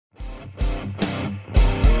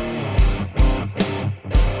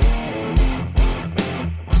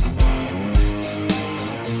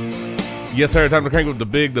Yes, sir. Time to crank up the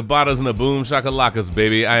big, the bottas, and the boom shakalakas,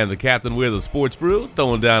 baby. I am the captain. We're the Sports Brew,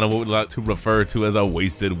 throwing down on what we like to refer to as a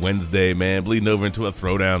wasted Wednesday, man. Bleeding over into a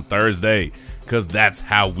throwdown Thursday, because that's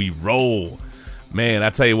how we roll. Man, I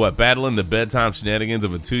tell you what, battling the bedtime shenanigans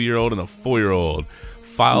of a 2-year-old and a 4-year-old.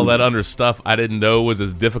 File that under stuff I didn't know was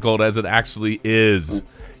as difficult as it actually is.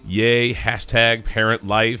 Yay, hashtag parent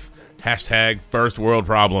life, hashtag first world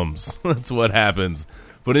problems. That's what happens.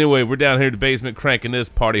 But anyway, we're down here in the basement cranking this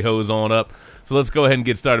party hose on up. So let's go ahead and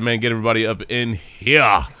get started, man. Get everybody up in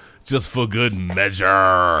here just for good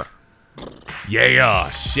measure.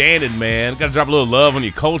 Yeah, Shannon, man. Got to drop a little love on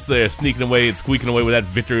your Colts there, sneaking away and squeaking away with that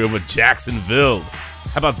victory over Jacksonville.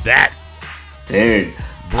 How about that? Dude,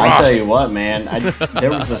 I tell you what, man.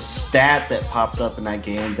 There was a stat that popped up in that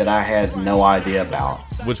game that I had no idea about.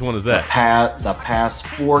 Which one is that? The past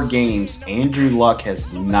 4 games, Andrew Luck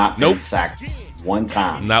has not been sacked one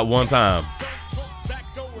time. Not one time.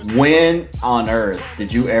 When on earth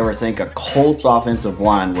did you ever think a Colts offensive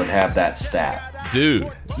line would have that stat?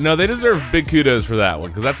 Dude, no, they deserve big kudos for that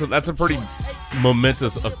one, because that's a pretty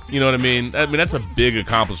momentous, you know what I mean? I mean, that's a big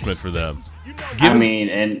accomplishment for them.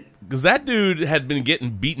 Because that dude had been getting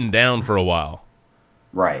beaten down for a while.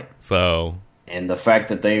 Right. So. And the fact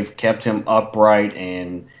that they've kept him upright,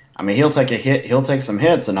 and I mean, he'll take a hit, he'll take some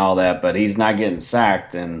hits and all that, but he's not getting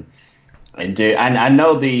sacked. And dude, I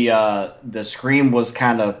know the scream was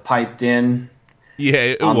kind of piped in. Yeah,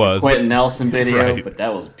 it on was the Quentin Nelson video, right. But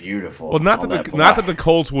that was beautiful. Well, not that the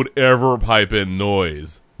Colts would ever pipe in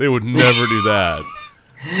noise. They would never do that.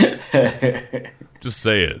 Just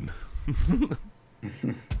saying.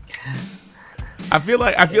 I feel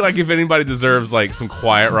like if anybody deserves like some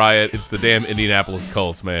quiet riot, it's the damn Indianapolis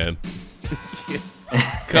Colts, man.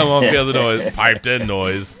 Come on, feel the noise, piped in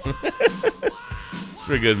noise. It's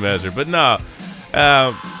a good measure, but no.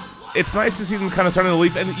 It's nice to see them kind of turning the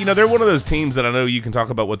leaf, and you know they're one of those teams that I know you can talk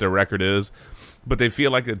about what their record is, but they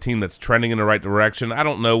feel like a team that's trending in the right direction. I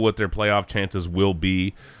don't know what their playoff chances will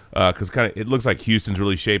be, because it looks like Houston's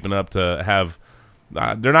really shaping up to have.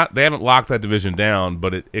 They haven't locked that division down,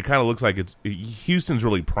 but it kind of looks like Houston's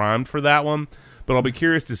really primed for that one. But I'll be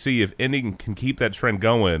curious to see if Indy can keep that trend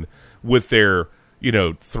going with their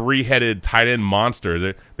 3-headed tight end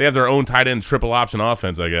monster. They have their own tight end triple option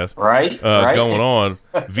offense, I guess. Right. Going on.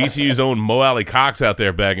 VCU's own Mo Alley Cox out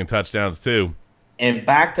there bagging touchdowns too. And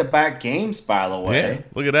back-to-back games, by the way. Yeah,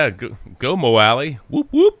 look at that. Go Mo Alley. Whoop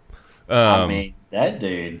whoop. I mean, that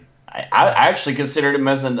dude. I actually considered him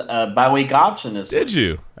as a bye-week option. Did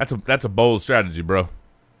you? That's a bold strategy, bro.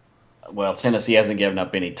 Well, Tennessee hasn't given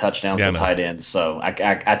up any touchdowns to tight ends, so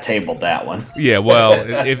I tabled that one. Yeah, well,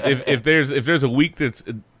 if there's a week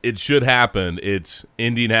it should happen, it's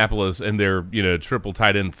Indianapolis and their triple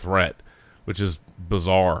tight end threat, which is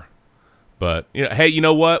bizarre. But hey, you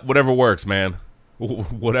know what? Whatever works, man.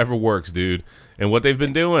 Whatever works, dude. And what they've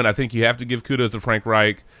been doing, I think you have to give kudos to Frank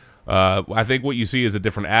Reich. I think what you see is a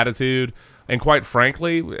different attitude, and quite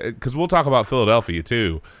frankly, because we'll talk about Philadelphia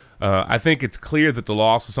too. I think it's clear that the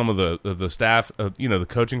loss of some of the staff, the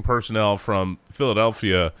coaching personnel from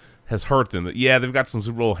Philadelphia has hurt them. Yeah, they've got some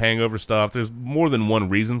Super Bowl hangover stuff. There's more than one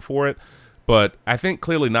reason for it, but I think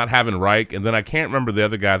clearly not having Reich, and then I can't remember the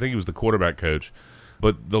other guy. I think he was the quarterback coach,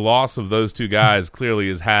 but the loss of those two guys clearly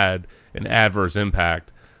has had an adverse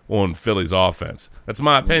impact on Philly's offense. That's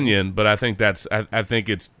my opinion, but I think I think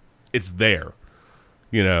it's there.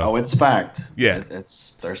 Oh, it's fact. Yeah,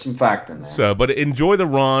 there's some fact in there. So, but enjoy the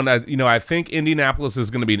run. I think Indianapolis is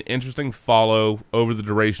going to be an interesting follow over the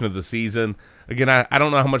duration of the season. Again, I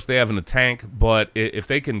don't know how much they have in the tank, but if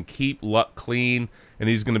they can keep Luck clean and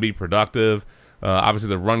he's going to be productive, obviously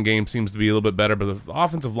the run game seems to be a little bit better. But if the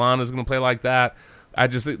offensive line is going to play like that, I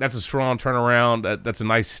just think that's a strong turnaround. That's a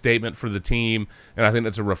nice statement for the team, and I think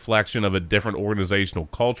that's a reflection of a different organizational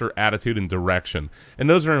culture, attitude, and direction. And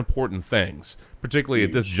those are important things, particularly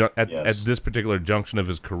at this particular junction of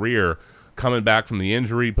his career, coming back from the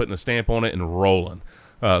injury, putting a stamp on it, and rolling.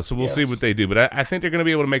 So we'll see what they do. But I think they're going to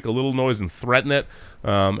be able to make a little noise and threaten it,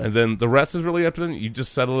 and then the rest is really up to them. You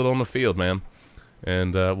just settle it on the field, man,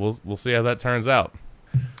 and we'll see how that turns out.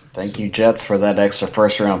 Thank you, Jets, for that extra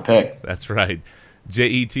first-round pick. That's right.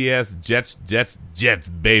 Jets, Jets,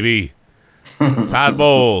 baby. Todd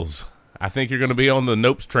Bowles, I think you're going to be on the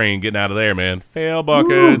Nopes train getting out of there, man. Fail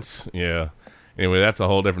buckets. Woo. Yeah. Anyway, that's a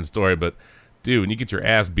whole different story. But, dude, when you get your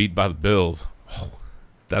ass beat by the Bills,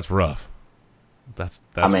 that's rough. That's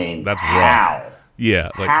how? rough.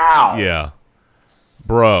 Yeah. How? Yeah.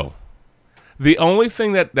 Bro. The only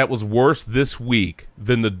thing that was worse this week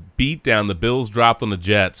than the beatdown the Bills dropped on the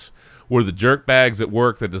Jets were the jerkbags at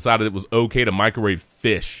work that decided it was okay to microwave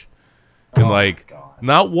fish. And,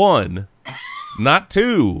 not one, Not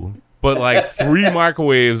 2, but like 3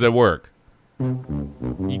 microwaves at work.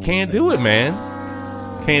 You can't do it, man.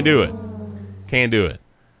 Can't do it. Can't do it.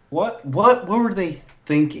 What were they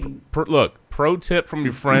thinking? Look, pro tip from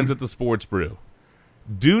your friends at the Sports Brew.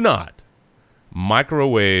 Do not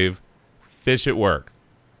microwave fish at work.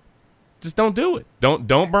 Just don't do it.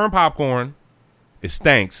 Don't burn popcorn. It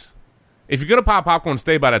stinks. If you're going to pop popcorn,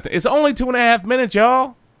 stay by that thing. It's only 2.5 minutes,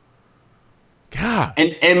 y'all. God.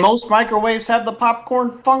 And most microwaves have the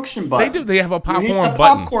popcorn function button. They do. They have a popcorn you hit the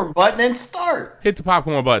button. Popcorn button and start. Hit the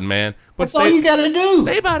popcorn button, man. But That's all you got to do.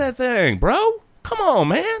 Stay by that thing, bro. Come on,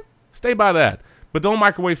 man. Stay by that. But don't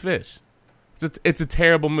microwave fish. It's a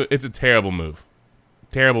terrible move. It's a terrible move.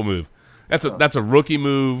 Terrible move. That's a rookie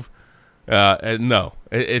move. No,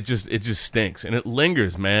 it just stinks and it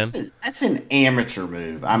lingers, man. That's an amateur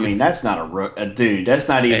move. I mean, that's not a dude. That's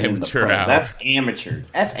not even amateur in the hour. That's amateur.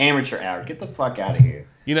 That's amateur hour. Get the fuck out of here.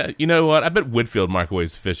 You know what? I bet Whitfield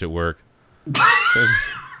microwaves fish at work.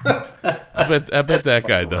 I bet that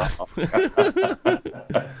guy does.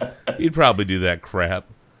 He'd probably do that crap.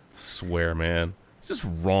 Swear, man. It's just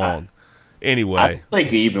wrong. Anyway. I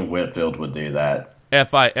think even Whitfield would do that.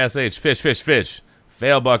 FISH, fish.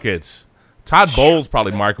 Fail buckets. Todd Bowles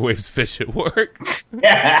probably microwaves fish at work.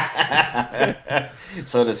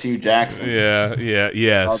 So does Hugh Jackson.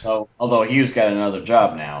 Yes. Although Hugh's got another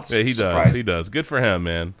job now. Yeah, he does. He does. Good for him,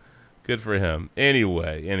 man. Good for him.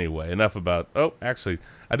 Anyway, enough about... Oh, actually,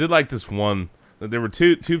 I did like this one. There were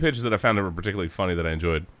two pitches that I found that were particularly funny that I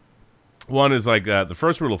enjoyed. One is like the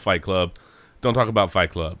first rule of Fight Club, don't talk about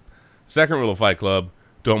Fight Club. Second rule of Fight Club,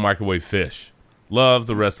 don't microwave fish. Love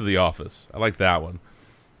the rest of the office. I like that one.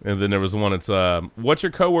 And then there was one that's, what's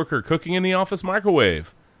your coworker cooking in the office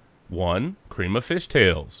microwave? 1, cream of fish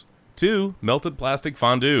tails. 2, melted plastic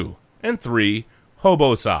fondue. And 3,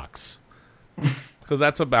 hobo socks. Because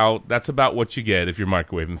that's about what you get if you're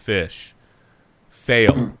microwaving fish.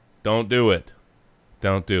 Fail. Don't do it.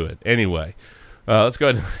 Don't do it. Anyway, let's go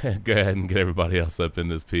ahead and get everybody else up in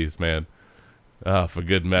this piece, man. For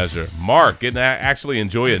good measure. Mark, getting to actually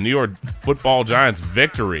enjoy a New York Football Giants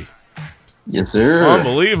victory. Yes, sir.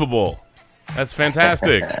 Unbelievable. That's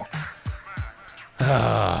fantastic.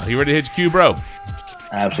 You ready to hit your cue, bro?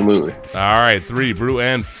 Absolutely. All right, 3, brew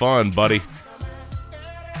and fun, buddy.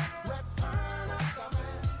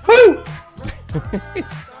 Woo!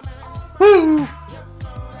 Woo!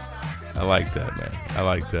 I like that, man. I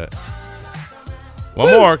like that.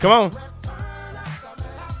 One more, come on.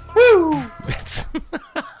 Woo! It's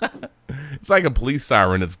like a police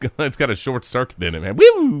siren. It's got a short circuit in it, man.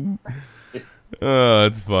 Woo! Oh,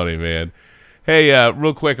 it's funny, man. Hey,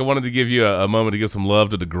 real quick, I wanted to give you a moment to give some love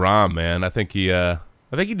to DeGrom, man. I think he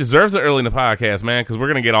deserves it early in the podcast, man, because we're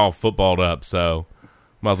gonna get all footballed up. So,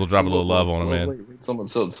 might as well drop a little love on him, man. So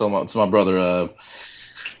my brother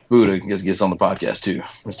Buddha gets on the podcast too,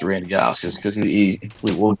 Mr. Randy Giles, because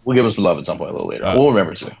we'll give him some love at some point a little later. We'll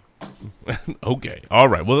remember to. Okay, all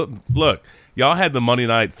right. Well, look, y'all had the Monday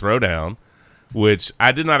Night Throwdown, which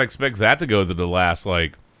I did not expect that to go to the last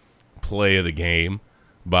play of the game.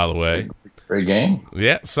 By the way, great game.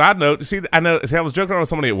 Yeah. Side note, I was joking around with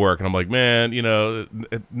somebody at work, and I'm like, man,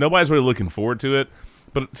 nobody's really looking forward to it.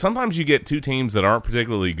 But sometimes you get two teams that aren't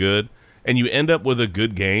particularly good, and you end up with a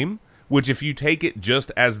good game. Which, if you take it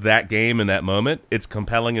just as that game in that moment, it's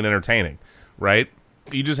compelling and entertaining, right?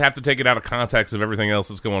 You just have to take it out of context of everything else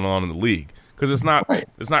that's going on in the league, because it's not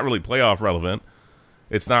really playoff relevant.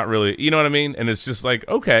 It's not really, you know what I mean? And it's just like,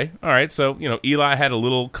 okay, all right. So, Eli had a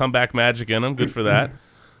little comeback magic in him. Good for that.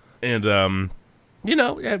 And,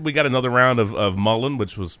 we got another round of Mullen,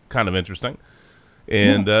 which was kind of interesting.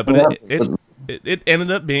 And but it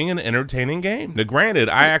ended up being an entertaining game. Now, granted,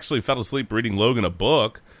 I actually fell asleep reading Logan a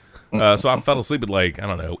book. So I fell asleep at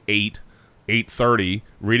 8:30,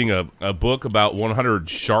 reading a book about 100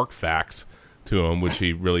 shark facts to him, which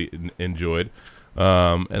he really enjoyed.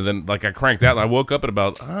 And then I cranked out, and I woke up at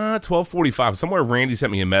about 12:45. Somewhere Randy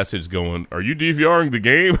sent me a message going, "Are you DVRing the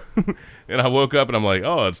game?" And I woke up, and I'm like,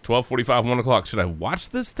 "Oh, it's 12:45, 1 o'clock. Should I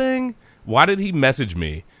watch this thing? Why did he message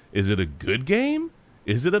me? Is it a good game?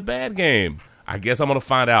 Is it a bad game? I guess I'm going to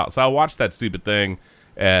find out." So I watched that stupid thing.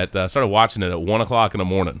 Started watching it at 1 o'clock in the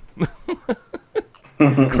morning.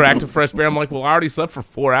 Cracked a fresh beer. I'm like, well, I already slept for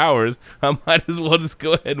 4 hours. I might as well just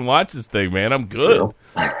go ahead and watch this thing, man. I'm good.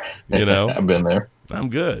 I've been there. I'm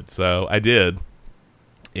good. So I did.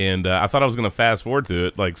 And I thought I was going to fast forward to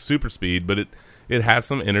it, like super speed, but it had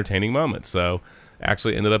some entertaining moments. So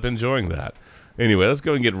actually ended up enjoying that. Anyway, let's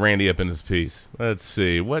go and get Randy up in this piece. Let's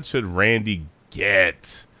see. What should Randy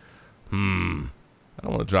get? I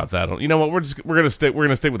don't want to drop that on. You know what? We're gonna stick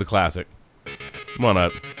with the classic. Come on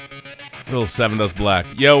up. Little Seven Dust Black.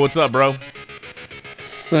 Yo, what's up, bro?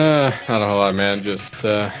 Not a whole lot, man. Just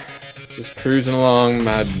cruising along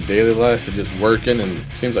my daily life and just working, and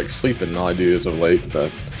it seems like sleeping all I do is of late. But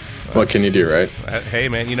what can you do, right? Hey,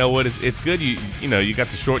 man, you know what? It's good. You got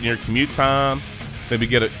to shorten your commute time. Maybe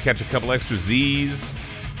catch a couple extra Z's.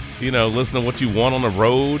 Listen to what you want on the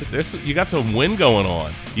road. You got some win going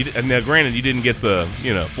on. Now, granted, you didn't get the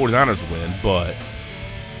 49ers win, but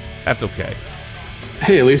that's okay.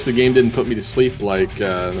 Hey, at least the game didn't put me to sleep like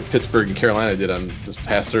Pittsburgh and Carolina did on this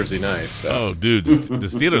past Thursday night. So. Oh, dude, the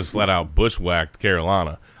Steelers flat out bushwhacked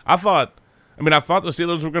Carolina. I thought the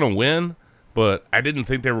Steelers were going to win, but I didn't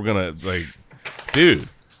think they were going to dude.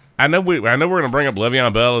 I know we're going to bring up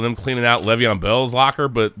Le'Veon Bell and them cleaning out Le'Veon Bell's locker,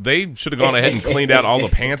 but they should have gone ahead and cleaned out all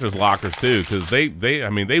the Panthers' lockers too, because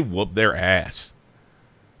they whooped their ass.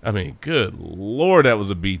 I mean, good Lord, that was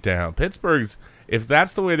a beatdown. Pittsburgh's, if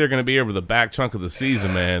that's the way they're going to be over the back chunk of the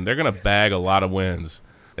season, man, they're going to bag a lot of wins.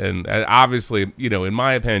 And obviously, in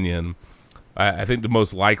my opinion, I think the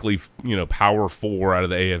most likely, power four out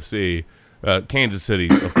of the AFC, Kansas City,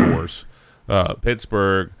 of course,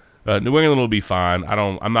 Pittsburgh. New England will be fine.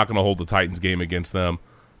 I'm not going to hold the Titans game against them.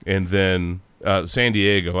 And then San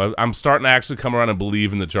Diego. I'm starting to actually come around and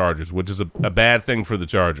believe in the Chargers, which is a bad thing for the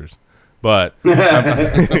Chargers. But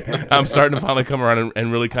I'm starting to finally come around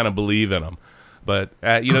and really kind of believe in them. But,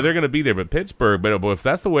 they're going to be there. But Pittsburgh, boy, if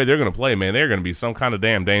that's the way they're going to play, man, they're going to be some kind of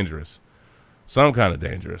damn dangerous. Some kind of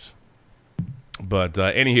dangerous. But,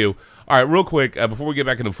 anywho, all right, real quick, before we get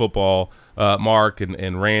back into football, Mark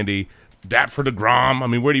and Randy, dat for DeGrom. I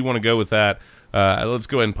mean, where do you want to go with that? Let's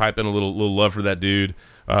go ahead and pipe in a little love for that dude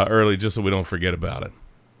early, just so we don't forget about it.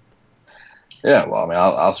 Yeah, well, I mean,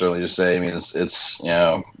 I'll certainly just say, I mean, it's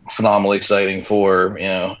phenomenally exciting for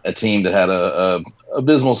a team that had a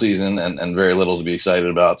abysmal season and very little to be excited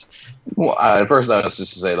about. Well, at first, I was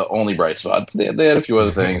just to say the only bright spot. They had a few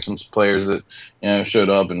other things, some players that showed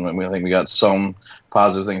up, and I think we got some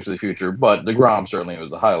positive things for the future. But DeGrom certainly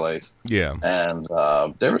was the highlight. Yeah, and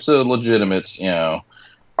there was a legitimate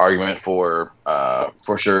argument for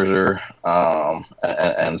Scherzer,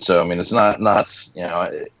 and so I mean, it's not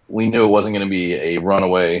we knew it wasn't going to be a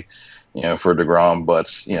runaway for DeGrom,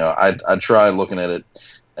 but I tried looking at it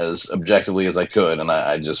as objectively as I could, and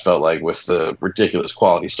I just felt like with the ridiculous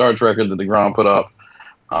quality starts record that DeGrom put up,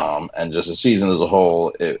 and just the season as a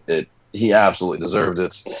whole, he absolutely deserved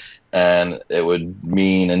it, and it would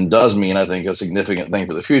mean and does mean, I think, a significant thing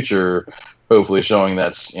for the future, hopefully showing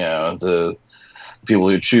that's the people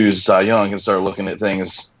who choose Cy Young can start looking at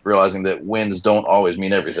things, realizing that wins don't always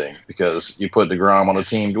mean everything, because you put DeGrom on a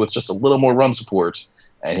team with just a little more run support,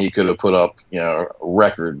 and he could have put up, a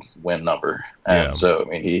record win number. And so, I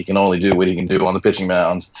mean, he can only do what he can do on the pitching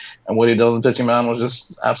mound, and what he did on the pitching mound was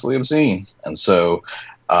just absolutely obscene. And so,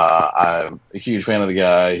 I'm a huge fan of the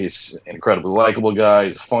guy. He's an incredibly likable guy.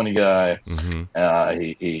 He's a funny guy. Mm-hmm.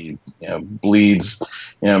 He bleeds,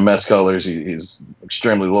 Mets colors. He's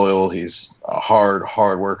extremely loyal. He's a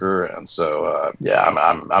hard worker. And so,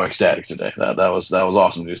 I'm ecstatic today. That was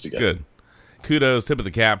awesome news to get. Good. Kudos, tip of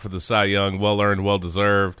the cap for the Cy Young. Well earned, well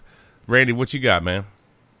deserved. Randy, what you got, man?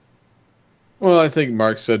 Well, I think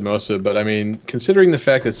Mark said most of it, but I mean, considering the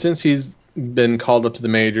fact that since he's been called up to the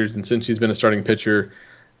majors and since he's been a starting pitcher,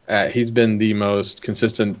 he's been the most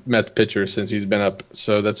consistent Mets pitcher since he's been up.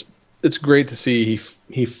 So it's great to see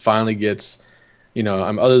he finally gets,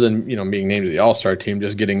 other than being named to the All-Star team,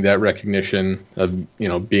 just getting that recognition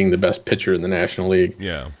of being the best pitcher in the National League.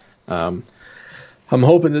 Yeah. I'm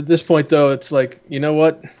hoping at this point, though, it's like, you know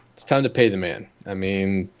what? It's time to pay the man. I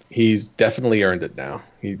mean, he's definitely earned it now.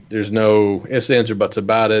 There's no ifs, ands, or buts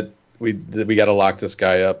about it. We got to lock this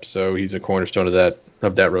guy up, so he's a cornerstone of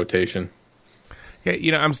that rotation.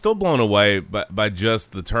 Yeah, I'm still blown away by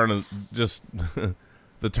just the turn of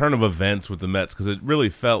the turn of events with the Mets, because it really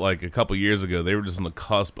felt like a couple years ago they were just on the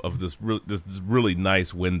cusp of this really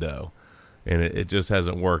nice window, and it just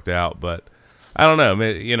hasn't worked out. But I don't know,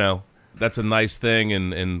 man, that's a nice thing,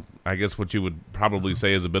 and I guess what you would probably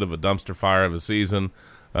say is a bit of a dumpster fire of a season.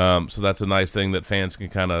 So that's a nice thing that fans can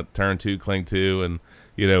kind of turn to, cling to, and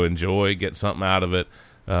enjoy, get something out of it.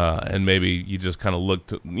 And maybe you just kind of look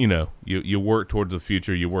to, you work towards the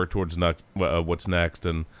future, you work towards what's next,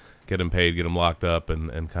 and get them paid, get them locked up,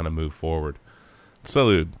 and kind of move forward.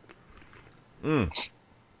 Salute. All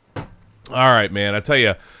right, man. I tell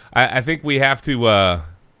you, I think we have to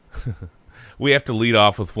we have to lead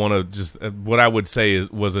off with one of just what I would say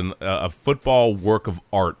was a football work of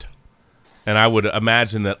art, and I would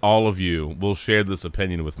imagine that all of you will share this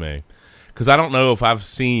opinion with me, because I don't know if I've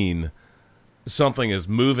seen something as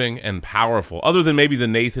moving and powerful, other than maybe the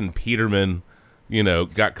Nathan Peterman,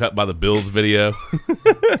 got cut by the Bills video.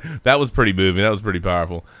 That was pretty moving. That was pretty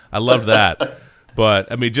powerful. I loved that.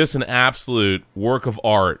 But, I mean, just an absolute work of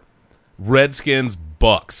art. Redskins,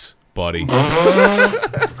 Bucks, buddy. I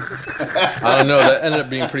don't know. That ended up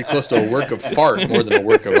being pretty close to a work of fart more than a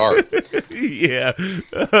work of art. Yeah.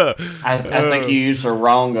 I think you used the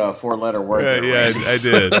wrong four-letter word. I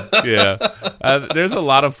did. Yeah. There's a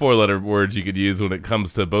lot of four-letter words you could use when it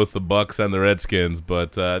comes to both the Bucks and the Redskins,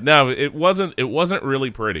 but no, it wasn't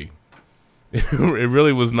really pretty. It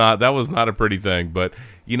really was not. That was not a pretty thing, but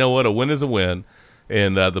you know what? A win is a win.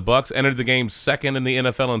 And the Bucks entered the game second in the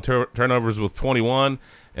NFL in turnovers with 21,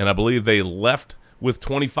 and I believe they left with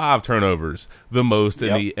 25 turnovers, the most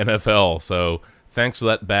in the NFL. So thanks for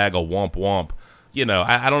that bag of womp womp.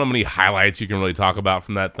 I don't know how many highlights you can really talk about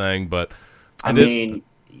from that thing, but I mean,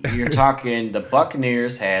 you're talking the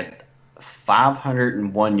Buccaneers had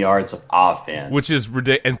 501 yards of offense, which is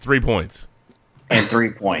ridiculous, and 3 points. And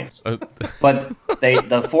 3 points. But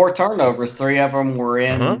the 4 turnovers, 3 of them were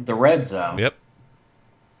in the red zone. Yep.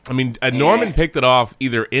 I mean, Norman picked it off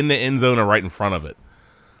either in the end zone or right in front of it.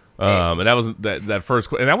 And that was that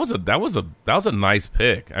first, and that was a nice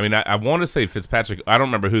pick. I mean, I want to say Fitzpatrick. I don't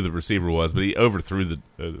remember who the receiver was, but he overthrew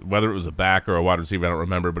whether it was a back or a wide receiver. I don't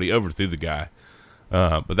remember, but he overthrew the guy.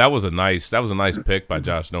 But that was a nice pick by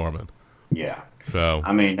Josh Norman. Yeah. So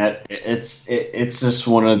I mean, it's just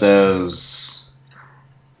one of those.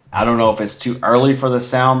 I don't know if it's too early for the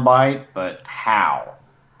soundbite, but how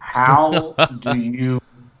do you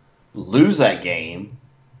lose that game?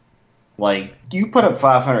 Like, you put up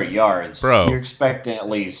 500 yards, bro. You're expecting at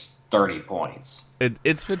least 30 points.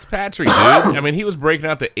 It's Fitzpatrick, dude. I mean, he was breaking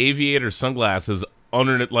out the aviator sunglasses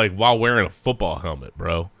under it, like while wearing a football helmet,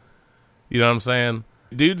 bro. You know what I'm saying?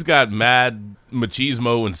 Dude's got mad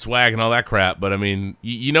machismo and swag and all that crap, but I mean,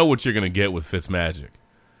 you know what you're gonna get with Fitzmagic.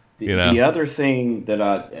 The other thing that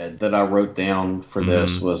I wrote down for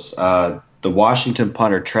this was the Washington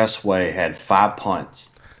punter Tressway had 5 punts.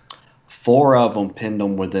 4 of them pinned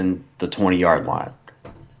him within the 20-yard line.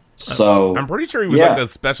 So I'm pretty sure he was like the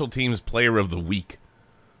special teams player of the week.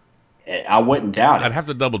 I wouldn't doubt it. I'd have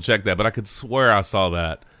to double check that, but I could swear I saw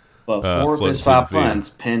that. But 4 of his 5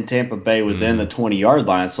 punts pinned Tampa Bay within the 20-yard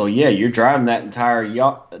line. So yeah, you're driving that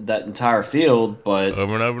entire field, but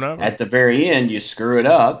over and over and over. At the very end, you screw it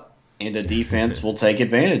up, and the defense will take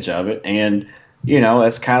advantage of it. And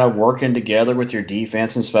that's kind of working together with your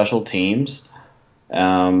defense and special teams.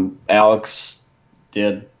 Alex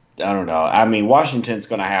did. I don't know. I mean, Washington's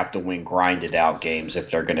going to have to win grinded out games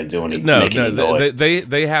if they're going to do any.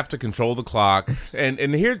 They have to control the clock, and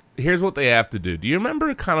here's what they have to do. Do you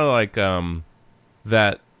remember kind of like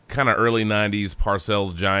that kind of early '90s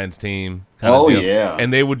Parcells Giants team? Yeah.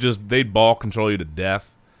 And they'd ball control you to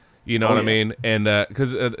death. You know what I mean? And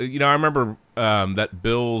because I remember that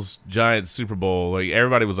Bills Giants Super Bowl. Like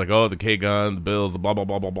everybody was like, "Oh, the K gun, the Bills, the blah blah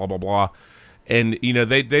blah blah blah blah blah." And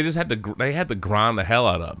they just had to grind the hell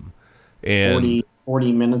out of them. And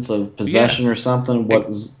 40 minutes of possession or something.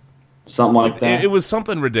 Something like that? It was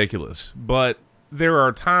something ridiculous. But there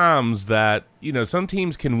are times that some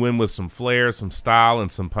teams can win with some flair, some style, and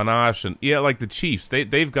some panache. And like the Chiefs,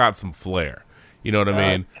 they've got some flair. You know what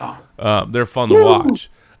I mean? They're fun to watch.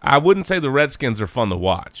 I wouldn't say the Redskins are fun to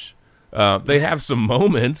watch. They have some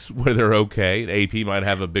moments where they're okay. AP might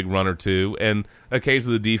have a big run or two, and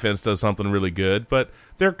occasionally the defense does something really good. But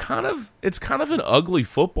it's kind of an ugly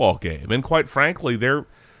football game, and quite frankly,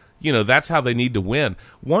 that's how they need to win.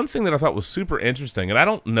 One thing that I thought was super interesting, and I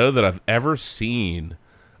don't know that I've ever seen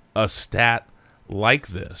a stat like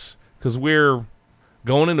this, because we're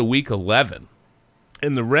going into week 11,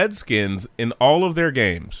 and the Redskins in all of their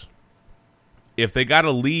games, if they got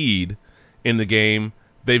a lead in the game,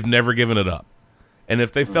 they've never given it up. And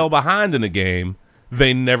if they fell behind in a game,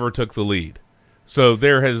 they never took the lead. So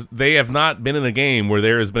they have not been in a game where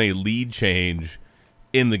there has been a lead change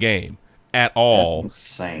in the game at all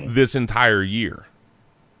this entire year.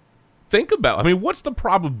 Think about, what's the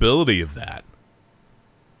probability of that?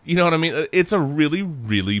 You know what I mean? It's a really,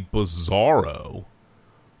 really bizarro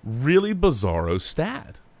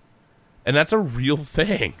stat. And that's a real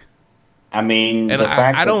thing. I mean, the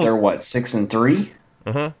fact that they're 6-3?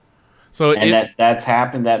 So that's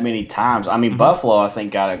happened that many times. I mean, Buffalo, I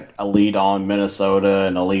think, got a lead on Minnesota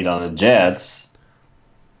and a lead on the Jets.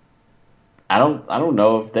 I don't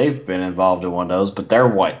know if they've been involved in one of those, but they're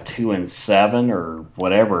 2-7 or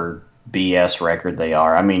whatever BS record they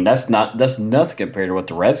are. I mean, that's nothing compared to what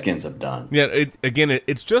the Redskins have done. Yeah,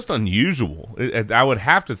 it's just unusual. I would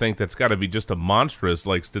have to think that's got to be just a monstrous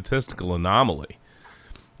statistical anomaly.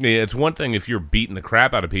 Yeah, it's one thing if you're beating the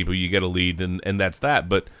crap out of people, you get a lead, and that's that.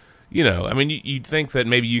 But I mean, you'd think that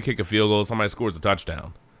maybe you kick a field goal, somebody scores a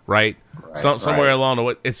touchdown, right? Somewhere right. along the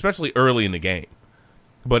way, especially early in the game.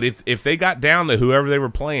 But if they got down to whoever they were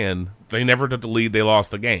playing, they never took the lead, they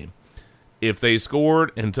lost the game. If they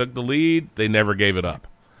scored and took the lead, they never gave it up.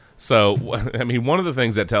 So, I mean, one of the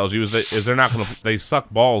things that tells you is they're not going to – they suck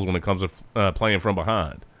balls when it comes to playing from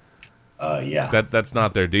behind. Yeah. That's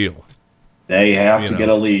not their deal. They have to get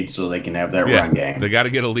a lead so they can have that run game. They got to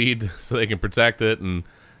get a lead so they can protect it. And,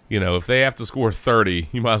 if they have to score 30,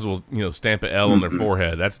 you might as well, stamp an L on their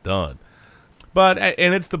forehead. That's done. But,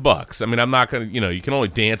 and it's the Bucs. I mean, I'm not going to, you can only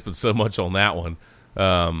dance but so much on that one.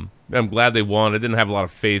 I'm glad they won. I didn't have a lot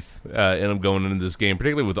of faith in them going into this game,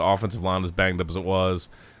 particularly with the offensive line as banged up as it was.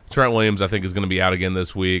 Trent Williams, I think, is going to be out again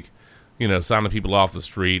this week, signing people off the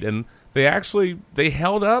street. And they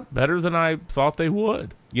held up better than I thought they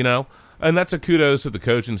would, And that's a kudos to the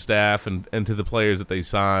coaching staff and to the players that they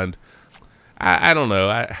signed. I don't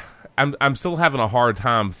know. I'm still having a hard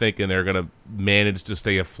time thinking they're going to manage to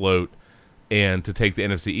stay afloat and to take the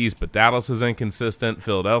NFC East. But Dallas is inconsistent.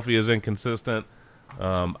 Philadelphia is inconsistent.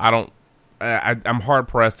 I'm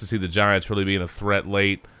hard-pressed to see the Giants really being a threat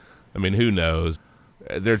late. I mean, who knows?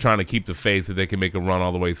 They're trying to keep the faith that they can make a run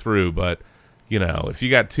all the way through. But, if you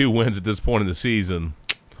got 2 wins at this point in the season,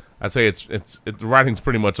 I'd say the writing's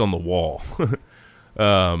pretty much on the wall.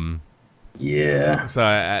 Yeah. So,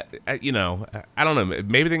 I don't know.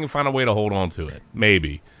 Maybe they can find a way to hold on to it.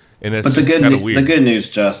 Maybe. And it's but just kind of weird. The good news,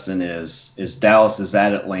 Justin, is Dallas is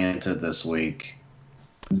at Atlanta this week.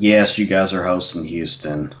 Yes, you guys are hosting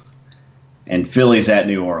Houston. And Philly's at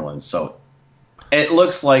New Orleans. So it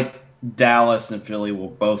looks like Dallas and Philly will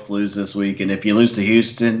both lose this week. And if you lose to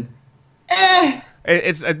Houston,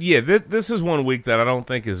 This is one week that I don't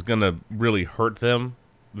think is going to really hurt them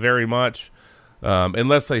very much,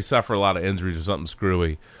 unless they suffer a lot of injuries or something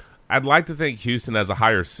screwy. I'd like to think Houston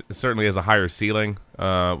certainly has a higher ceiling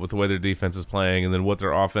with the way their defense is playing, and then what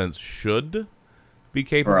their offense should be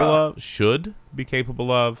capable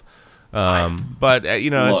of. But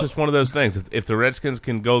it's just one of those things. If the Redskins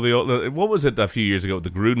can go what was it a few years ago with the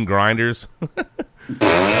Gruden Grinders?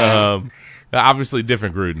 Obviously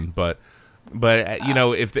different Gruden, but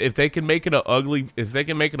if they can make it an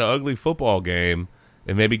ugly football game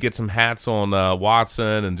and maybe get some hats on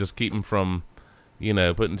Watson and just keep him from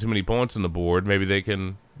putting too many points on the board, maybe they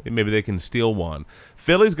can steal one.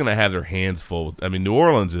 Philly's going to have their hands full. I mean, New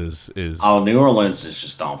Orleans is New Orleans is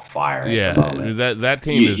just on fire. Yeah, at the moment. that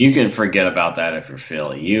team is. You can forget about that if you're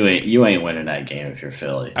Philly. You ain't winning that game if you're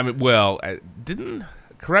Philly. I mean,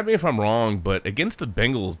 correct me if I'm wrong, but against the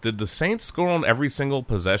Bengals, did the Saints score on every single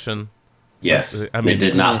possession? Yes, they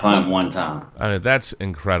did not punt one time. I mean, that's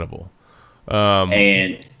incredible.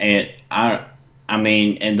 And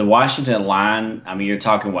the Washington line, you're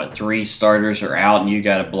talking, 3 starters are out, and you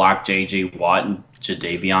got to block J.J. Watt and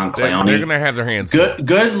Jadeveon Clowney. They're going to have their hands full.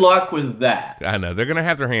 Good luck with that. I know. They're going to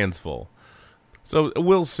have their hands full. So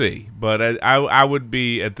we'll see. But I would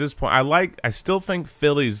be, at this point, I still think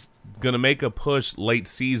Philly's going to make a push late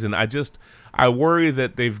season. I worry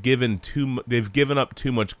that they've given up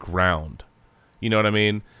too much ground. You know what I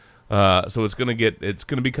mean? So it's going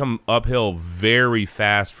to become uphill very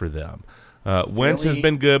fast for them. Wentz has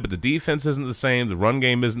been good, but the defense isn't the same. The run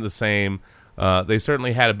game isn't the same. They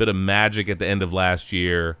certainly had a bit of magic at the end of last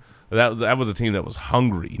year. That was a team that was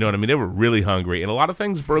hungry. You know what I mean? They were really hungry, and a lot of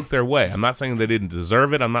things broke their way. I'm not saying they didn't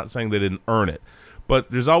deserve it. I'm not saying they didn't earn it. But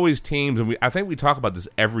there's always teams, and I think we talk about this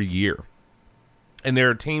every year. And there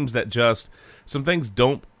are teams that just some things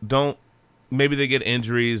don't. Maybe they get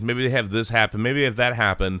injuries. Maybe they have this happen. Maybe they have that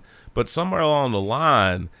happen. But somewhere along the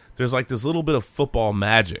line, there's like this little bit of football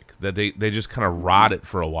magic that they just kind of rot it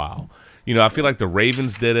for a while. I feel like the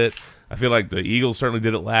Ravens did it. I feel like the Eagles certainly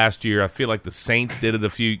did it last year. I feel like the Saints did it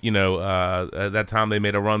at that time they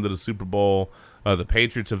made a run to the Super Bowl. The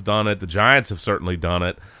Patriots have done it. The Giants have certainly done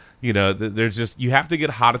it. There's just, you have to get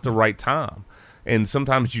hot at the right time. And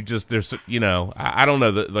sometimes I don't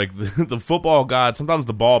know, the football god, sometimes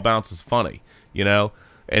the ball bounces funny, and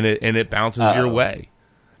it bounces your way.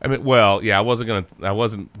 I mean, well, yeah, I wasn't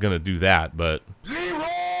gonna do that, but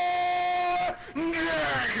I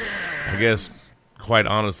guess, quite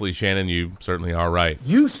honestly, Shannon, you certainly are right.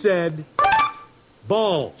 You said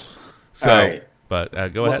balls. So, all right. But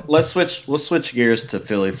go ahead. We'll switch gears to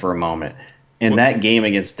Philly for a moment. In that game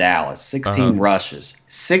against Dallas, 16 rushes.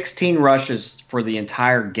 16 rushes for the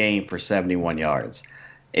entire game for 71 yards.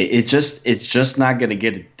 It's just not going to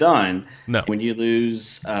get it done. No. When you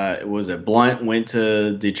lose, Blunt went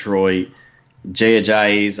to Detroit. Jay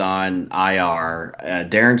Ajayi's on IR.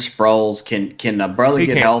 Darren Sproles, can a brother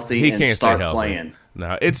get healthy and start playing?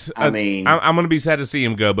 No, it's. I mean, I'm going to be sad to see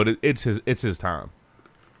him go, but it's his time.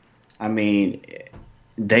 I mean,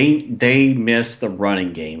 they miss the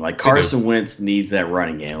running game. Like Carson Wentz needs that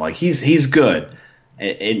running game. Like he's good,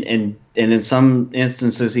 and in some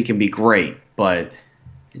instances he can be great, but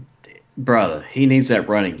brother, he needs that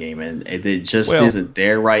running game, and it just isn't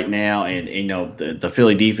there right now. And the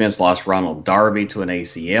Philly defense lost Ronald Darby to an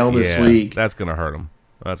ACL this week. That's going to hurt him.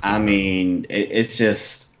 It's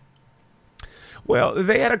just. Well,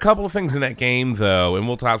 they had a couple of things in that game, though, and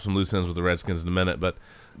we'll top some loose ends with the Redskins in a minute, but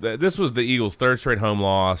this was the Eagles' third straight home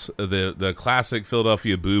loss. The classic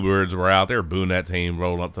Philadelphia Boo Birds were out. They were booing that team,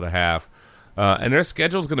 rolling up to the half. And their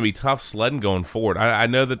schedule is going to be tough sledding going forward. I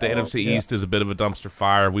know that the NFC East is a bit of a dumpster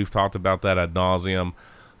fire. We've talked about that ad nauseum.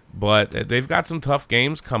 But they've got some tough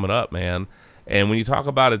games coming up, man. And when you talk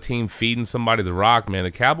about a team feeding somebody the rock, man,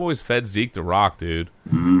 the Cowboys fed Zeke the rock, dude.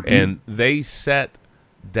 Mm-hmm. And they set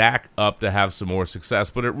Dak up to have some more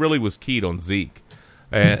success, but it really was keyed on Zeke.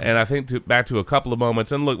 And I think back to a couple of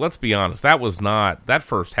moments, and look, let's be honest, that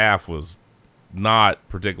first half was not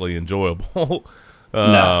particularly enjoyable.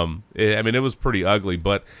 No. It was pretty ugly,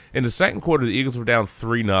 but in the second quarter, the Eagles were down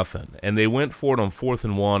 3-0, and they went for it on 4th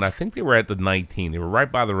and 1. I think they were at the 19. They were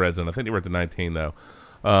right by the red zone. I think they were at the 19, though.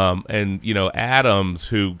 Adams,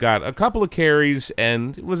 who got a couple of carries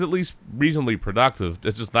and was at least reasonably productive,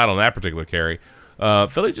 it's just not on that particular carry.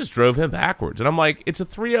 Philly just drove him backwards. And I'm like, it's a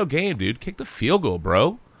 3-0 game, dude. Kick the field goal,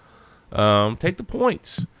 bro. Take the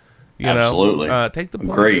points. Absolutely. Take the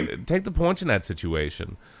points. Take the points in that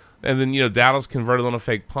situation. And then, Dallas converted on a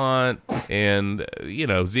fake punt. And,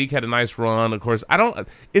 Zeke had a nice run. Of course,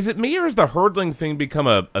 is it me or has the hurdling thing become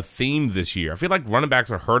a theme this year? I feel like running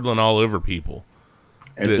backs are hurdling all over people.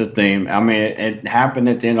 It's a theme. I mean, it happened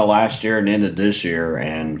at the end of last year and the end of this year.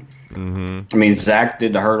 And I mean, Zach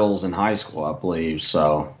did the hurdles in high school, I believe.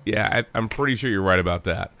 So yeah, I'm pretty sure you're right about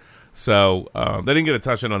that. So they didn't get a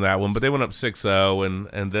touchdown on that one, but they went up 6-0,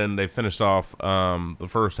 and then they finished off the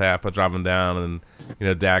first half by driving down,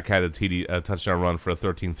 and Dak had a touchdown run for a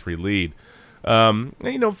 13-3 lead.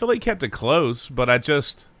 Philly kept it close, but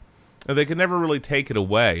they could never really take it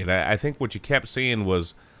away. And I think what you kept seeing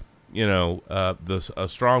was, a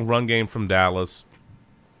strong run game from Dallas,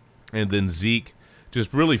 and then Zeke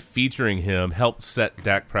just really featuring him helped set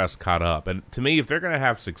Dak Prescott up. And to me, if they're going to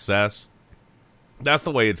have success, that's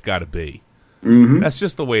the way it's got to be. Mm-hmm. That's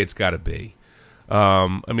just the way it's got to be.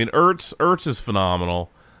 Ertz is phenomenal.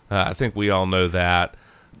 I think we all know that.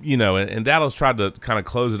 And Dallas tried to kind of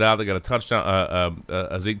close it out. They got a touchdown,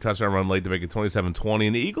 a Zeke touchdown run late to make it 27-20.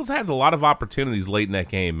 And the Eagles had a lot of opportunities late in that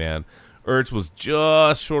game, man. Ertz was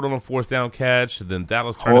just short on a 4th down catch. And then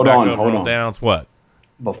Dallas turned it back over on downs. What?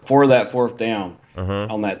 Before that 4th down,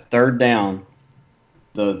 on that 3rd down,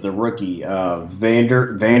 the rookie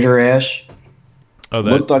Vander Esch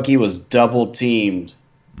looked like he was double teamed,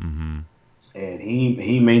 and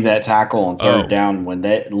he made that tackle on 3rd down when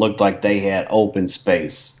that looked like they had open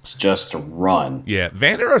space just to run. Yeah,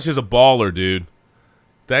 Vander Esch is a baller, dude.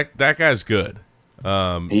 That guy's good.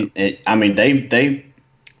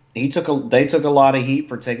 They took a lot of heat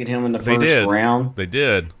for taking him in the first round. They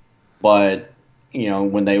did, but.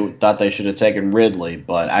 When they thought they should have taken Ridley,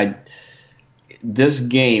 but this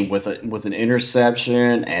game with an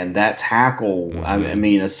interception and that tackle, I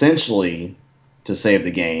mean, essentially to save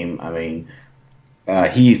the game. I mean,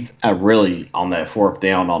 Heath really on that 4th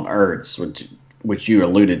down on Ertz, which you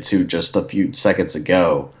alluded to just a few seconds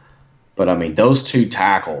ago. But I mean, those 2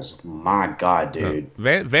 tackles, my God, dude.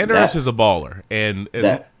 Vander Esch is a baller, and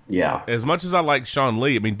as much as I like Sean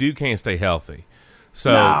Lee, I mean, dude can't stay healthy.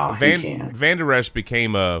 So Vander Esch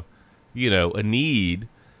became a need,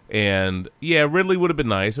 and Ridley would have been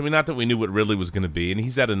nice. I mean, not that we knew what Ridley was going to be, and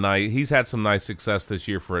he's had some nice success this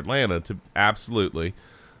year for Atlanta. Absolutely,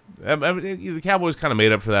 the Cowboys kind of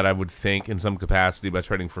made up for that, I would think, in some capacity by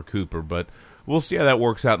trading for Cooper. But we'll see how that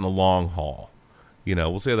works out in the long haul.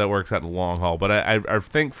 But I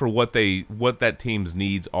think for what that team's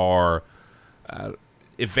needs are.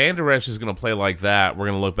 If Vander Esch is going to play like that, we're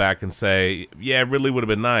going to look back and say, it really would have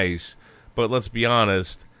been nice. But let's be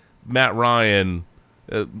honest, Matt Ryan,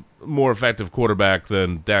 more effective quarterback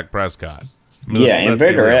than Dak Prescott. And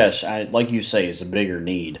Vander Esch, like you say, is a bigger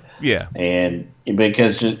need. Yeah. And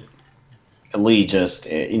because Lee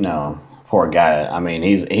poor guy. I mean,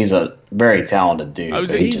 he's a very talented dude.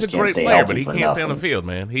 He's a great player, but he can't stay on the field,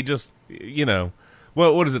 man. He just,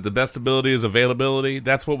 what is it? The best ability is availability.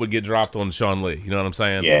 That's what would get dropped on Sean Lee. You know what I'm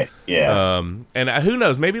saying? Yeah. And who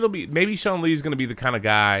knows? Maybe Sean Lee is going to be the kind of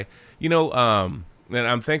guy. And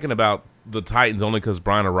I'm thinking about the Titans only because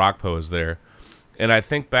Brian Arakpo is there, and I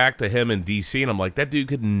think back to him in DC, and I'm like, that dude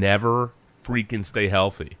could never freaking stay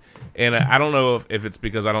healthy. And I don't know if it's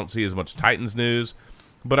because I don't see as much Titans news,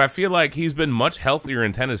 but I feel like he's been much healthier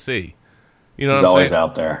in Tennessee. You know, he's what I'm always saying?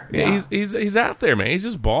 out there. Yeah. He's out there, man. He's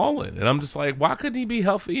just balling, and I'm just like, why couldn't he be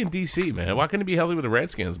healthy in DC, man? Why couldn't he be healthy with the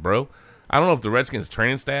Redskins, bro? I don't know if the Redskins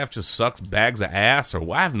training staff just sucks bags of ass,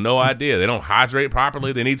 or I have no idea. They don't hydrate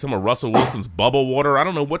properly. They need some of Russell Wilson's bubble water. I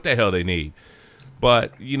don't know what the hell they need,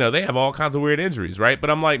 but you know they have all kinds of weird injuries, right? But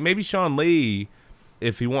I'm like, maybe Sean Lee,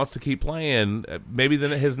 if he wants to keep playing, maybe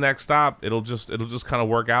then at his next stop, it'll just kind of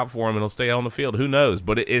work out for him and he'll stay on the field. Who knows?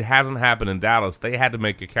 But it hasn't happened in Dallas. They had to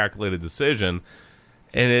make a calculated decision,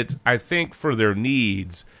 and I think for their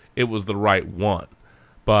needs, it was the right one.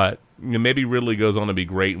 But you know, maybe Ridley goes on to be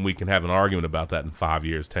great, and we can have an argument about that in 5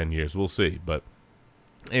 years, 10 years. We'll see. But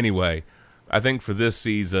anyway, I think for this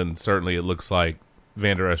season, certainly it looks like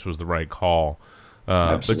Van Der Esch was the right call.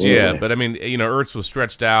 But I mean, you know, Ertz was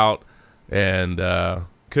stretched out and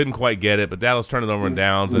couldn't quite get it, but Dallas turned it over in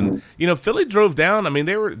downs. And, you know, Philly drove down. I mean,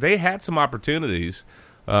 they had some opportunities.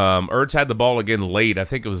 Ertz had the ball again late. I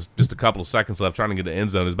think it was just a couple of seconds left trying to get the end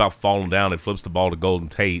zone. It was about falling down. It flips the ball to Golden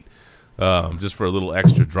Tate just for a little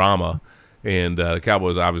extra drama. And the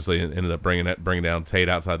Cowboys obviously ended up bringing down Tate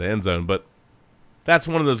outside the end zone. But that's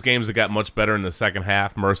one of those games that got much better in the second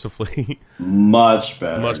half, mercifully. Much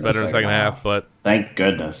better in the second half. But thank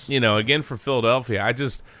goodness. You know, again for Philadelphia, I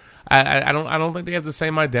don't think they have the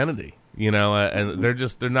same identity. You know, and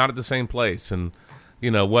they're not at the same place. And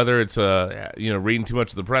you know, whether it's reading too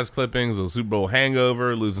much of the press clippings, the Super Bowl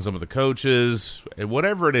hangover, losing some of the coaches,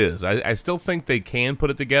 whatever it is, I still think they can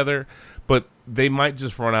put it together, but they might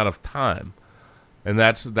just run out of time. And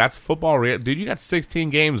that's football. Dude, you got 16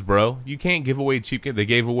 games, bro. You can't give away cheap games. They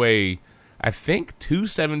gave away, I think, 2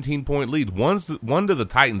 17-point leads. One to the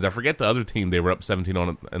Titans. I forget the other team they were up 17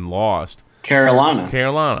 on and lost.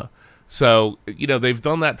 Carolina. So, you know, they've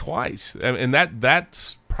done that twice. And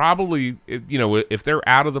that's probably, you know, if they're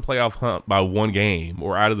out of the playoff hunt by one game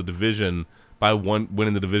or out of the division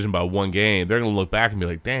winning the division by one game, they're going to look back and be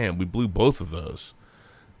like, damn, we blew both of those,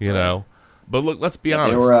 you know. But look, let's be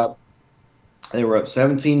honest. They were up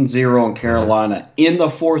 17-0 on Carolina in the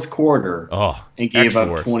fourth quarter and gave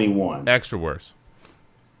up 21. Extra worse.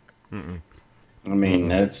 I mean,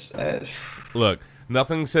 that's... Look,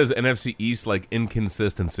 nothing says NFC East like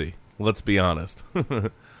inconsistency. Let's be honest.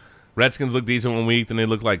 Redskins look decent one week, then they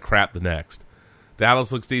look like crap the next.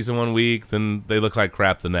 Dallas looks decent one week, then they look like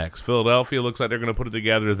crap the next. Philadelphia looks like they're going to put it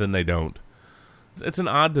together, then they don't. It's an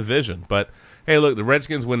odd division, but hey, look, the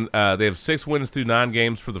Redskins win. They have 6 wins through 9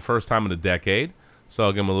 games for the first time in a decade, so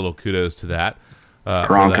I'll give them a little kudos to that.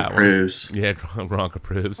 Gronk approves. Yeah, Gronk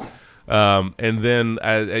approves. And then,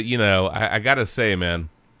 I got to say, man,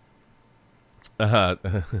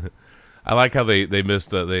 I like how they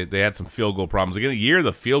missed they had some field goal problems. Again, a year of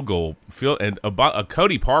the field goal and about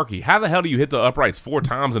Cody Parkey. How the hell do you hit the uprights 4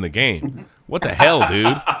 times in a game? What the hell,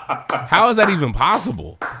 dude? How is that even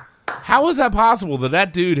possible? How is that possible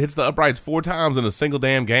that dude hits the uprights 4 times in a single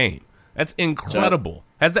damn game? That's incredible.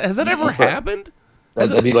 Has that ever happened?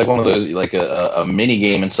 That'd be like one of those, like a mini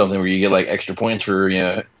game and something where you get like extra points for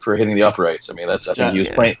hitting the uprights. I mean, I think he was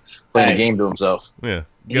playing a game to himself. Yeah.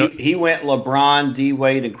 He went LeBron, D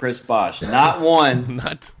Wade, and Chris Bosh. Not 1,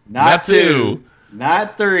 not 2,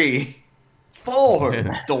 not 3, 4.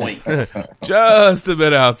 Doinks. Just a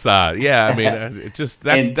bit outside. Yeah, I mean,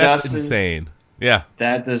 that's Dustin, insane. Yeah,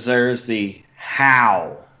 that deserves the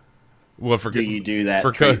how. Well, do you do that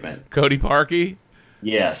for treatment? Cody Parkey?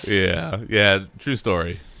 Yes. Yeah. True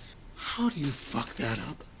story. How do you fuck that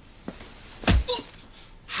up?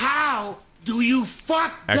 How do you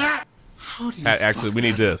fuck that? How do you Actually, we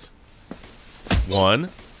need this. 1,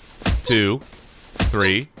 2,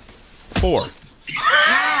 3, 4.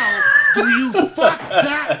 How do you fuck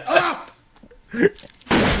that up?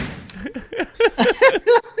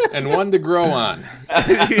 And one to grow on.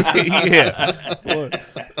 Yeah.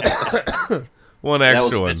 One extra that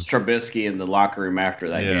was one. Mitch Trubisky in the locker room after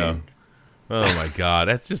that game. Oh, my God.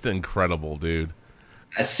 That's just incredible, dude.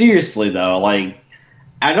 Seriously, though, like,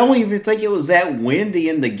 I don't even think it was that windy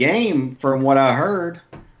in the game from what I heard.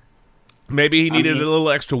 Maybe he needed a little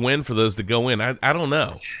extra wind for those to go in. I don't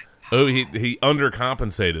know. Oh, he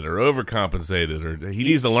undercompensated or overcompensated, or he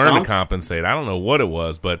needs to learn to compensate. I don't know what it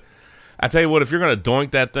was, but I tell you what, if you're going to doink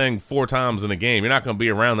that thing 4 times in a game, you're not going to be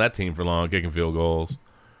around that team for long kicking field goals.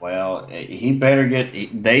 Well, he better get he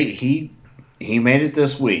made it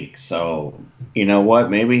this week, so you know what?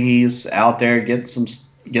 Maybe he's out there get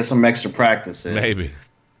some extra practice in.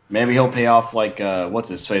 Maybe he'll pay off like what's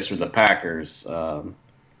his face for the Packers.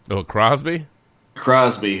 Crosby.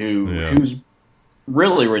 Crosby, who's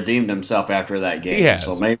really redeemed himself after that game. He has.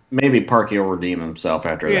 So maybe Parkey will redeem himself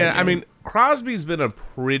after that game. Yeah, I mean, Crosby's been a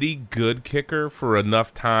pretty good kicker for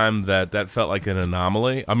enough time that felt like an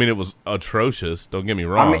anomaly. I mean, it was atrocious, don't get me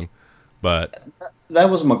wrong, but... That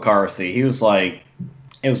was McCarthy. He was like,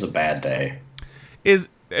 it was a bad day. Is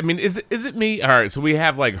it me? All right, so we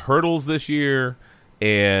have, like, hurdles this year,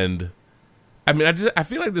 and... I mean, I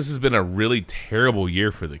feel like this has been a really terrible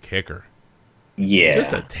year for the kicker. Yeah.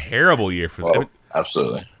 Just a terrible year for them. I mean,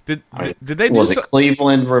 absolutely. Did they do Was it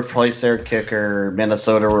Cleveland replace their kicker?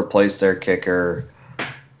 Minnesota replaced their kicker?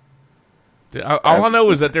 All I know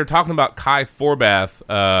is that they're talking about Kai Forbath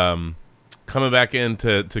coming back in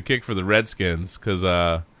to kick for the Redskins because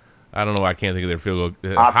I don't know why I can't think of their field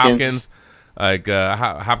goal. Hopkins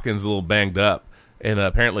is a little banged up, and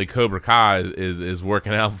apparently Cobra Kai is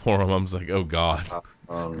working out for him. I'm just like, oh God.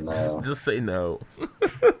 Oh no! Just say no.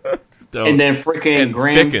 And then freaking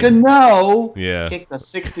Graham Gano kicked a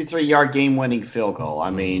 63-yard game-winning field goal. I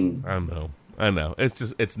mean, I know.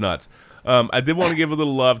 It's nuts. I did want to give a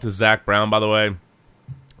little love to Zach Brown, by the way.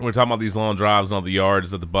 We're talking about these long drives and all the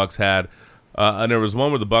yards that the Bucs had, and there was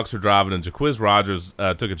one where the Bucs were driving, and Jaquiz Rogers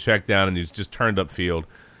took a check down, and he just turned upfield.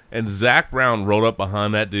 And Zach Brown rolled up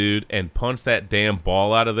behind that dude and punched that damn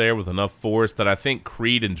ball out of there with enough force that I think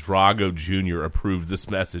Creed and Drago Jr. approved this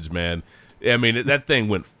message, man. I mean, that thing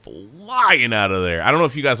went flying out of there. I don't know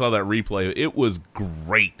if you guys saw that replay. It was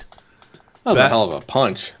great. That was a hell of a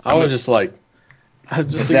punch. I was just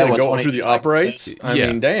thinking going through the uprights. I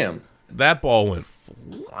mean, damn. That ball went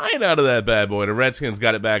flying out of that bad boy. The Redskins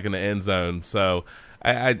got it back in the end zone. So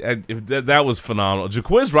that was phenomenal.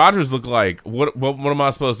 Jaquiz Rogers looked like, what am I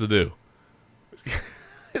supposed to do?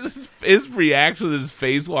 His reaction to his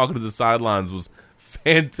face walking to the sidelines was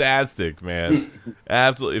fantastic, man.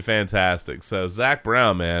 Absolutely fantastic. So Zach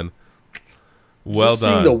Brown, man, well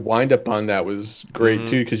done. Seeing the wind up on that was great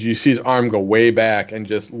too, because you see his arm go way back and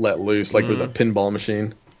just let loose like it was a pinball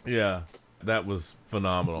machine. Yeah, that was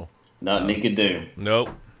phenomenal. Nothing he could do. Nope,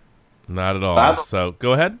 not at all. So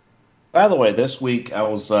go ahead. By the way, this week I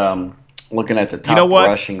was looking at the top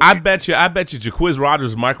rushing. I bet you Jaquiz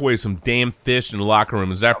Rogers microwaved some damn fish in the locker room,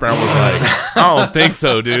 and Zach Brown was like, I don't think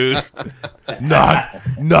so, dude.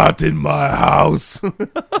 Not in my house.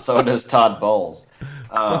 So does Todd Bowles.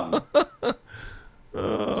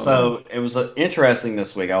 So it was interesting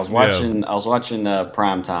this week. I was watching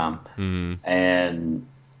Prime Time, and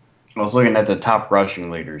I was looking at the top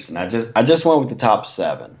rushing leaders, and I just went with the top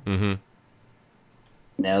 7. Mm-hmm.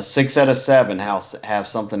 Now, 6 out of 7 have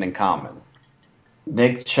something in common.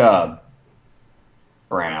 Nick Chubb,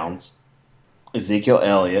 Browns. Ezekiel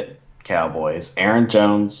Elliott, Cowboys. Aaron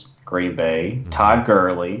Jones, Green Bay. Todd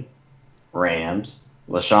Gurley, Rams.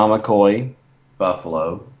 LaShawn McCoy,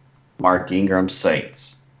 Buffalo. Mark Ingram,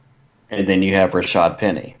 Saints. And then you have Rashad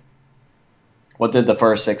Penny. What did the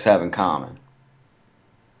first 6 have in common?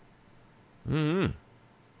 Mm-hmm.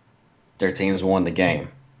 Their teams won the game.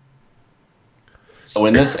 So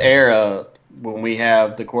in this era, when we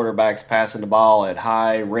have the quarterbacks passing the ball at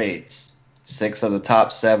high rates, 6 of the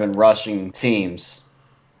top 7 rushing teams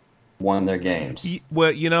won their games.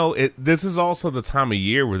 Well, this is also the time of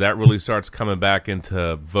year where that really starts coming back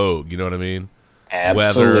into vogue. You know what I mean?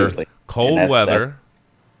 Absolutely. Weather, cold weather.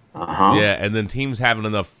 Uh-huh. Yeah, and then teams having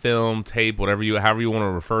enough film, tape, however you want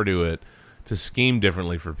to refer to it, to scheme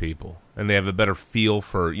differently for people, and they have a better feel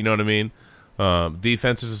for. You know what I mean?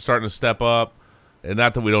 Defenses are starting to step up. And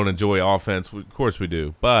not that we don't enjoy offense, of course we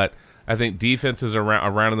do. But I think defenses are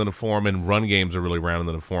rounding the form, and run games are really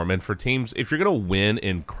rounding the form. And for teams, if you're going to win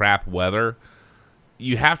in crap weather,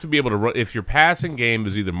 you have to be able to run. If your passing game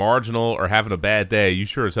is either marginal or having a bad day, you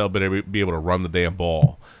sure as hell better be able to run the damn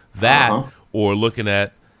ball. That, or looking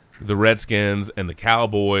at the Redskins and the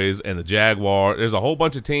Cowboys and the Jaguars, there's a whole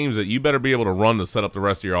bunch of teams that you better be able to run to set up the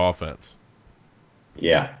rest of your offense.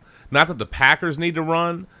 Yeah. Not that the Packers need to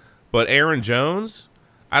run, but Aaron Jones,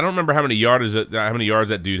 I don't remember how many yards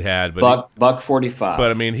that dude had, but buck 45.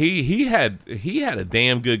 But I mean, he had a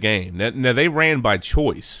damn good game. Now they ran by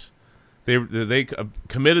choice. They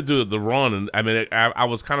committed to the run, and I mean, I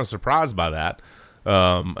was kind of surprised by that.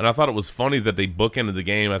 And I thought it was funny that they bookended the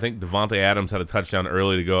game. I think Devontae Adams had a touchdown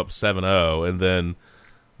early to go up 7-0, and then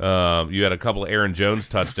you had a couple of Aaron Jones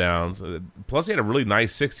touchdowns. Plus, he had a really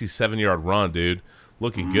nice 67-yard run, dude.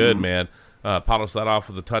 Looking good, man. Polished that off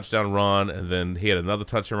with a touchdown run, and then he had another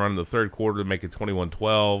touchdown run in the third quarter to make it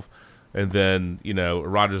 21-12. And then,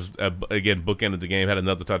 Rodgers, again, bookended the game, had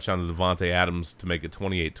another touchdown to Devontae Adams to make it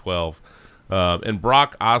 28-12. And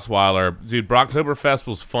Brock Osweiler, dude, Brocktoberfest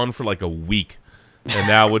was fun for like a week, and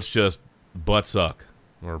now it's just butt suck.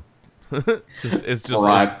 Or It's just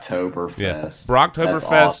Brocktoberfest. Yeah, Brocktoberfest. That's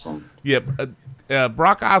awesome. Yeah,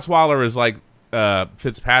 Brock Osweiler is like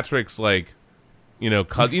Fitzpatrick's like,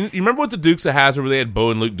 cousin. You remember what the Dukes of Hazzard where they had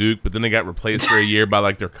Bo and Luke Duke, but then they got replaced for a year by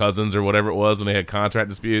like their cousins or whatever it was when they had contract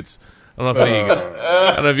disputes. I don't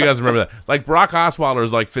know if you guys remember that. Like Brock Osweiler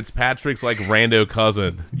is like Fitzpatrick's like rando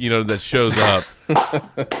cousin, that shows up.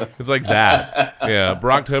 It's like that. Yeah,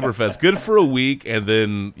 Brocktoberfest. Good for a week and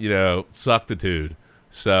then, suctitude.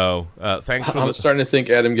 So thanks for I'm starting to think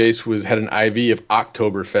Adam Gase had an IV of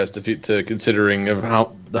Oktoberfest considering of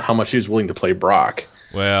how much he was willing to play Brock.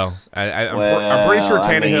 Well, I'm pretty sure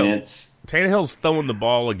Tannehill's throwing the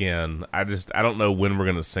ball again. I don't know when we're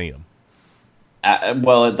going to see him.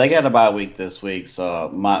 Well, they got a bye week this week, so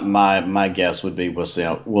my guess would be we'll see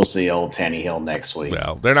old Tannehill next week.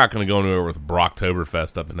 Well, they're not going to go anywhere with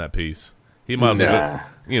Brocktoberfest up in that piece. He might as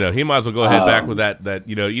well, he might as well go ahead back with that.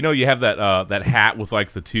 You have that hat with like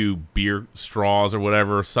the two beer straws or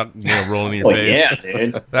whatever, rolling in your face. Yeah,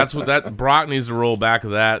 dude. That's what that Brock needs to roll back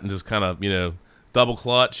of that and just kind of double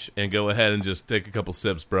clutch and go ahead and just take a couple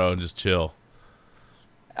sips, bro, and just chill.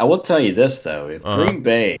 I will tell you this though: if Green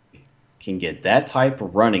Bay can get that type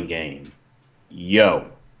of running game,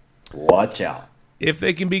 watch out. If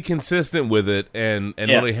they can be consistent with it and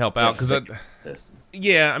really help out, because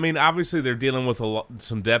I mean, obviously they're dealing with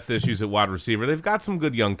some depth issues at wide receiver. They've got some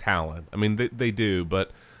good young talent. I mean, they do,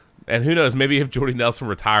 and who knows? Maybe if Jordy Nelson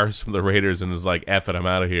retires from the Raiders and is like, "F it, I'm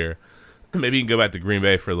out of here," maybe he can go back to Green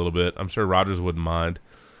Bay for a little bit. I'm sure Rodgers wouldn't mind.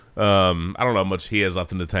 I don't know how much he has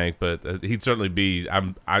left in the tank, but he'd certainly be.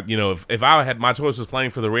 If I had my choice was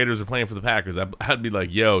playing for the Raiders or playing for the Packers, I'd be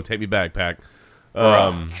like, "Yo, take me back, Pack."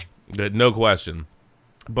 No question.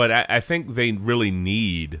 But I think they really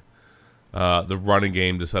need the running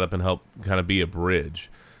game to set up and help kind of be a bridge.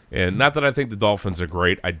 And not that I think the Dolphins are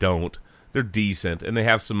great. I don't. They're decent, and they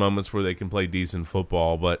have some moments where they can play decent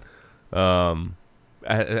football. But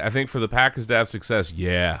I think for the Packers to have success,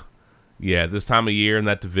 yeah, this time of year in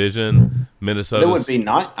that division, Minnesota. It would be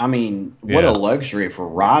not. I mean, what a luxury for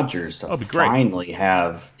Rodgers to finally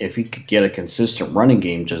have. If he could get a consistent running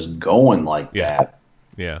game just going like that.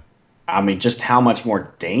 Yeah. I mean, just how much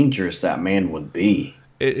more dangerous that man would be.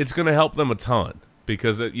 It's going to help them a ton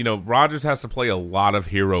because Rodgers has to play a lot of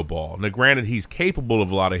hero ball. Now, granted, he's capable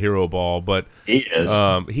of a lot of hero ball, but he is.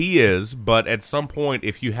 He is. But at some point,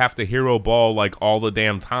 if you have to hero ball like all the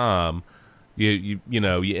damn time. You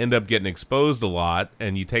end up getting exposed a lot,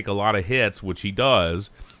 and you take a lot of hits, which he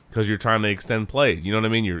does, because you're trying to extend plays. You know what I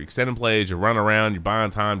mean? You're extending plays, you're running around, you're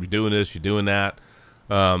buying time, you're doing this, you're doing that.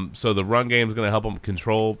 So the run game is going to help them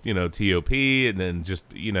control, TOP, and then just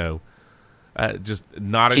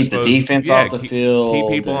not keep expose, the defense off the field, keep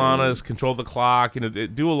people honest, control the clock.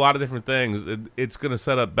 Do a lot of different things. It's going to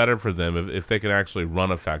set up better for them if they can actually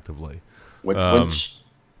run effectively. Which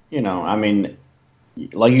I mean.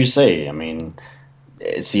 Like you say, I mean,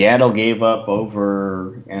 Seattle gave up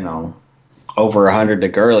over 100 to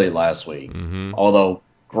Gurley last week. Mm-hmm. Although,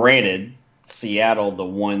 granted, Seattle, the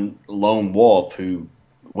one lone wolf who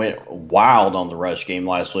went wild on the rush game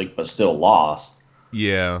last week, but still lost.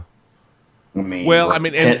 Yeah. I mean,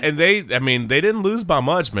 they didn't lose by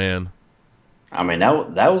much, man. I mean,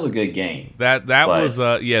 that was a good game. That was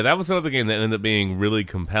another game that ended up being really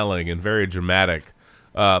compelling and very dramatic.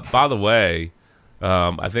 By the way.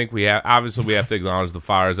 I think we have to acknowledge the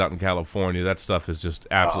fires out in California. That stuff is just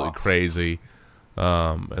absolutely crazy.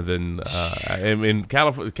 And then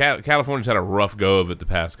California's had a rough go of it the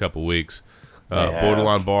past couple weeks.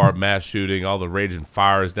 Borderline bar, mass shooting, all the raging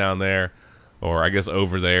fires down there, or I guess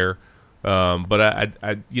over there. But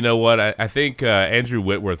I you know what? I think Andrew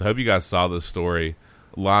Whitworth. I hope you guys saw this story.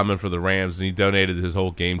 Lineman for the Rams, and he donated his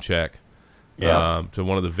whole game check to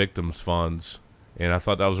one of the victims' funds, and I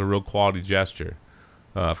thought that was a real quality gesture.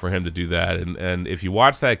 For him to do that. And if you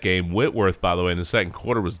watch that game, Whitworth, by the way, in the second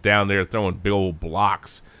quarter was down there throwing big old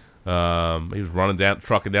blocks. He was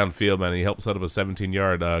trucking down the field, man, and he helped set up a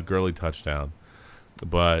 17-yard Gurley touchdown.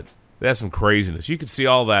 But that's some craziness. You could see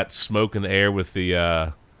all that smoke in the air with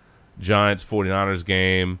the Giants 49ers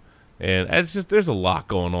game. And it's just there's a lot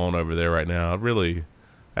going on over there right now. Really,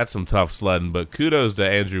 that's some tough sledding. But kudos to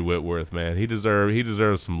Andrew Whitworth, man. He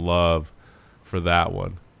deserves some love for that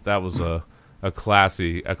one. That was a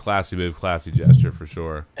classy move, classy gesture for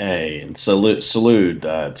sure. Hey, and salute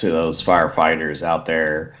to those firefighters out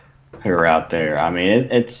there who are out there. I mean,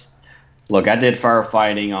 look. I did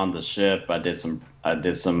firefighting on the ship. I did some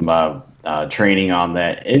training on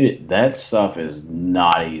that. That stuff is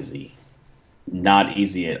not easy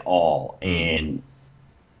at all, and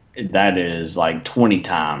that is like 20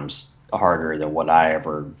 times harder than what I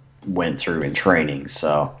ever went through in training.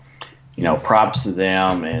 So. props to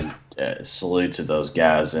them and salute to those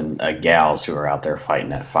guys and gals who are out there fighting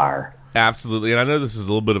that fire. Absolutely, and I know this is a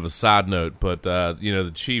little bit of a side note, but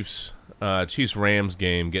the Chiefs Rams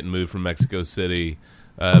game getting moved from Mexico City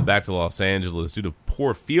back to Los Angeles due to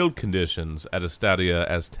poor field conditions at Estadio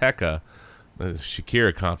Azteca.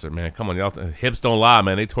 Shakira concert, man. Come on, y'all. Hips don't lie,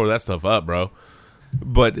 man. They tore that stuff up, bro.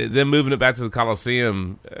 But then moving it back to the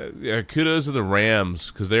Coliseum, kudos to the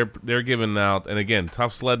Rams because they're giving out, and again,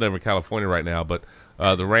 tough sledding over California right now, but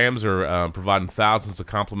the Rams are providing thousands of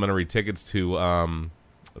complimentary tickets to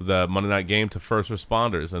the Monday night game to first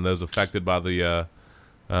responders and those affected by the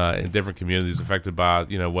in different communities affected by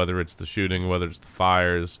whether it's the shooting, whether it's the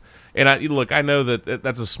fires. And I know that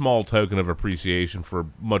that's a small token of appreciation for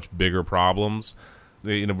much bigger problems.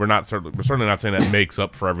 We're certainly not saying that makes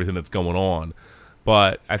up for everything that's going on,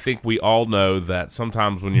 but I think we all know that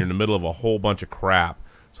sometimes when you're in the middle of a whole bunch of crap,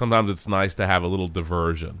 sometimes it's nice to have a little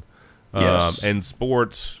diversion. Yes. And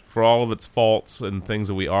sports, for all of its faults and things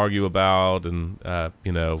that we argue about, and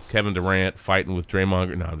Kevin Durant fighting with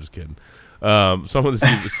Draymond. No, I'm just kidding. Some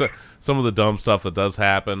of the dumb stuff that does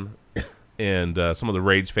happen, and some of the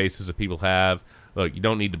rage faces that people have. Look, you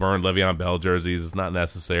don't need to burn Le'Veon Bell jerseys; it's not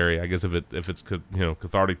necessary. I guess if it's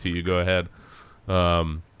cathartic to you, go ahead.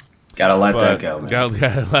 Gotta let that go, man.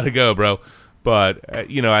 Gotta let it go, bro. But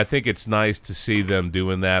I think it's nice to see them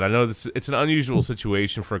doing that. I know it's an unusual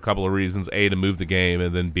situation for a couple of reasons: A, to move the game,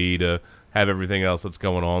 and then B, to have everything else that's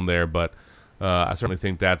going on there. But I certainly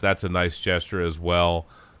think that's a nice gesture as well.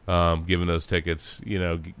 Giving those tickets,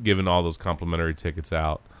 giving all those complimentary tickets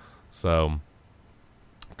out. So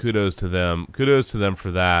kudos to them. Kudos to them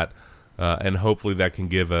for that. And hopefully that can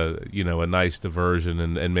give a nice diversion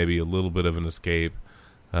and maybe a little bit of an escape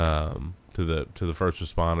to the first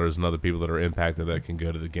responders and other people that are impacted that can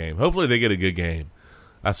go to the game. Hopefully they get a good game.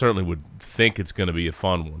 I certainly would think it's going to be a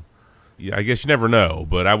fun one. Yeah, I guess you never know,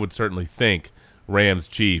 but I would certainly think Rams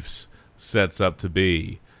Chiefs sets up to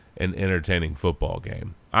be an entertaining football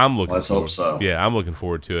game. Let's hope so. Yeah, I'm looking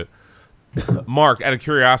forward to it. Mark, out of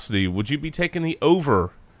curiosity, would you be taking the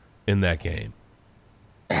over in that game?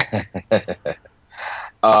 I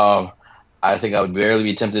think I would barely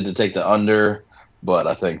be tempted to take the under, but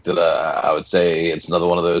I think that I would say it's another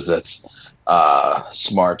one of those that's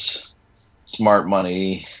smart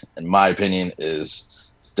money, in my opinion, is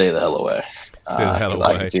stay the hell away. Stay the hell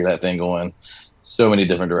away. I can see that thing going so many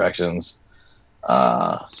different directions.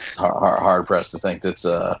 Hard pressed to think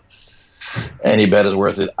that any bet is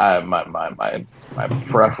worth it. My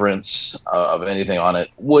preference of anything on it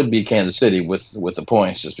would be Kansas City with the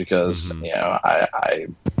points, just because I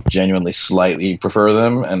genuinely slightly prefer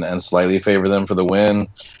them and slightly favor them for the win.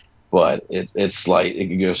 But it's like it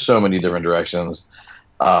could go so many different directions.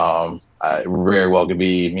 I very well could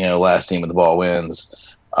be last team with the ball wins.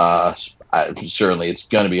 Certainly it's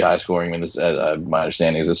going to be high scoring. I mean, my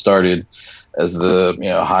understanding is it started as the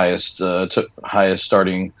highest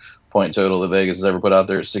starting point total that Vegas has ever put out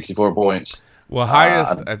there, 64 points. Well,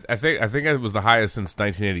 highest. I think it was the highest since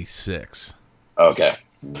 1986. Okay.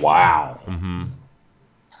 Wow. Mm-hmm.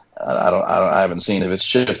 I haven't seen if it's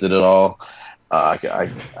shifted at all. I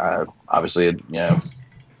obviously, I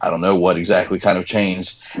don't know what exactly kind of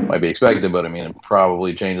change might be expected, but I mean, it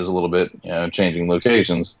probably changes a little bit. Changing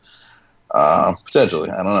locations, potentially.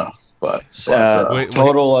 I don't know. But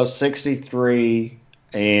total of 63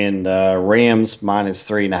 and Rams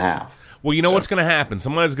 -3.5. Well, you know what's going to happen?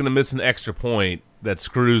 Somebody's going to miss an extra point that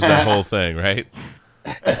screws that whole thing, right?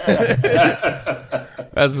 That's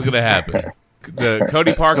what's going to happen.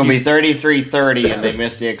 Cody Parkey. It's going to be 33-30, and they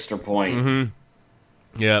miss the extra point.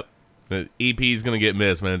 Mm-hmm. Yep. The EP is going to get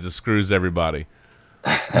missed, man. It just screws everybody.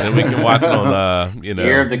 And then we can watch it on,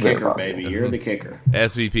 Year of the kicker, baby. Year of the kicker.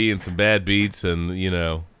 SVP and some bad beats and,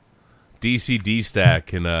 DC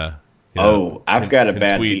D-Stack and I've got a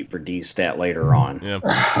bad beat for D-Stat later on. Yeah.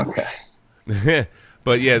 Okay.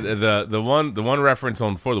 But yeah, the one reference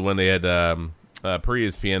on for the one they had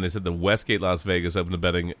pre-ESPN, they said the Westgate Las Vegas opened the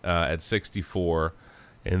betting at 64,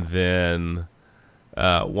 and then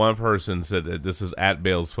one person said that this is at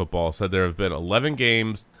Bales Football said there have been 11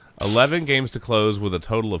 games to close with a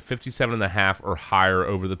total of 57.5 or higher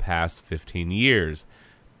over the past 15 years.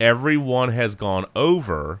 Every one has gone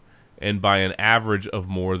over, and by an average of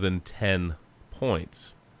more than 10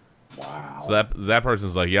 points. Wow. So that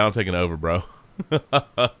person's like, yeah, I'm taking over, bro.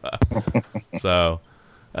 So,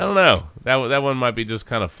 I don't know. That one might be just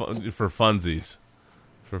kind of fun, for funsies.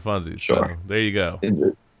 Sure. So, there you go.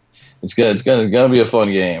 It's good. It's gonna be a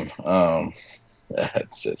fun game.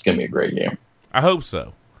 It's gonna be a great game. I hope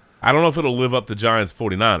so. I don't know if it'll live up to Giants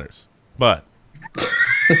 49ers, but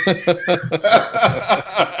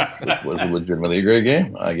It was legitimately a great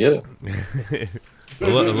game. I get it.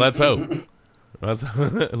 Let's hope. Let's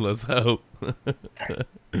hope.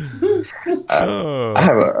 I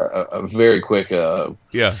have a very quick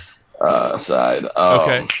Yeah. side.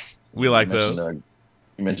 Okay. We like you mentioned, those.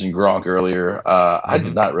 You mentioned Gronk earlier. I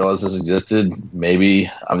did not realize this existed. Maybe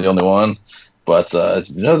I'm the only one, but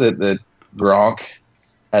you know that Gronk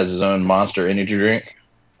has his own Monster energy drink.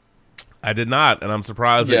 I did not, and I'm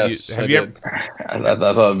surprised Yes, that you have I you did.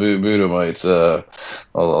 I thought Buddha might.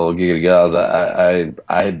 I'll give it guys.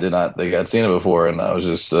 I did not think I'd seen it before, and I was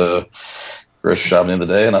just grocery shopping the other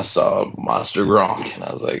day, and I saw Monster Gronk, and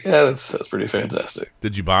I was like, yeah, that's pretty fantastic.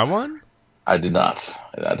 Did you buy one? I did not.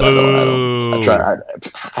 Boo.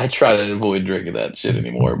 I try to avoid drinking that shit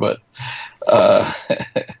anymore, but Well,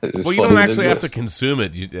 you don't actually have to consume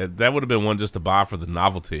it. That would have been one just to buy for the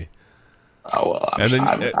novelty. Oh well, I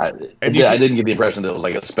didn't get the impression that it was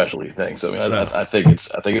like a specialty thing. So I mean, I think it's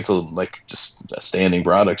like just a standing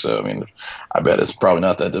product. So I mean, I bet it's probably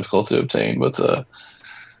not that difficult to obtain. But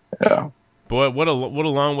yeah. Boy, what a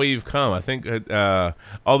long way you've come. I think,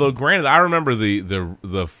 although granted, I remember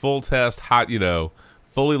the full test hot,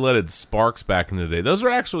 fully leaded Sparks back in the day. Those are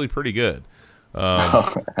actually pretty good.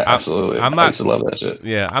 Absolutely, I used to love that shit.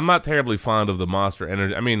 Yeah, I'm not terribly fond of the Monster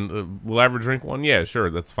Energy. I mean, will I ever drink one? Yeah, sure,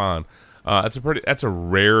 that's fine. That's a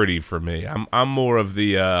rarity for me. I'm more of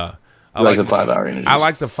the I like the 5-hour energy. I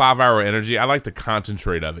like the 5-hour energy. I like the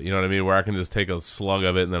concentrate of it. You know what I mean? Where I can just take a slug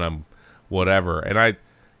of it and then I'm whatever. And I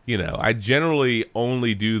generally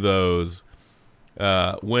only do those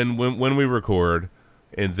when we record,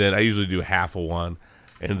 and then I usually do half of one.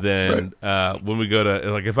 And then when we go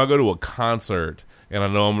to, like, if I go to a concert and I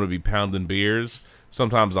know I'm going to be pounding beers,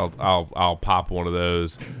 sometimes I'll pop one of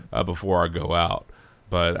those before I go out.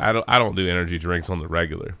 But I don't do energy drinks on the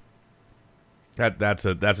regular. That's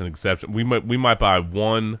an exception. We might buy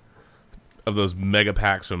one of those mega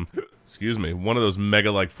packs from one of those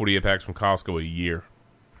mega like 48 packs from Costco a year.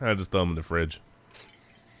 I just throw them in the fridge.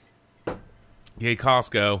 Yay,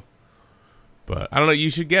 Costco. But I don't know. You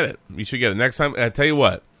should get it. Next time, I tell you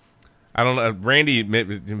what. I don't know. Randy,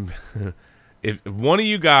 if one of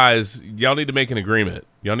you guys, y'all need to make an agreement.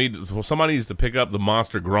 Somebody needs to pick up the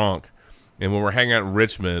Monster Gronk. And when we're hanging out in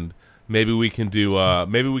Richmond, maybe we can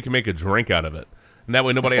make a drink out of it. And that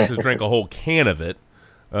way nobody has to drink a whole can of it.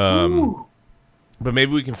 But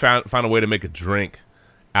maybe we can find a way to make a drink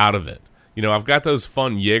out of it. I've got those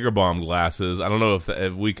fun Jägerbomb glasses. I don't know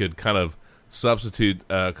if we could kind of substitute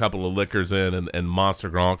a couple of liquors in and Monster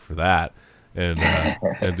Gronk for that. And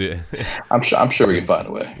I'm sure we can find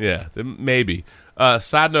a way. Yeah, maybe.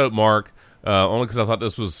 Side note, Mark, only because I thought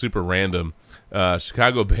this was super random.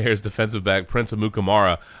 Chicago Bears defensive back Prince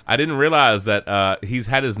Amukamara. I didn't realize that he's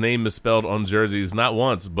had his name misspelled on jerseys not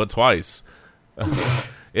once but twice.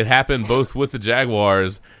 It happened both with the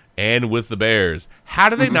Jaguars and with the Bears. How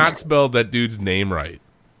do they not spell that dude's name right?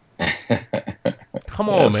 Come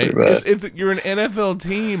on, man. You're an NFL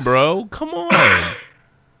team, bro. Come on.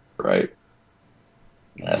 Right.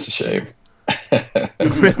 That's a shame.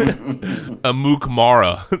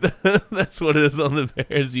 Amukamara. That's what it is on the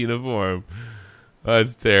Bears uniform.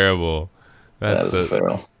 That's terrible. That's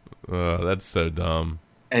so dumb.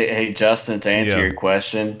 Hey, Justin, to answer your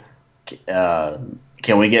question,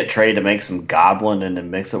 can we get Trey to make some Goblin and then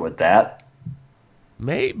mix it with that?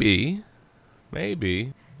 Maybe.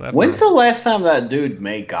 When's the last time that dude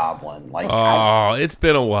made Goblin? It's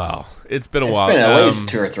been a while. It's been at least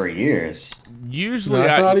 2 or 3 years. Usually,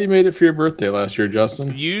 I thought he made it for your birthday last year,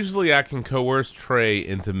 Justin. Usually, I can coerce Trey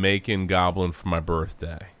into making Goblin for my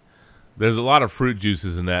birthday. There's a lot of fruit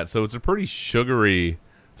juices in that, so it's a pretty sugary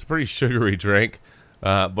drink.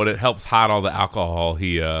 But it helps hide all the alcohol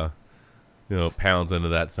he pounds into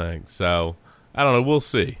that thing. So I don't know. We'll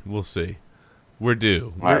see. We're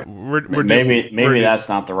due. We're maybe that's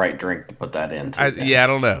not the right drink to put that into. I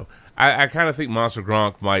don't know. I kind of think Monster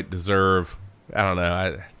Gronk might deserve. I don't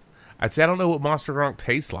know. I'd say I don't know what Monster Gronk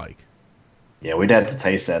tastes like. Yeah, we'd have to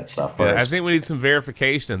taste that stuff first. Yeah, I think we need some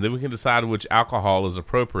verification, and then we can decide which alcohol is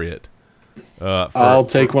appropriate. I'll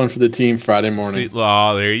take one for the team Friday morning.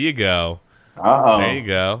 There you go. Uh-oh. There you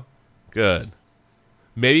go. Good.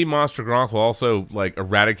 Maybe Monster Gronk will also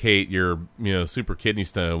eradicate your super kidney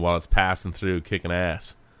stone while it's passing through, kicking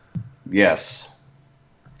ass. Yes.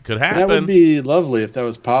 Could happen. That would be lovely if that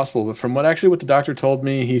was possible. But from what the doctor told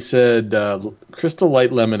me, he said Crystal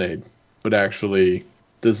Light lemonade would actually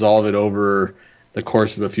dissolve it over the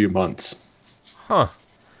course of a few months. Huh.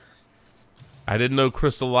 I didn't know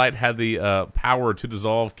Crystal Light had the power to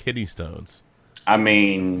dissolve kidney stones. I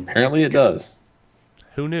mean, apparently it does.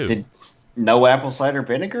 Who knew? No apple cider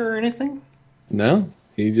vinegar or anything? No,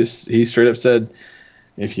 he straight up said,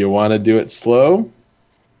 if you want to do it slow,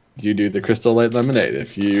 you do the Crystal Light lemonade.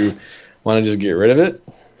 If you want to just get rid of it,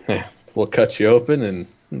 we'll cut you open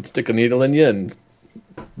and stick a needle in you and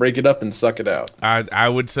break it up and suck it out. I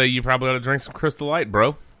would say you probably ought to drink some Crystal Light,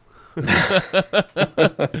 bro.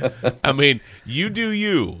 I mean, you do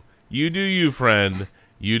you. You do you, friend.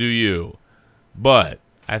 You do you. But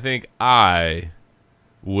I think I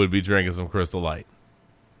would be drinking some Crystal Light.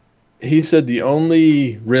 He said the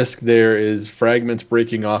only risk there is fragments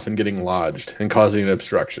breaking off and getting lodged and causing an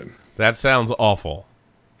obstruction. That sounds awful.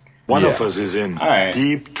 One of us is in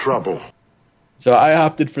deep trouble. So I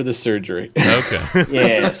opted for the surgery. Okay.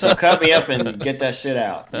 Yeah, so cut me up and get that shit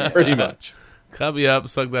out. Yeah. Pretty much. Cut me up,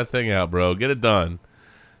 suck that thing out, bro. Get it done.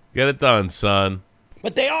 Get it done, son.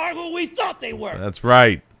 But they are who we thought they were. That's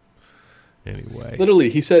right. Anyway. Literally,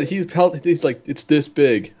 he said he's like, it's this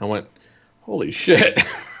big. I went, holy shit.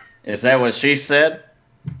 Is that what she said?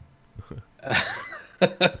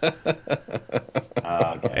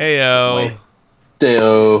 Heyo.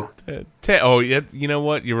 Deo. Oh, yeah, you know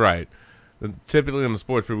what? You're right. Typically in the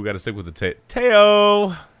sports group, we got to stick with the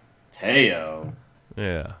Teo. Teo.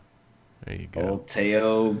 Yeah. There you go. Old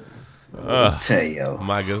Teo. Teo.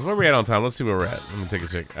 My goodness. Where are we at on time? Let's see where we're at. Let me take a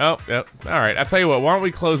check. Oh, yep. All right. I'll tell you what. Why don't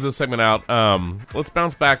we close this segment out? Let's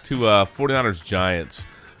bounce back to 49ers Giants.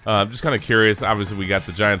 Just kind of curious. Obviously, we got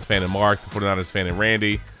the Giants fan and Mark, the 49ers fan and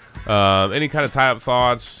Randy. Any kind of tie-up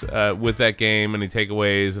thoughts with that game? Any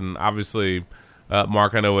takeaways? And obviously,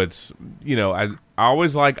 Mark, I know it's, I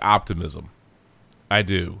always like optimism. I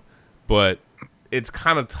do. But it's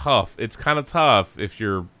kind of tough. It's kind of tough if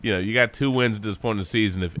you're, you got 2 wins at this point in the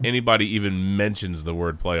season if anybody even mentions the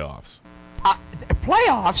word playoffs.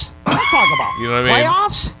 Playoffs? What are you talking about? You know what I mean?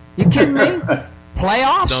 Playoffs? You kidding me?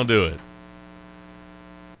 Playoffs? Don't do it.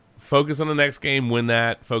 Focus on the next game, win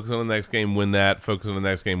that. Focus on the next game, win that. Focus on the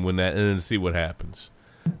next game, win that, and then see what happens.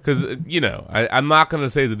 Because, I'm not going to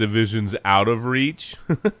say the division's out of reach.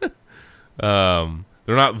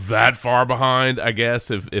 They're not that far behind, I guess,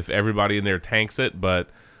 if everybody in there tanks it, but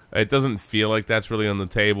it doesn't feel like that's really on the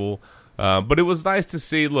table. But it was nice to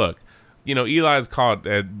see, look, Eli's caught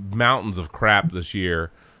mountains of crap this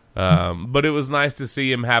year, but it was nice to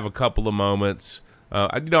see him have a couple of moments.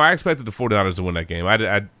 I expected the 49ers to win that game.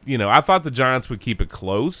 I thought the Giants would keep it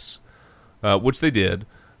close, which they did,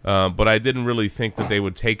 but I didn't really think that they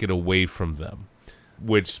would take it away from them,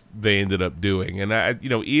 which they ended up doing. And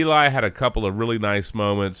Eli had a couple of really nice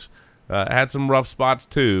moments, had some rough spots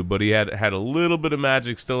too, but he had a little bit of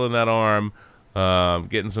magic still in that arm,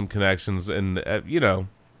 getting some connections, and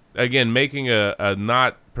again, making a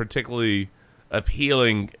not particularly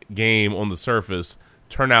appealing game on the surface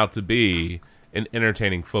turn out to be an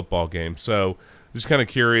entertaining football game. So just kind of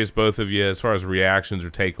curious, both of you, as far as reactions or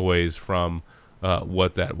takeaways from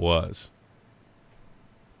what that was.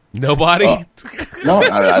 Nobody? No,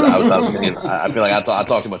 I feel like I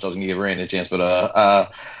talked too much. I was going to give Randy a chance, but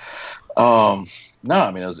no,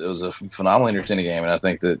 I mean, it was a phenomenally entertaining game, and I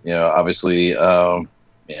think that obviously,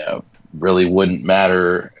 really wouldn't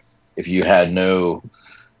matter if you had no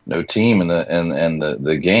team in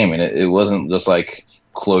the game, and it wasn't just like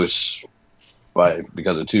close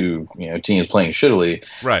because of 2 teams playing shittily.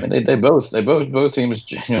 Right. And they both teams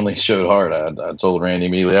genuinely showed hard. I told Randy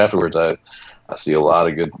immediately afterwards. I see a lot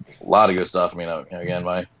of good stuff. I mean, again,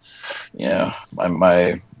 my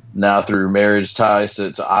now through marriage ties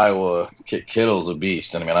to Iowa, Kittle's a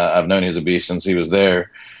beast. And I mean, I've known he's a beast since he was there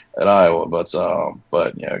at Iowa. But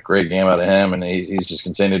great game out of him, and he's just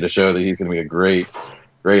continued to show that he's going to be a great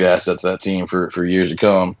asset to that team for years to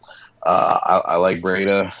come. I like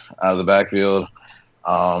Breda out of the backfield,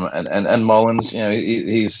 and Mullins.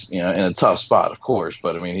 He's in a tough spot, of course,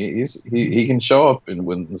 but I mean he can show up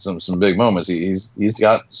in some big moments. He's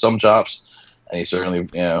got some chops, and he certainly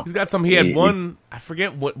he's got some. He had one. I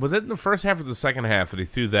forget what was it in the first half or the second half that he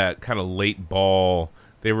threw that kind of late ball.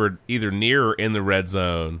 They were either near or in the red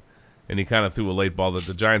zone, and he kind of threw a late ball that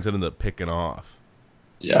the Giants ended up picking off.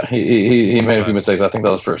 Yeah, he made a few mistakes. I think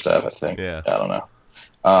that was first half. I think. Yeah, I don't know.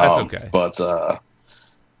 That's okay.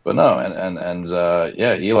 But no, and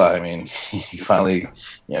Eli. I mean, he finally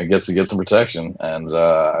gets to get some protection, and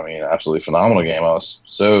I mean, absolutely phenomenal game. I was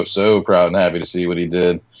so proud and happy to see what he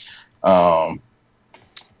did, and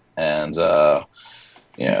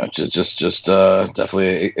just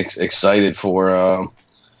definitely excited for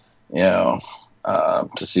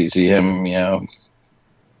to see him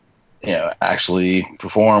actually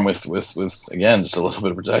perform with again just a little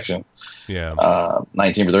bit of protection. Yeah.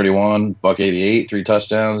 19 for 31, buck 88, 3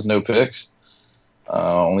 touchdowns, no picks.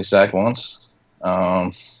 Only sacked once.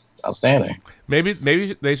 outstanding. Maybe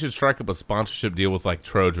they should strike up a sponsorship deal with like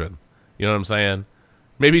Trojan. You know what I'm saying?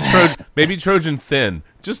 Maybe Trojan Thin,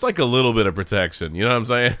 just like a little bit of protection. You know what I'm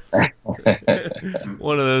saying?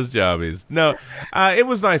 One of those jobbies. No, it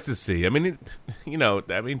was nice to see. I mean,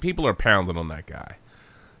 people are pounding on that guy.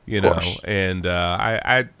 And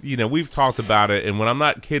we've talked about it. And when I'm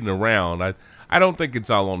not kidding around, I don't think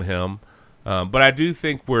it's all on him. But I do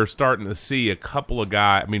think we're starting to see a couple of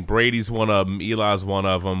guys. I mean, Brady's one of them. Eli's one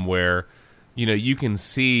of them. Where you can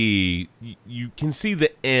see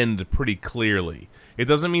the end pretty clearly. It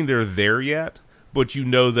doesn't mean they're there yet, but you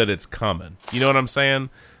know that it's coming. You know what I'm saying?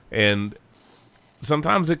 And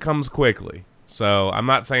sometimes it comes quickly. So I'm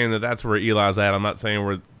not saying that that's where Eli's at. I'm not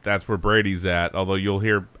saying that's where Brady's at. Although you'll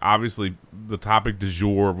hear, obviously, the topic du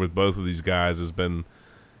jour with both of these guys has been,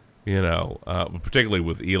 particularly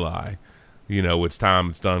with Eli, it's time,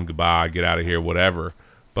 it's done, goodbye, get out of here, whatever.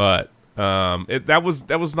 But that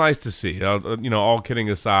was nice to see. All kidding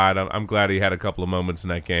aside, I'm glad he had a couple of moments in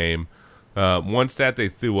that game. One stat they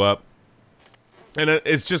threw up, and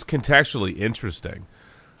it's just contextually interesting.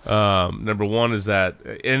 Number one is that,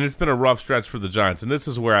 and it's been a rough stretch for the Giants, and this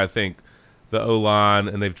is where I think the O-line,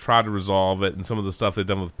 and they've tried to resolve it, and some of the stuff they've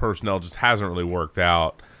done with personnel just hasn't really worked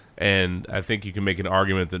out. And I think you can make an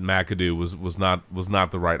argument that McAdoo was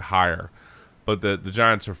not the right hire. But the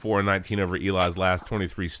Giants are 4-19 over Eli's last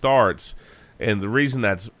 23 starts, and the reason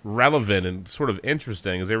that's relevant and sort of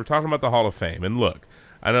interesting is they were talking about the Hall of Fame. And look,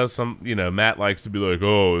 I know Matt likes to be like,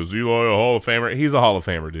 oh, is Eli a Hall of Famer? He's a Hall of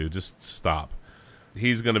Famer, dude. Just stop.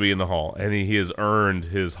 He's going to be in the Hall, and he has earned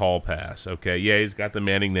his Hall pass. Okay, yeah, he's got the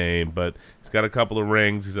Manning name, but he's got a couple of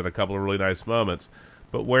rings. He's had a couple of really nice moments.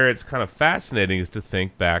 But where it's kind of fascinating is to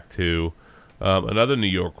think back to another New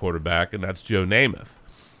York quarterback, and that's Joe Namath.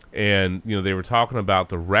 And, they were talking about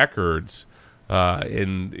the records,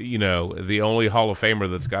 and, the only Hall of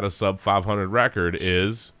Famer that's got a sub-500 record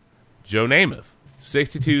is Joe Namath,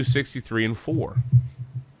 62, 63, and 4.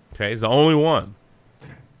 Okay, he's the only one.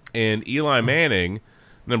 And Eli Manning,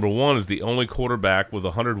 number one, is the only quarterback with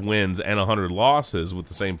 100 wins and 100 losses with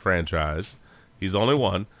the same franchise. He's the only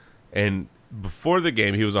one. And before the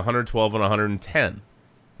game, he was 112 and 110.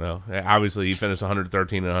 Well, obviously, he finished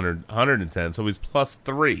 113 and 110, so he's plus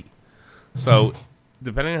 3. So,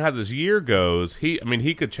 depending on how this year goes, he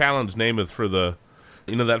could challenge Namath for the,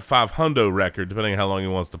 that 500 record, depending on how long he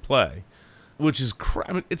wants to play, which is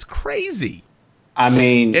it's crazy. I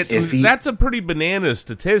mean, that's a pretty banana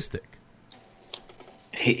statistic.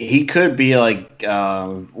 He could be like,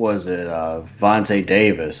 Vontae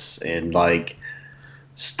Davis, and like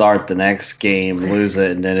start the next game, lose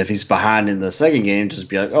it, and then if he's behind in the second game, just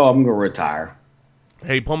be like, oh, I'm going to retire.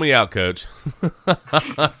 Hey, pull me out, coach.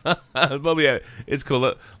 Pull me out. It's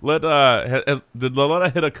cool. Did Loretta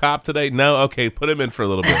hit a cop today? No? Okay, put him in for a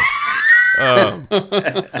little bit.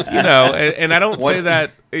 And I don't say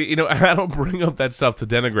that, I don't bring up that stuff to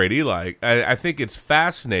denigrate Eli. I think it's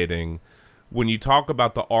fascinating when you talk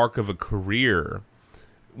about the arc of a career.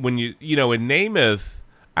 When in Namath,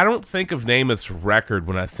 I don't think of Namath's record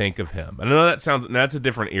when I think of him. I know that's a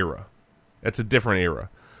different era. That's a different era.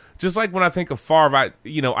 Just like when I think of Favre,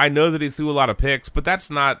 I know that he threw a lot of picks, but that's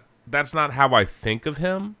not how I think of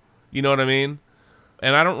him. You know what I mean?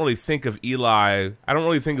 And I don't really think of Eli. I don't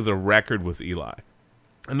really think of the record with Eli.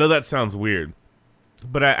 I know that sounds weird,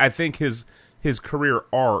 but I think his career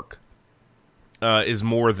arc is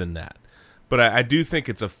more than that. But I do think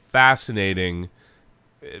it's a fascinating,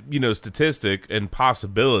 statistic and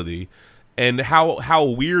possibility. And how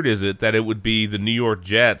weird is it that it would be the New York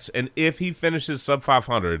Jets, and if he finishes sub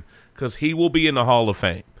 500, because he will be in the Hall of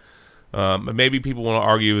Fame. Maybe people want to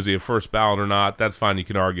argue, is he a first ballot or not? That's fine, you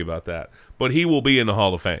can argue about that. But he will be in the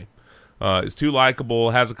Hall of Fame. He's too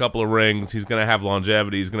likable, has a couple of rings, he's going to have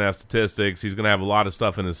longevity, he's going to have statistics, he's going to have a lot of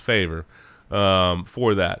stuff in his favor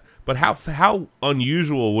for that. But how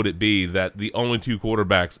unusual would it be that the only two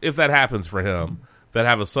quarterbacks, if that happens for him, that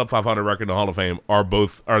have a sub 500 record in the Hall of Fame are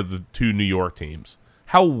the two New York teams?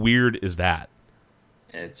 How weird is that?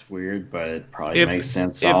 It's weird, but it probably makes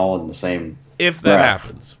sense all in the same If that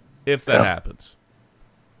happens. If that happens.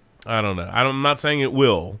 I don't know. I'm not saying it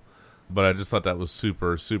will, but I just thought that was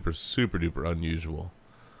super, super, super duper unusual.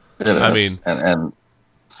 It is. I mean, and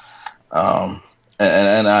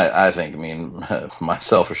I think,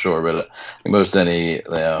 myself for sure, but most any,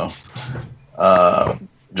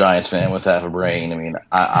 Giants fan with half a brain, I mean,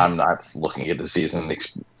 I'm not looking at the season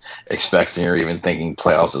expecting or even thinking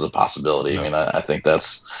playoffs is a possibility. I mean, I think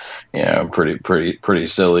that's pretty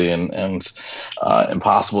silly and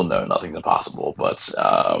impossible. No, nothing's impossible, but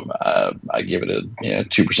I give it a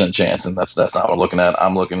 2% chance, and that's not what I'm looking at.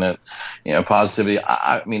 I'm looking at positivity.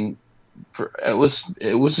 I mean, it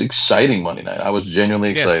was exciting Monday night. I was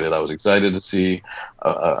genuinely excited. I was excited to see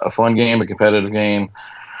a fun game, a competitive game.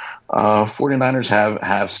 49ers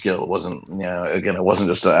have skill. It wasn't, again, it wasn't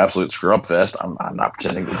just an absolute scrub fest. I'm not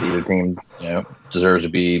pretending to be the team, deserves to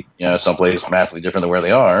be, someplace massively different than where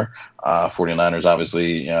they are. 49ers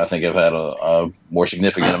obviously, I think have had a more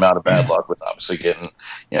significant amount of bad luck with obviously getting,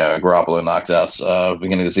 Garoppolo knocked out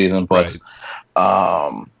beginning of the season. But,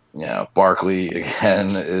 Barkley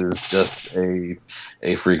again is just a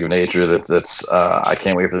freak of nature that's I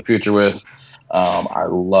can't wait for the future with. I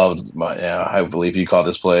loved I believe you called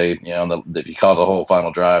this play, if you call the whole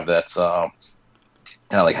final drive, that's kind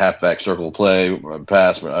of like halfback circle play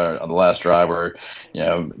pass on the last drive where,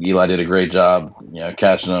 Eli did a great job,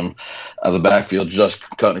 catching him out of the backfield, just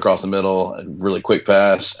cutting across the middle, a really quick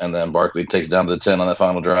pass, and then Barkley takes down to the 10 on that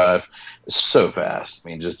final drive. It's so fast. I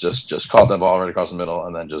mean, just caught that ball right across the middle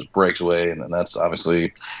and then just breaks away, and then that's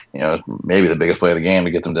obviously, maybe the biggest play of the game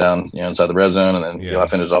to get them down, inside the red zone, and then Eli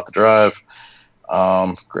finishes off the drive.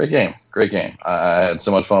 Great game. I had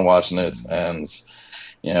so much fun watching it, and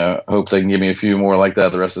hope they can give me a few more like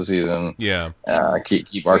that the rest of the season. Yeah.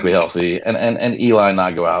 Keep Barkley healthy, and Eli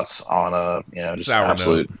not go out on a just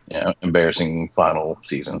absolute embarrassing final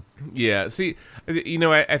season. Yeah. See,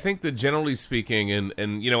 I think that generally speaking, and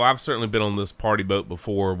I've certainly been on this party boat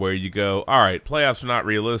before, where you go, all right, playoffs are not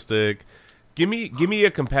realistic. Give me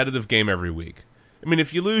a competitive game every week. I mean,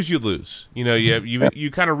 if you lose, you lose.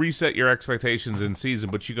 You kind of reset your expectations in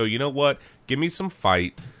season, but you go, you know what? Give me some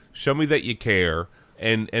fight. Show me that you care,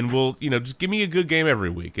 and we'll, just give me a good game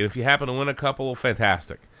every week. And if you happen to win a couple,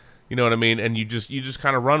 fantastic. You know what I mean? And you just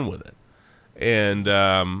kind of run with it. And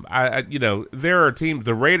there are teams.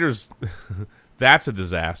 The Raiders, that's a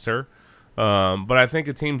disaster. But I think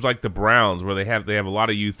of teams like the Browns, where they have a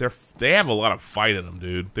lot of youth. They have a lot of fight in them,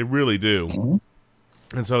 dude. They really do. Mm-hmm.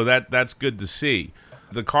 And so that's good to see.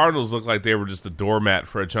 The Cardinals look like they were just a doormat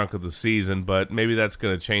for a chunk of the season, but maybe that's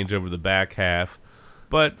going to change over the back half.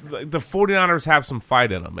 But the 49ers have some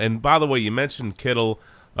fight in them. And by the way, you mentioned Kittle.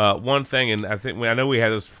 One thing, and I know we had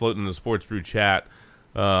this floating in the Sports Brew chat,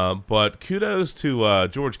 but kudos to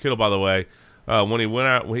George Kittle, by the way. When he went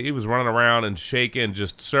out, he was running around and shaking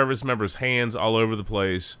just service members' hands all over the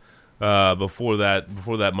place before that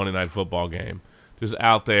Monday Night Football game. Just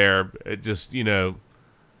out there,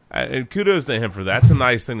 and kudos to him for that. That's a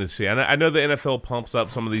nice thing to see. I know the NFL pumps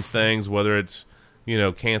up some of these things, whether it's,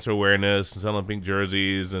 cancer awareness and selling pink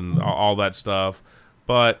jerseys and all that stuff.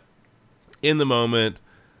 But in the moment,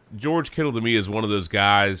 George Kittle to me is one of those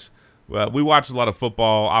guys. We watch a lot of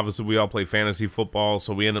football. Obviously, we all play fantasy football,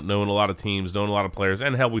 so we end up knowing a lot of teams, knowing a lot of players.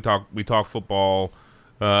 And hell, we talk football,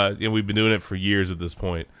 and we've been doing it for years at this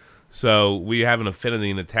point. So we have an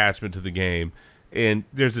affinity and attachment to the game. And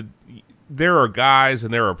there are guys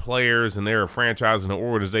and there are players and there are franchises and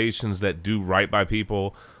organizations that do right by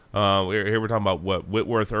people. Here we're talking about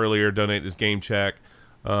Whitworth earlier donated his game check.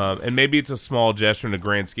 And maybe it's a small gesture in the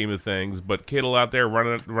grand scheme of things, but Kittle out there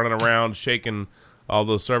running around, shaking all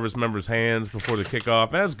those service members' hands before the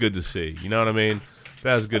kickoff, that's good to see. You know what I mean?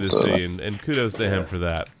 That's good to see, and kudos to him for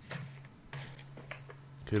that.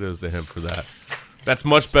 Kudos to him for that. That's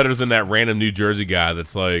much better than that random New Jersey guy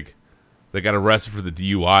that's like, they got arrested for the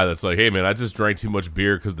DUI. That's like, hey, man, I just drank too much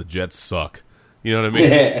beer because the Jets suck. You know what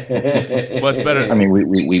I mean? Much better. I mean,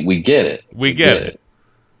 we get it. We get it.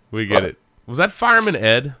 We get it. Was that Fireman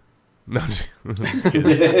Ed? No, I'm just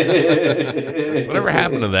kidding. Whatever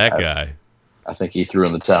happened to that guy? I think he threw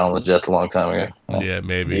in the towel on the Jets a long time ago. Yeah,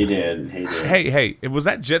 maybe. He did. Hey, was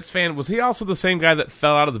that Jets fan? Was he also the same guy that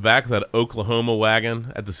fell out of the back of that Oklahoma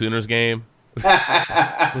wagon at the Sooners game? Was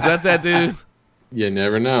that dude? You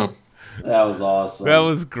never know. That was awesome. That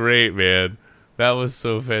was great, man. That was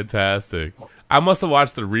so fantastic. I must have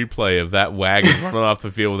watched the replay of that wagon running off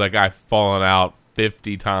the field with that guy falling out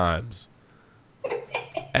 50 times.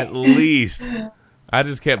 At least. I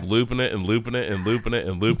just kept looping it and looping it and looping it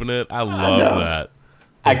and looping it. I love that.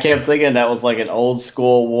 I kept thinking that was like an old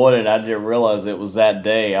school one, and I didn't realize it was that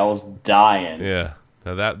day. I was dying. Yeah.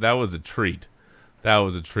 Now that was a treat. That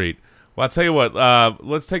was a treat. Well, I'll tell you what.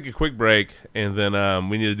 Let's take a quick break, and then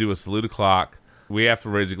we need to do a salute o'clock. We have to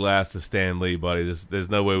raise a glass to Stan Lee, buddy. There's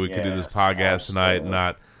no way we could do this podcast tonight and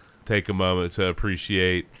not take a moment to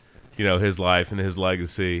appreciate, his life and his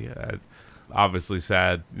legacy. Obviously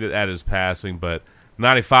sad at his passing, but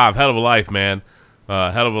 95, hell of a life, man.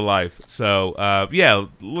 Hell of a life. So, yeah,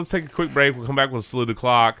 let's take a quick break. We'll come back with a salute the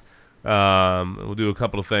clock. We'll do a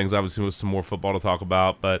couple of things, obviously, with some more football to talk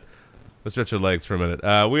about, but let's stretch our legs for a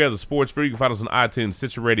minute. We are the Sports Brew. You can find us on iTunes,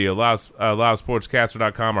 Stitcher Radio,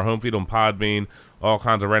 LiveSportscaster.com, our home feed on Podbean, all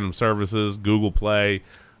kinds of random services, Google Play.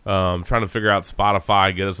 Trying to figure out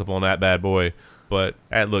Spotify, get us up on that bad boy. But,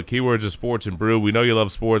 look, keywords are sports and brew. We know you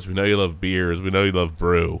love sports. We know you love beers. We know you love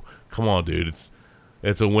brew. Come on, dude.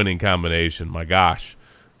 It's a winning combination. My gosh.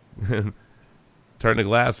 Turn the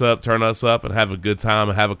glass up, turn us up, and have a good time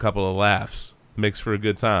and have a couple of laughs. Makes for a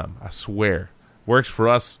good time. I swear. Works for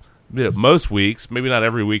us most weeks. Maybe not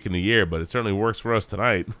every week in the year, but it certainly works for us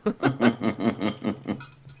tonight.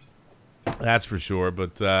 That's for sure.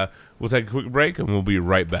 But we'll take a quick break, and we'll be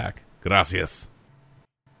right back. Gracias.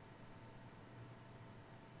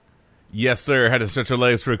 Yes, sir. Had to stretch our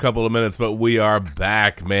legs for a couple of minutes, but we are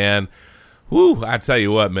back, man. Whew, I tell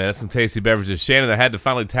you what, man, that's some tasty beverages. Shannon, I had to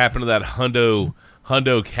finally tap into that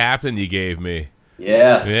Hundo Captain you gave me.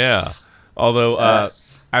 Yes. Yeah. Although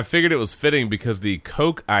Yes. I figured it was fitting because the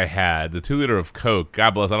Coke I had, the 2-liter of Coke,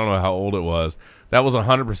 God bless, I don't know how old it was, that was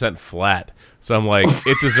 100% flat. So I'm like,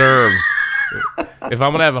 it deserves, if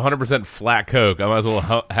I'm going to have 100% flat Coke, I might as well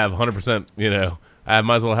have 100%, I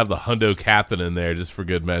might as well have the Hundo Captain in there just for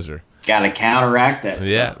good measure. Got to counteract that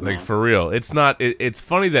Yeah, stuff, like man. for real. It's not. It's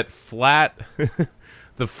funny that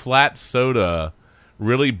the flat soda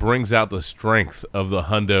really brings out the strength of the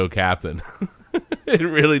Hundo Captain. It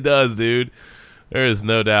really does, dude. There is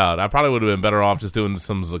no doubt. I probably would have been better off just doing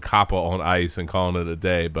some Zacapa on ice and calling it a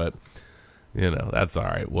day, but that's all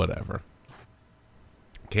right. Whatever.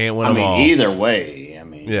 Can't win them all. Either way.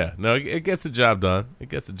 Yeah, no, it gets the job done. It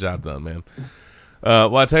gets the job done, man.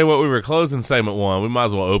 Well, I tell you what, we were closing segment 1. We might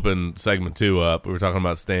as well open segment 2 up. We were talking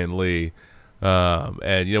about Stan Lee.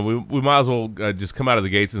 And, we might as well just come out of the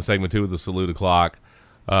gates in segment 2 with the salute o'clock,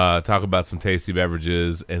 talk about some tasty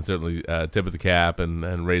beverages, and certainly tip of the cap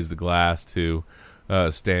and raise the glass to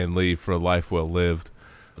Stan Lee for a life well lived.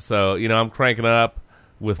 So, I'm cranking up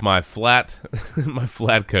with my flat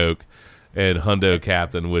Coke and Hundo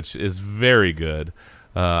Captain, which is very good.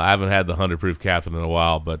 I haven't had the 100 proof Captain in a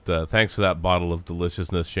while, but thanks for that bottle of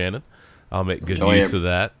deliciousness, Shannon. I'll make good use of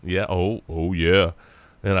that. Yeah. Oh yeah.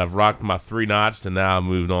 And I've rocked my 3-notched, and now I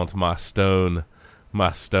moved on to my Stone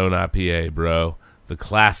IPA, bro. The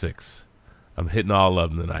classics. I'm hitting all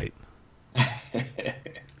of them tonight.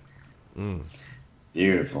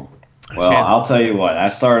 Beautiful. Well, Shannon. I'll tell you what. I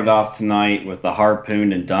started off tonight with the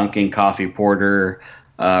Harpoon and Dunkin' Coffee Porter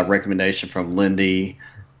recommendation from Lindy.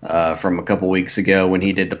 From a couple weeks ago when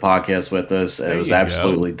he did the podcast with us. It was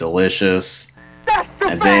absolutely delicious.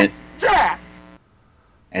 And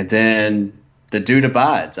then the Dude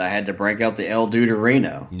Abides. I had to break out the El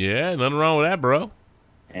Duderino. Yeah, nothing wrong with that, bro.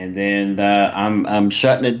 And then I'm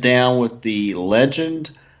shutting it down with the Legend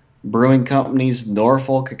Brewing Company's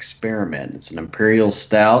Norfolk Experiment. It's an Imperial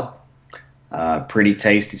Stout. Pretty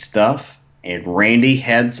tasty stuff. And Randy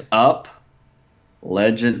Heads Up.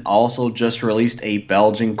 Legend also just released a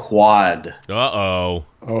Belgian quad. Uh-oh.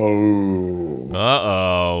 Oh.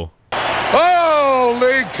 Uh-oh.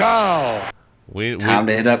 Holy cow! Time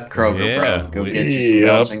to hit up Kroger, bro. Go get you some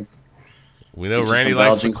Belgian. We know Get Randy some likes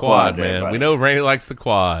Belgian the quad, there, man. buddy. We know Randy likes the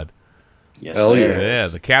quad. Yes, Hell sir. Yeah,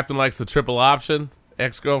 the captain likes the triple option.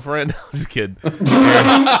 Ex-girlfriend. Just kidding.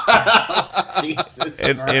 Jesus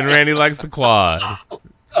and Christ. Randy likes the quad.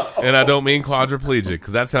 And I don't mean quadriplegic,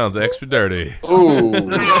 because that sounds extra dirty. Ooh.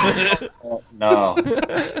 No.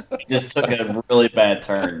 He just took a really bad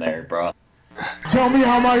turn there, bro. Tell me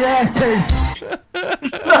how my ass tastes.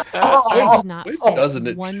 I did not When doesn't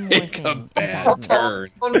it one more take a thing. bad turn?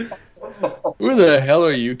 Who the hell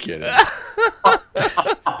are you kidding?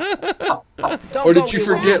 Or did you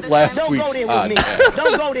forget last week's podcast?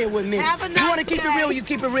 Don't go there with me. You want to keep it real, you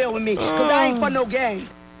keep it real with me. Because I ain't for no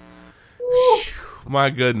games.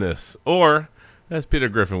 My goodness. Or, as Peter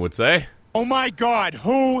Griffin would say, Oh my God,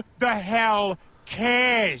 who the hell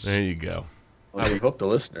cares? there you go. I would hope the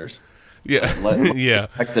listeners. Yeah. Let- Yeah.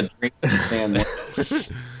 Like the drinks and stand there.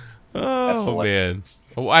 That's Oh, man.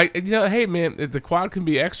 Oh, hey, man, the quad can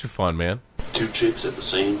be extra fun, man. 2 chicks at the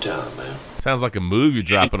same time, man. Sounds like a move you're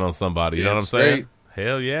dropping on somebody. You know what I'm Damn saying? straight.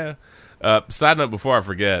 Hell yeah. Side note before I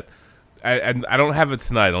forget, I don't have it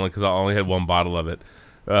tonight only because I only had one bottle of it.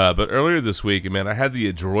 But earlier this week, man, I had the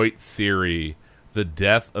Adroit Theory, The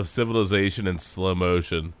Death of Civilization in Slow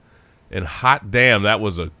Motion. And hot damn, that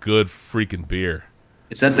was a good freaking beer.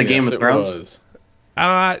 Is that the Game Yes, of Thrones? It was.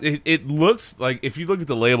 It looks like, if you look at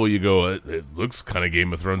the label, you go, it looks kind of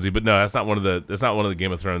Game of Thronesy, but no, that's not one of the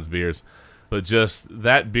Game of Thrones beers. But just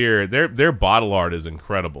that beer, their bottle art is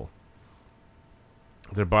incredible.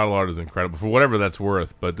 Their bottle art is incredible for whatever that's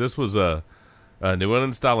worth. But this was a New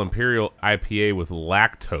England style Imperial IPA with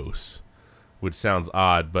lactose, which sounds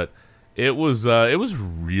odd, but it was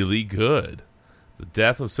really good. The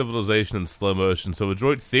death of civilization in slow motion. So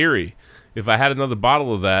Adroit Theory. If I had another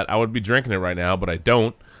bottle of that, I would be drinking it right now, but I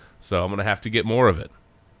don't. So I'm going to have to get more of it.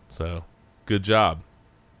 So, good job.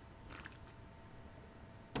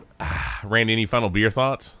 Randy, any final beer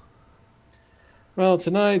thoughts? Well,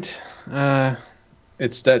 tonight,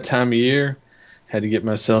 it's that time of year. Had to get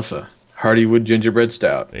myself a Hardywood Gingerbread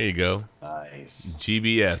Stout. There you go. Nice.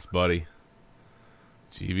 GBS, buddy.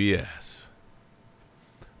 GBS.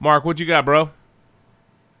 Mark, what you got, bro?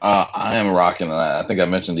 I am rocking, and I think I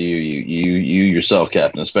mentioned to you yourself,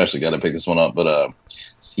 Captain, especially got to pick this one up. But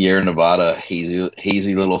Sierra Nevada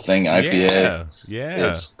hazy little thing IPA. Yeah.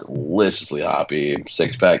 It's deliciously hoppy.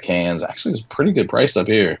 6-pack cans. Actually, it's pretty good price up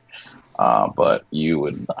here. But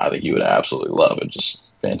I think you would absolutely love it. Just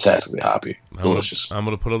fantastically hoppy, delicious. I'm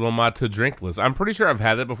gonna put it on my to drink list. I'm pretty sure I've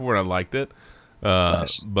had that before and I liked it.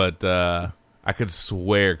 Nice. But I could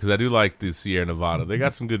swear because I do like the Sierra Nevada. They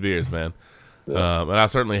got some good beers, man. Yeah. And I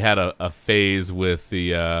certainly had a phase with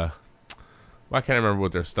the I can't remember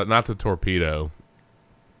what their not the Torpedo,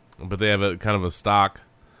 but they have a kind of a stock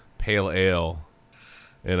pale ale,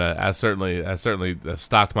 and I certainly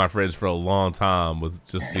stocked my fridge for a long time with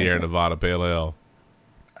just Sierra Nevada pale ale.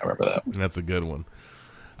 I remember that. And that's a good one.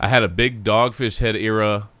 I had a big Dogfish Head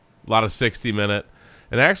era, a lot of 60-minute,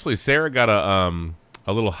 and actually Sarah got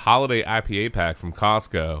a little holiday IPA pack from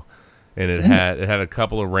Costco. And it had a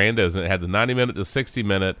couple of randos, and it had the 90-minute, the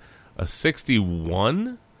 60-minute, a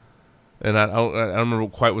 61, and I don't remember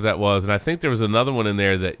quite what that was. And I think there was another one in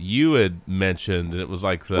there that you had mentioned, and it was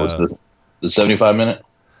like the 75-minute.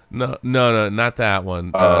 No, not that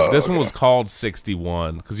one. This one was called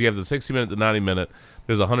 61 because you have the 60-minute, the 90-minute.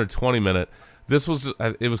 There's a 120-minute.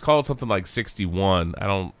 It was called something like 61.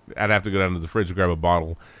 I'd have to go down to the fridge and grab a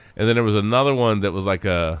bottle. And then there was another one that was like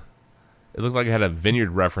it looked like it had a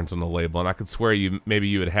vineyard reference on the label, and I could swear maybe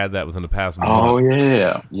you had that within the past month. Oh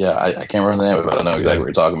yeah. I can't remember the name of it, but I know exactly what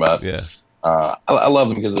you're talking about. Yeah, I love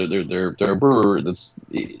them because they're a brewer that's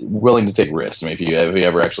willing to take risks. I mean, if you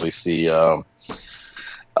ever actually see Sam,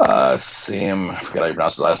 I forgot how you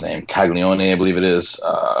pronounce his last name, Caglione, I believe it is.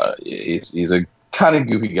 He's a kind of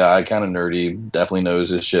goofy guy, kind of nerdy. Definitely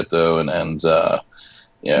knows his shit though, and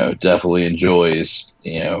definitely enjoys,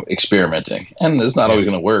 experimenting. And it's not always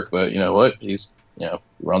going to work, but you know what? He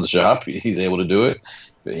runs a shop. He's able to do it.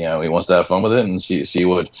 But, he wants to have fun with it and see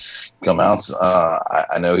what come out.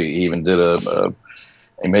 I know he even did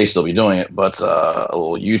he may still be doing it, but a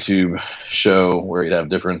little YouTube show where he'd have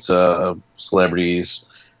different celebrities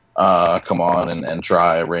come on and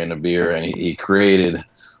try a random beer. And he created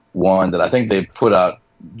one that I think they put out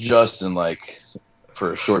just in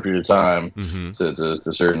for a short period of time to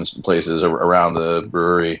certain places around the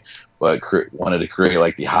brewery, but wanted to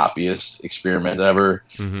create the hoppiest experiment ever.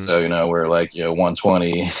 So, where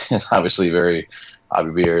 120 is obviously very hoppy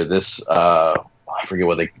beer. This, I forget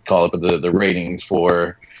what they call it, but the ratings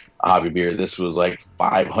for hoppy beer, this was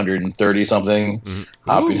 530 something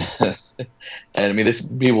hoppiness. And I mean,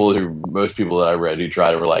 most people that I read who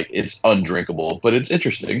tried it were it's undrinkable, but it's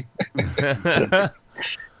interesting.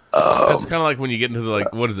 That's kind of like when you get into the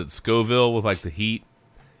what is it, Scoville with the heat.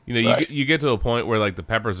 You get to a point where the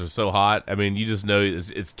peppers are so hot. I mean, you just know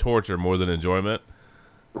it's torture more than enjoyment.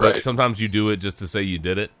 But sometimes you do it just to say you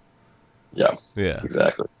did it. Yeah. Yeah.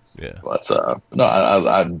 Exactly. Yeah. But no,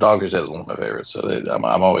 Dogfish Head is one of my favorites. So I'm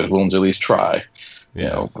always willing to at least try.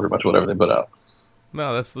 Pretty much whatever they put out.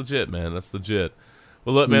 No, that's legit, man. That's legit.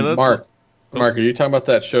 Well, look, man. Mark, are you talking about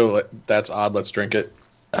that show? That's Odd. Let's Drink It.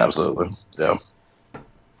 Absolutely. Yeah.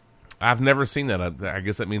 I've never seen that. I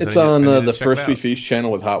guess that means it's on the First We Feast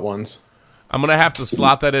channel with Hot Ones. I'm gonna have to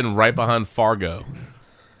slot that in right behind Fargo.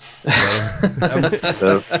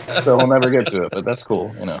 So we'll never get to it, but that's cool.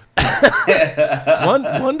 One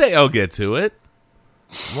day I'll get to it.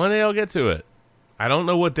 One day I'll get to it. I don't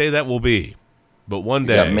know what day that will be, but one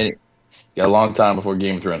day. You got a long time before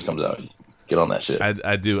Game of Thrones comes out. Get on that shit.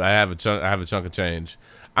 I do. I have a chunk of change.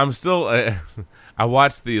 I'm still. I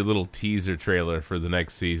watched the little teaser trailer for the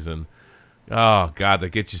next season. Oh, God, that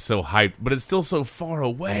gets you so hyped. But it's still so far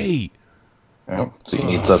away. Yeah, so you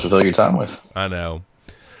need stuff to fill your time with. I know.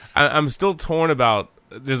 I'm still torn about...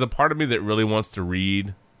 There's a part of me that really wants to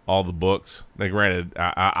read all the books. Now, granted,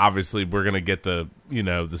 obviously, we're going to get the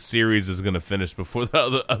series is going to finish before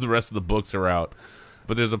the rest of the books are out.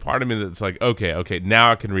 But there's a part of me that's okay,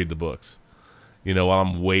 now I can read the books. while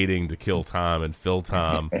I'm waiting to kill time and fill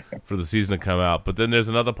time for the season to come out. But then there's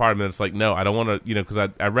another part of me that's like, no, I don't want to, because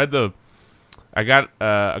I got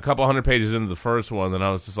a couple hundred pages into the first one, and I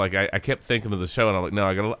was just like, I kept thinking of the show, and I'm like,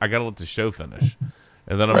 no, I gotta let the show finish,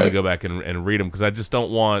 and then I'm gonna go back and read them, because I just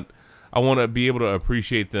don't want. I want to be able to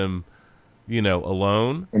appreciate them,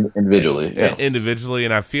 alone, individually,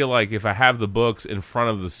 and I feel like if I have the books in front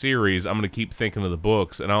of the series, I'm gonna keep thinking of the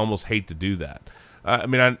books, and I almost hate to do that. I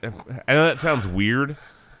know that sounds weird,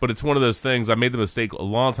 but it's one of those things. I made the mistake a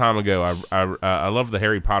long time ago. I love the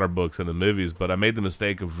Harry Potter books and the movies, but I made the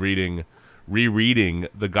mistake of rereading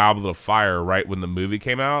The Goblet of Fire right when the movie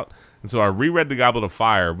came out. And so I reread The Goblet of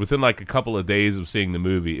Fire within like a couple of days of seeing the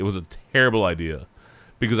movie. It was a terrible idea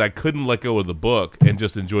because I couldn't let go of the book and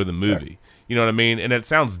just enjoy the movie. You know what I mean? And it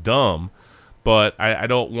sounds dumb, but I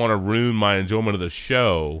don't want to ruin my enjoyment of the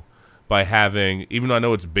show by having, even though I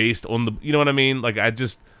know it's based on the, you know what I mean? Like I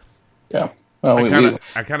just, yeah. Well,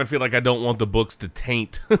 I kind of feel like I don't want the books to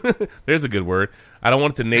taint. There's a good word. I don't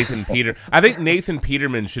want it to Nathan Peter. I think Nathan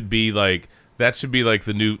Peterman should be like, that should be like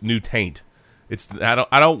the new taint. I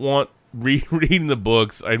don't want rereading the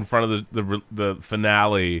books in front of the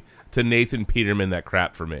finale to Nathan Peterman that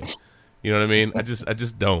crap for me. You know what I mean? I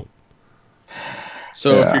just don't.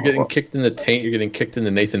 So if you're getting kicked in the taint, you're getting kicked in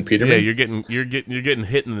the Nathan Peterman. Yeah, you're getting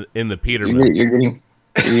hit in the Peterman. You're getting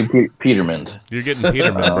Peterman. You're getting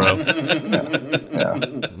Peterman, bro.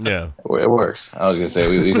 Yeah. It works. I was gonna say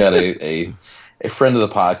we got a friend of the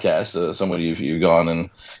podcast, someone you've gone and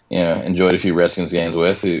enjoyed a few Redskins games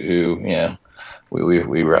with, who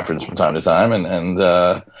we reference from time to time, and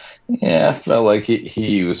I felt like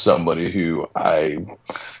he was somebody who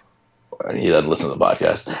he doesn't listen to the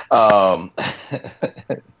podcast.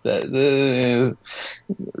 That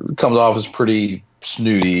comes off as pretty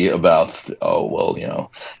snooty about,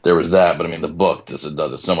 there was that, but I mean the book does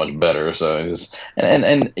it so much better. So it's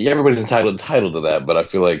and everybody's entitled to that, but I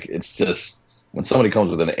feel like it's just when somebody comes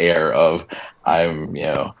with an air of I'm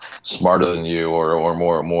smarter than you or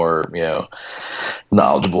more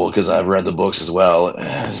knowledgeable because I've read the books as well,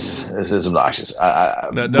 it's obnoxious.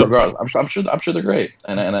 Regardless, I'm sure they're great,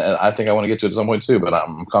 and I think I want to get to it at some point too. But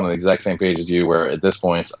I'm kind of the exact same page as you, where at this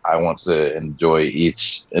point I want to enjoy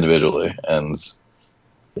each individually, and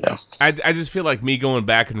I just feel like me going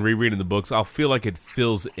back and rereading the books, I'll feel like it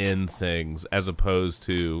fills in things as opposed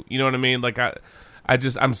to, you know what I mean? Like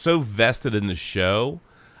I'm so vested in the show.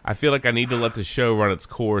 I feel like I need to let the show run its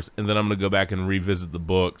course, and then I'm going to go back and revisit the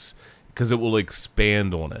books because it will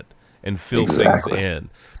expand on it and fill things in.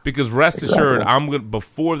 Because rest assured,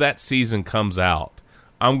 before that season comes out,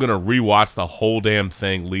 I'm going to rewatch the whole damn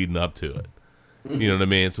thing leading up to it. You know what I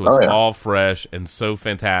mean? So it's all fresh and so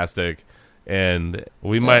fantastic. And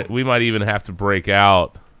we might even have to break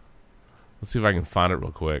out. Let's see if I can find it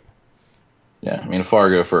real quick. Yeah, I mean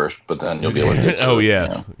Fargo first, but then you'll be able to get to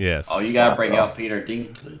yes. Oh, you gotta break out Peter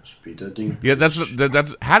Dinklage. Yeah, that's.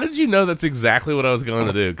 How did you know that's exactly what I was going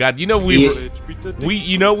to do? God, we've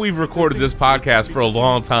recorded this podcast for a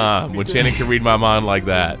long time. When Shannon can read my mind like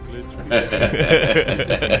that.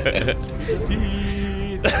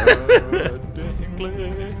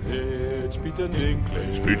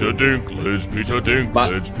 Peter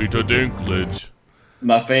Dinklage.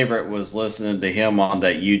 My favorite was listening to him on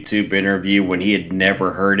that YouTube interview when he had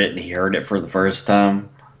never heard it and he heard it for the first time.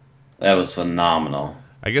 That was phenomenal.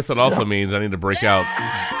 I guess that also means I need to break out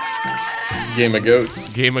Game of Goats.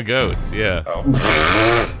 Game of Goats, yeah.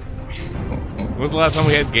 When was the last time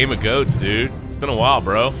we had Game of Goats, dude? It's been a while,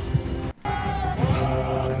 bro.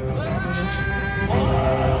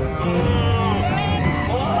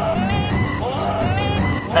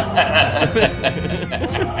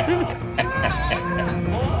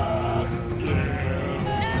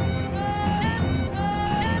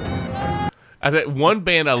 I think one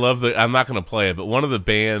band I love, I'm not going to play it, but one of the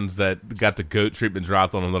bands that got the goat treatment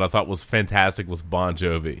dropped on them that I thought was fantastic was Bon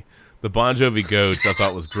Jovi. The Bon Jovi Goats I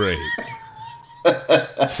thought was great.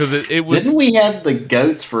 Because it was. Didn't we have the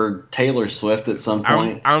goats for Taylor Swift at some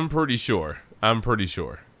point? I'm pretty sure.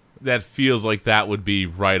 That feels like that would be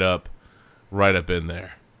right up in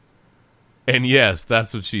there. And yes,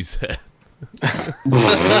 that's what she said.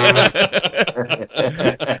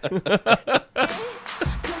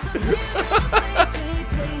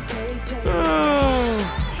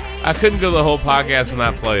 I couldn't go the whole podcast and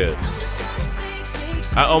not play it.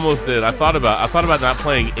 I almost did. I thought about not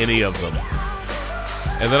playing any of them.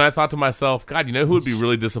 And then I thought to myself, God, you know who would be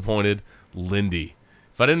really disappointed? Lindy.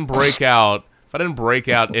 If I didn't break out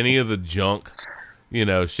any of the junk,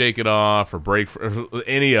 Shake It Off or Break for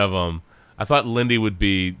any of them, I thought Lindy would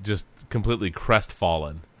be just completely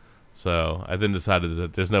crestfallen So I then decided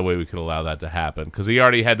that there's no way we could allow that to happen because he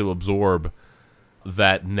already had to absorb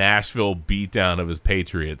that Nashville beatdown of his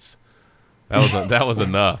Patriots. That was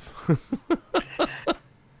enough.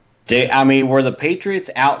 Were the Patriots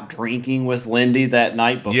out drinking with Lindy that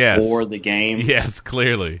night before the game? Yes,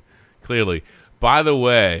 clearly. By the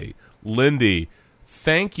way, Lindy,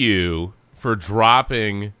 thank you for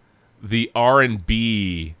dropping the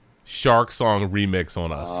R&B Shark Song remix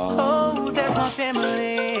on us. Oh, that's my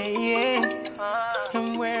family, yeah.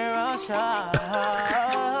 And we're all sharks.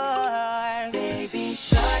 Baby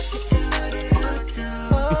shark,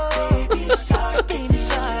 baby shark, baby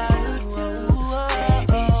shark.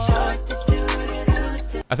 Baby shark.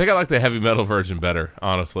 I think I like the heavy metal version better,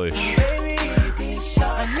 honestly. Baby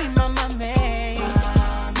shark, I need my mommy.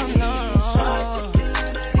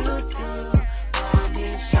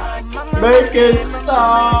 Make it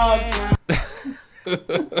stop.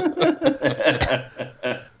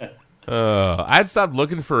 I'd stopped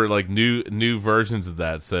looking for like new versions of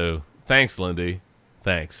that. So thanks, Lindy.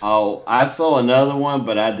 Thanks. Oh, I saw another one,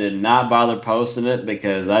 but I did not bother posting it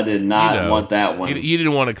because I did not want that one. You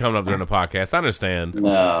didn't want to come up during the podcast. I understand.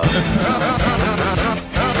 No.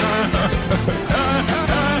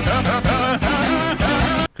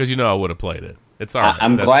 Because I would have played it. It's all right.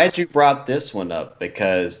 I'm glad you brought this one up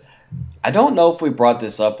because I don't know if we brought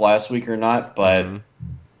this up last week or not, but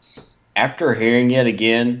after hearing it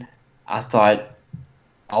again, I thought,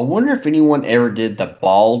 I wonder if anyone ever did the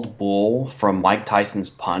bald bull from Mike Tyson's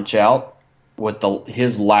Punch-Out with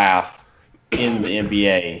his laugh in the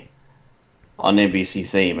NBA on NBC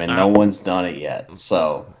theme, and no one's done it yet.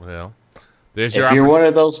 So, well, if you're one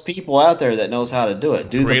of those people out there that knows how to do it,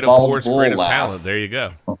 do the bald bull laugh. Talent. There you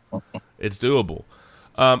go. It's doable.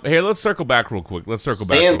 Here, let's circle back real quick. Let's circle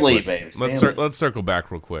back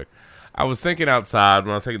real quick. I was thinking outside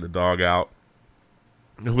when I was taking the dog out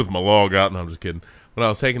with my log out, and I'm just kidding. When I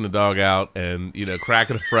was taking the dog out and,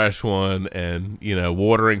 cracking a fresh one and,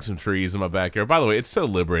 watering some trees in my backyard. By the way, it's so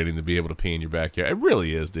liberating to be able to pee in your backyard. It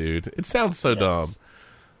really is, dude. It sounds so dumb.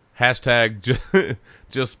 Hashtag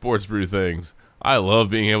just sports brew things. I love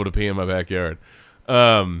being able to pee in my backyard.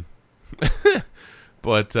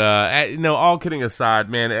 But, all kidding aside,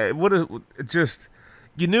 man,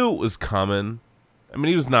 you knew it was coming. I mean,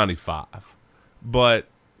 he was 95. But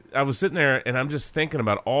I was sitting there and I'm just thinking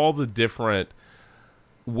about all the different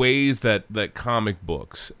ways that comic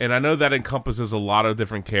books, and I know that encompasses a lot of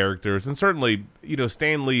different characters, and certainly,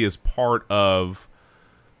 Stan Lee is part of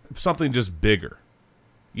something just bigger.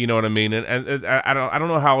 You know what I mean? And I don't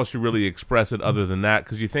know how else you really express it other than that,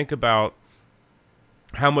 because you think about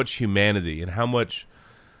how much humanity and how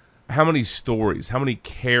many stories, how many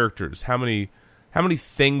characters, how many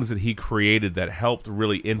things that he created that helped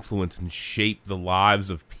really influence and shape the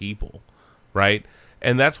lives of people, right?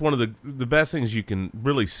 And that's one of the best things you can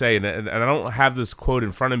really say. And I don't have this quote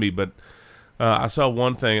in front of me, but I saw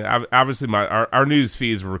one thing. Obviously, our news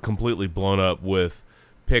feeds were completely blown up with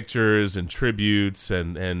pictures and tributes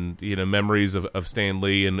and memories of Stan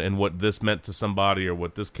Lee and what this meant to somebody, or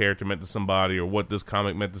what this character meant to somebody, or what this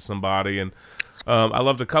comic meant to somebody. And I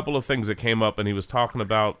loved a couple of things that came up, and he was talking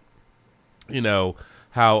about, how,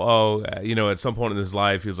 at some point in his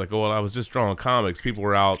life, he was like, oh, well, I was just drawing comics. People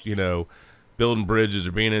were out, building bridges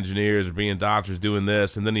or being engineers or being doctors doing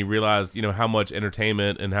this, and then he realized how much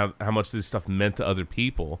entertainment and how much this stuff meant to other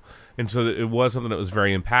people, and so it was something that was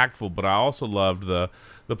very impactful. But I also loved the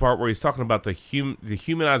part where he's talking about the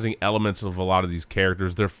humanizing elements of a lot of these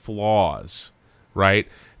characters, their flaws, right?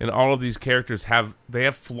 And all of these characters have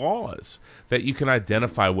flaws that you can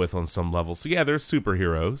identify with on some level. So yeah, they're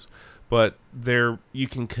superheroes, but you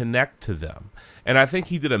can connect to them. And I think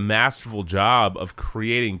he did a masterful job of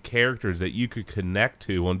creating characters that you could connect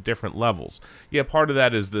to on different levels. Yeah, part of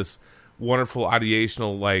that is this wonderful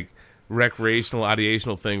ideational, recreational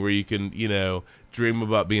ideational thing where you can, dream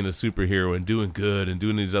about being a superhero and doing good and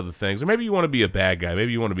doing these other things. Or maybe you want to be a bad guy.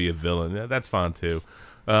 Maybe you want to be a villain. Yeah, that's fine too.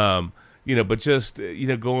 But just,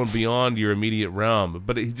 going beyond your immediate realm.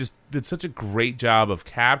 But he just did such a great job of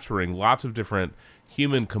capturing lots of different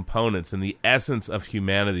human components and the essence of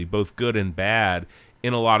humanity, both good and bad,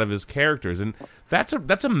 in a lot of his characters. And that's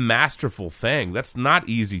a masterful thing. That's not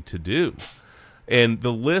easy to do. And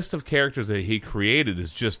the list of characters that he created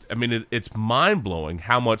is just, it's mind-blowing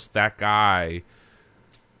how much that guy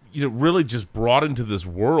really just brought into this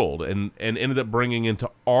world and ended up bringing into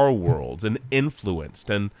our worlds and influenced.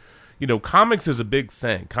 And comics is a big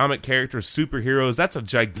thing. Comic characters, superheroes, that's a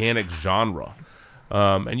gigantic genre.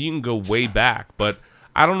 And you can go way back, but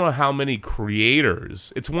I don't know how many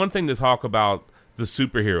creators. It's one thing to talk about the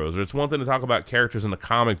superheroes, or it's one thing to talk about characters in the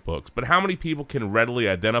comic books, but how many people can readily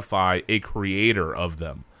identify a creator of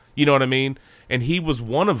them? You know what I mean? And he was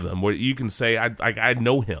one of them where you can say, I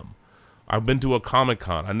know him. I've been to a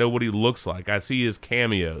Comic-Con. I know what he looks like. I see his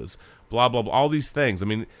cameos, blah, blah, blah, all these things. I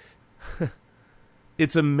mean,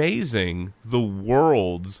 it's amazing the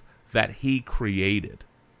worlds that he created.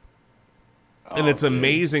 And it's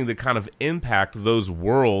amazing the kind of impact those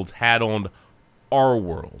worlds had on our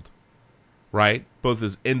world, right? Both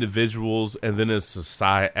as individuals and then as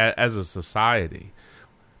a society.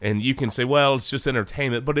 And you can say, well, it's just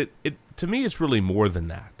entertainment, but it to me, it's really more than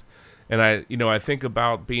that. And I think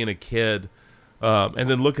about being a kid, and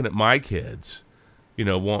then looking at my kids,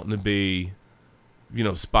 wanting to be,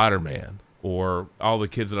 Spider-Man, or all the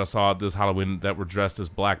kids that I saw this Halloween that were dressed as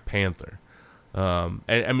Black Panther. And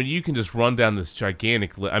I mean, you can just run down this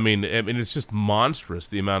gigantic I mean, it's just monstrous,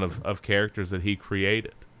 the amount of characters that he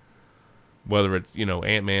created. Whether it's,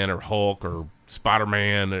 Ant-Man or Hulk or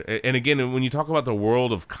Spider-Man. And again, when you talk about the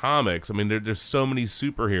world of comics, I mean, there's so many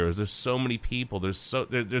superheroes. There's so many people. There's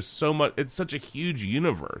so much. It's such a huge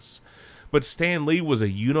universe. But Stan Lee was a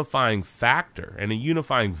unifying factor and a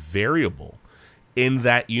unifying variable in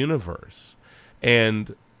that universe.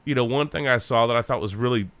 And, one thing I saw that I thought was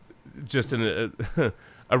really just a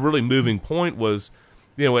really moving point was,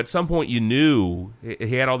 at some point you knew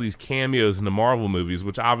he had all these cameos in the Marvel movies,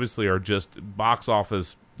 which obviously are just box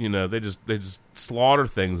office, they just slaughter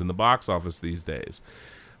things in the box office these days.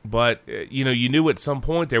 But, you knew at some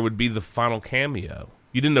point there would be the final cameo.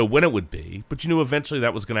 You didn't know when it would be, but you knew eventually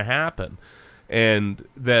that was going to happen. And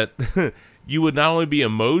that you would not only be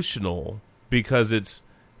emotional because it's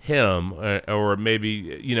him, or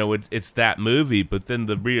maybe, it's that movie, but then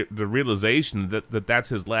the realization that that's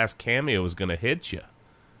his last cameo is going to hit you.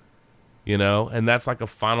 And that's like a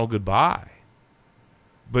final goodbye.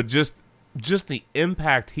 But just the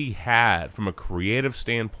impact he had from a creative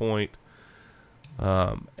standpoint,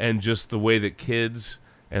 and just the way that kids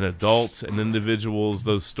and adults and individuals,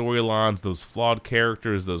 those storylines, those flawed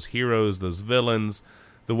characters, those heroes, those villains,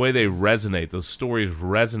 the way they resonate, those stories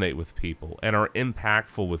resonate with people and are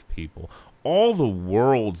impactful with people. All the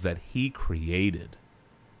worlds that he created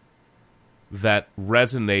that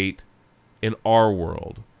resonate in our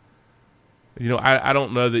world. I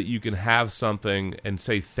don't know that you can have something and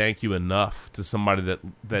say thank you enough to somebody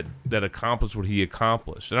that accomplished what he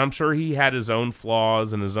accomplished. And I'm sure he had his own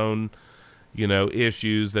flaws and his own,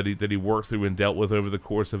 issues that he worked through and dealt with over the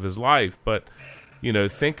course of his life. But,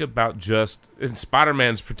 think about and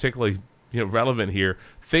Spider-Man's particularly, relevant here.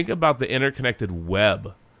 Think about the interconnected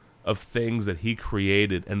web of things that he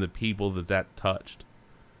created and the people that touched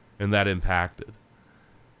and that impacted.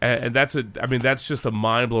 And that's just a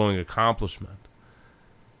mind-blowing accomplishment.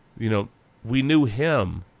 We knew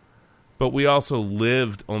him, but we also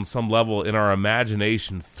lived on some level in our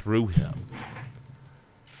imagination through him.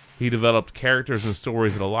 He developed characters and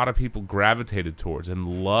stories that a lot of people gravitated towards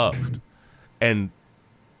and loved. And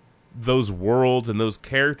those worlds and those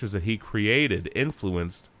characters that he created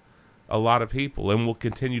influenced a lot of people and will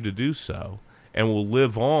continue to do so, and will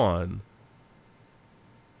live on,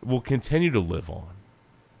 will continue to live on.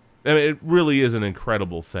 I mean, it really is an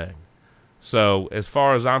incredible thing. So, as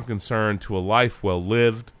far as I'm concerned, to a life well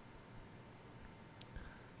lived,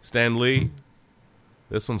 Stan Lee,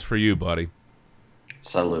 this one's for you, buddy.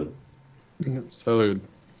 Salute. Salute.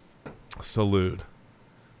 Salute.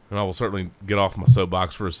 And I will certainly get off my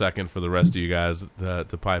soapbox for a second for the rest of you guys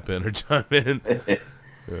to pipe in or chime in.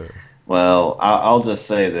 Well, I'll just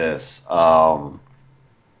say this.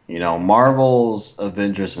 Marvel's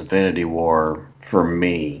Avengers Infinity War, for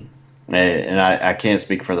me, and I can't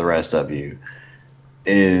speak for the rest of you,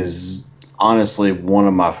 is honestly one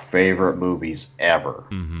of my favorite movies ever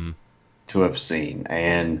to have seen.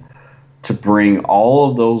 And to bring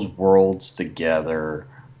all of those worlds together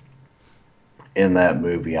in that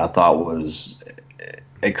movie, I thought was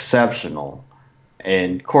exceptional.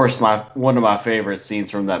 And of course, one of my favorite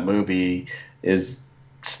scenes from that movie is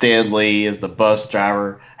Stan Lee as the bus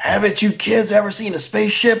driver. Haven't you kids ever seen a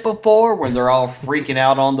spaceship before? When they're all freaking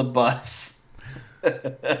out on the bus.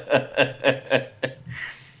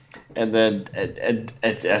 And then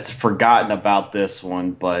it's forgotten about this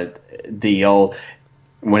one, but the old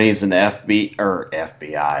when he's an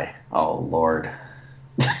FBI. Oh Lord.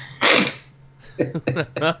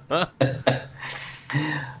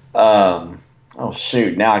 Oh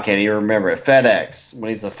shoot! Now I can't even remember it. FedEx, when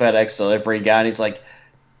he's a FedEx delivery guy, and he's like,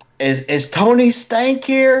 "Is Tony Stank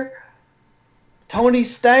here? Tony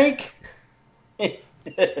Stank?"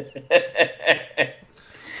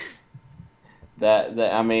 that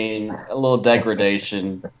I mean, a little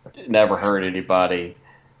degradation never hurt anybody.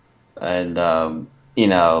 And,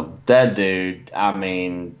 that dude, I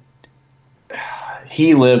mean,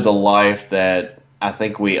 he lived a life that I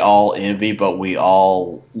think we all envy, but we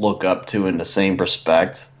all look up to in the same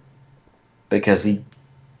respect, because he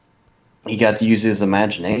got to use his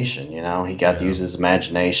imagination. He got to use his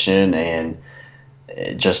imagination and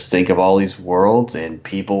just think of all these worlds, and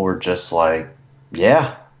people were just like,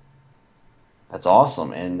 yeah, that's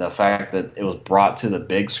awesome. And the fact that it was brought to the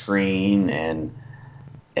big screen,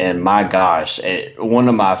 and my gosh, one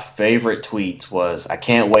of my favorite tweets was, I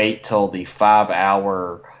can't wait till the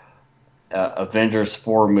 5-hour Avengers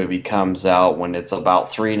 4 movie comes out, when it's about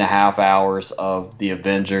 3.5 hours of the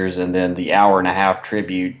Avengers and then the 1.5-hour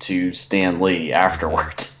tribute to Stan Lee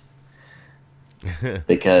afterwards.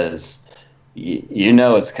 Because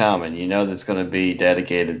it's coming. That's going to be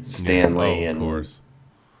dedicated to Stan Lee, of and course.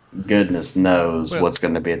 Goodness knows what's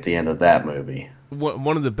going to be at the end of that movie.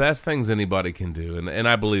 One of the best things anybody can do, and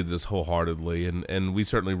I believe this wholeheartedly, and we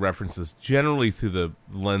certainly reference this generally through the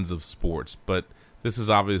lens of sports, but this is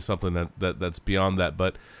obviously something that's beyond that.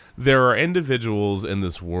 But there are individuals in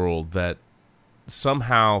this world that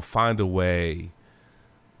somehow find a way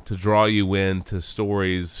to draw you into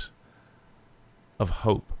stories of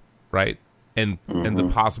hope, right? And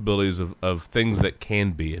the possibilities of things that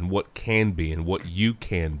can be, and what can be, and what you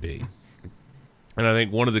can be. And I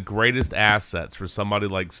think one of the greatest assets for somebody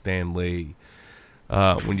like Stan Lee,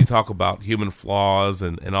 when you talk about human flaws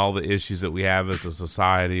and all the issues that we have as a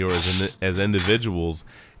society or as individuals,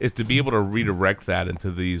 is to be able to redirect that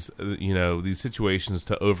into these situations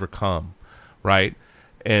to overcome, right?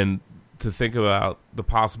 And to think about the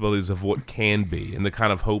possibilities of what can be, and the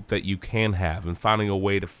kind of hope that you can have, and finding a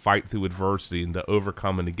way to fight through adversity and to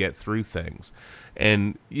overcome and to get through things.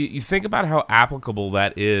 And you think about how applicable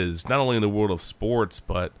that is, not only in the world of sports,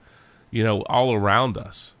 but, all around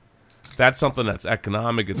us. That's something that's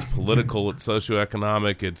economic, it's political, it's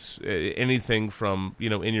socioeconomic, it's anything from,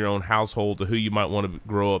 in your own household to who you might want to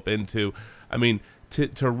grow up into. I mean,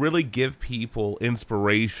 to really give people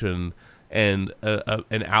inspiration and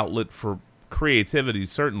an outlet for creativity,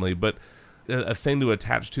 certainly, but a thing to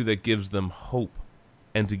attach to that gives them hope,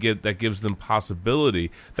 and that gives them possibility.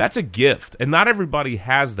 That's a gift, and not everybody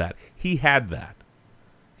has that. He had that.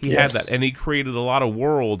 He had that, and he created a lot of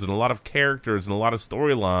worlds and a lot of characters and a lot of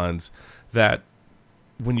storylines that,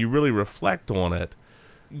 when you really reflect on it,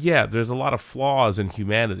 there's a lot of flaws in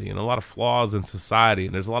humanity and a lot of flaws in society,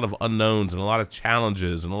 and there's a lot of unknowns and a lot of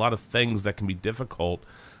challenges and a lot of things that can be difficult,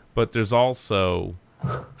 but there's also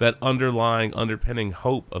that underpinning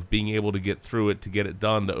hope of being able to get through it, to get it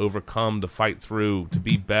done, to overcome, to fight through, to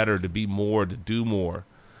be better, to be more, to do more.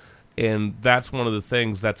 And that's one of the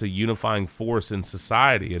things that's a unifying force in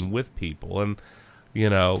society and with people. And,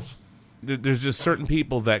 there's just certain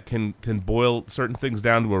people that can boil certain things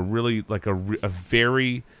down to a really, like a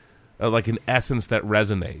very, like an essence that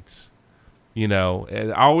resonates. And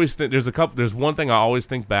I always think there's one thing I always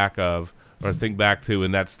think back to,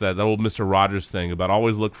 and that's that old Mr. Rogers thing about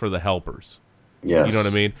always look for the helpers. Yes. You know what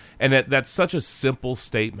I mean? And that's such a simple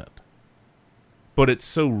statement, but it's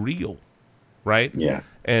so real, right? Yeah.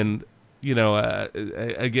 And,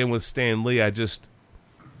 again, with Stan Lee, I just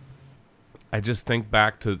think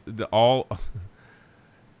back to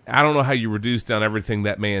I don't know how you reduce down everything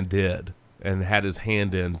that man did and had his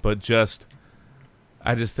hand in, but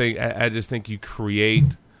I just think you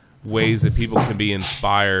create ways that people can be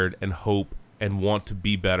inspired and hope and want to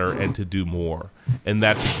be better and to do more. And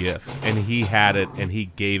that's a gift. And he had it, and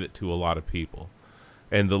he gave it to a lot of people.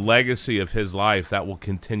 And the legacy of his life, that will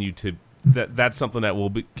continue to that's something that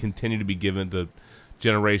will continue to be given to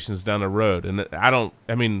generations down the road. And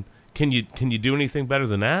can you do anything better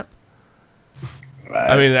than that?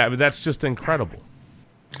 That's just incredible.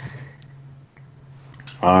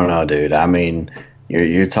 I don't know, dude.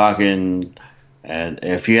 You're talking. And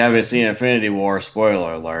if you haven't seen Infinity War,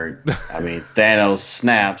 spoiler alert, Thanos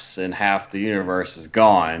snaps and half the universe is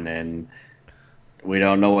gone, and we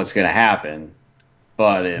don't know what's going to happen.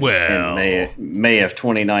 But in May of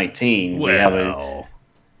 2019, we'll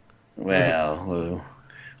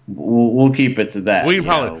keep it to that. We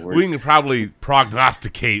can probably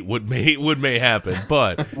prognosticate what may happen,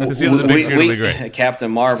 but to see the big screen will be great. Captain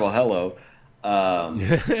Marvel, hello.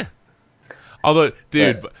 Although,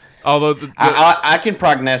 dude. I can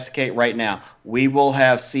prognosticate right now. We will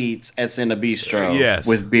have seats at Cinna Bistro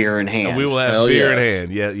with beer in hand. We will have beer in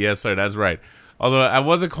hand. Yes, sir. That's right. Although I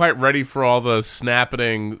wasn't quite ready for all the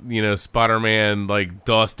snapping, Spider-Man like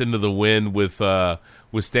dust into the wind with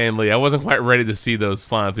with Stan Lee. I wasn't quite ready to see those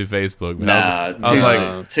flying through Facebook. Man.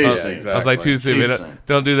 Nah, too soon. I was like, too soon. Man.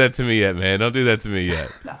 Don't do that to me yet, man. Don't do that to me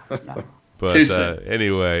yet. No. But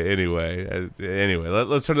anyway,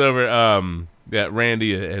 let's turn it over. Yeah,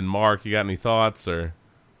 Randy and Mark, you got any thoughts or?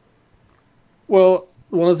 Well,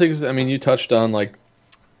 one of the things, I mean, you touched on like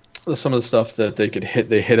some of the stuff that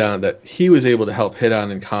they hit on that he was able to help hit on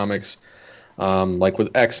in comics, like with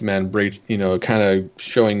X-Men, kind of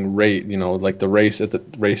showing like the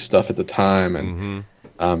race stuff at the time, and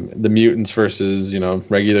the mutants versus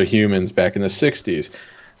regular humans back in the '60s.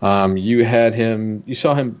 You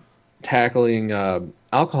saw him tackling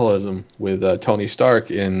alcoholism with Tony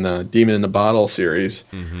Stark in Demon in the Bottle series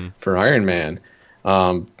for Iron Man.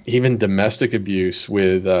 Even domestic abuse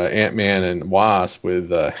with Ant-Man and Wasp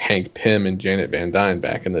with Hank Pym and Janet Van Dyne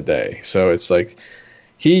back in the day. So it's like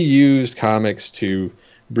he used comics to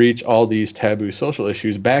breach all these taboo social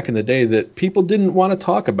issues back in the day that people didn't want to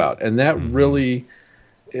talk about. And that really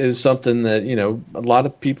is something that, a lot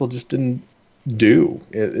of people just didn't do.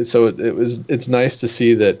 It's nice to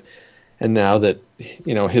see that. And now that,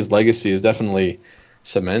 his legacy is definitely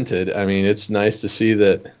cemented, I mean, it's nice to see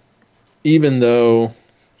that even though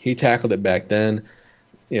he tackled it back then,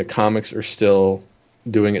 comics are still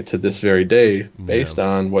doing it to this very day based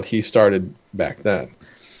on what he started back then.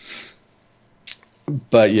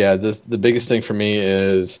 But yeah, the biggest thing for me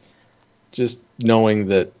is just knowing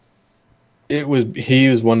that he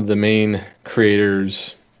was one of the main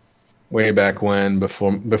creators way back when,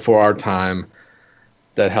 before our time,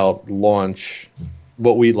 that helped launch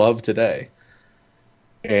what we love today.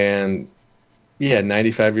 And yeah,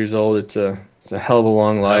 95 years old, it's a hell of a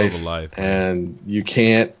long life. And you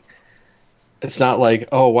can't, it's not like,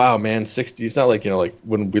 oh wow, man, 60. It's not like, like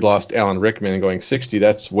when we lost Alan Rickman and going 60,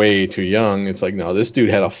 that's way too young. It's like, no, this dude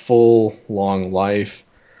had a full long life.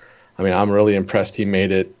 I mean, I'm really impressed he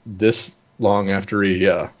made it this long after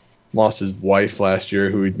he lost his wife last year,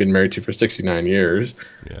 who he'd been married to for 69 years,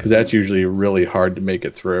 because that's usually really hard to make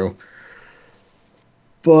it through.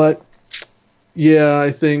 But yeah,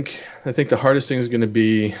 I think the hardest thing is going to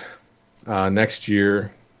be next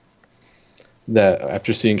year. That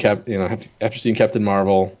after seeing Captain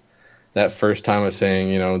Marvel, that first time of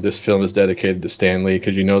saying, this film is dedicated to Stan Lee,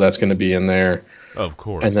 because that's going to be in there, of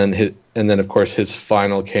course. And then of course his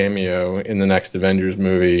final cameo in the next Avengers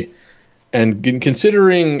movie. And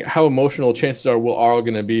considering how emotional chances are we're all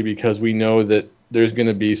going to be, because we know that there's going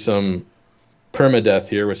to be some permadeath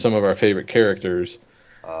here with some of our favorite characters.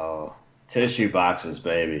 Oh, tissue boxes,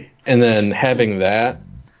 baby. And then having that,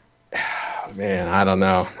 man, I don't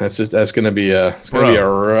know. That's going to be a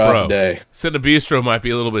rough day. Cinebistro might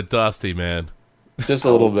be a little bit dusty, man. Just a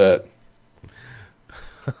little bit.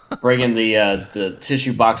 Bringing the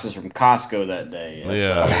tissue boxes from Costco that day.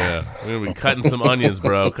 Yeah. We're going to be cutting some onions,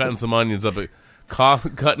 bro. Cutting some onions up.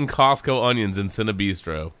 Cutting Costco onions in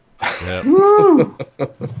Cinebistro. Yep. We're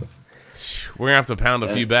going to have to pound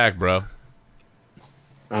a few back, bro.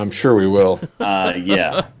 I'm sure we will.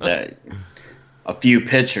 Yeah. A few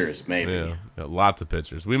pictures, maybe. Yeah. Lots of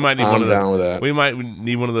pictures. We might need I'm down with that. We might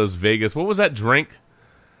need one of those Vegas. What was that drink?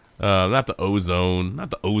 Not the Ozone,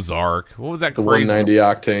 not the Ozark. What was that? The crazy 190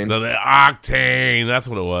 octane. The octane. That's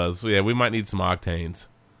what it was. Yeah, we might need some octanes.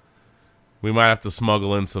 We might have to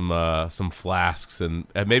smuggle in some flasks, and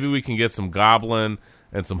maybe we can get some Goblin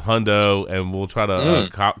and some Hundo, and we'll try to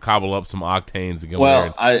cobble up some octanes and go.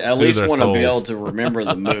 Well, I at least want to be able to remember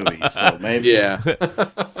the movie, so maybe. Yeah.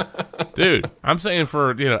 Dude, I'm saying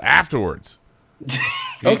for afterwards.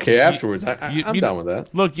 Okay, afterwards. I'm down with that.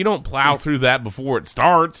 Look, you don't plow through that before it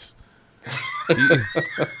starts.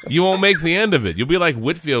 You won't make the end of it. You'll be like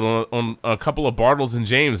Whitfield on a couple of Bartles and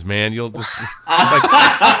James, man. You'll just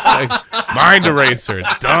like mind eraser.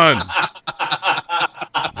 It's done.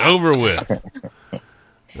 Over with.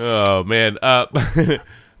 Oh man. Broke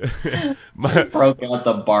out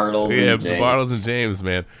the Bartles and James. Yeah, the Bartles and James,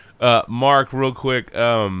 man. Mark, real quick.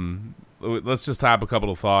 Let's just type a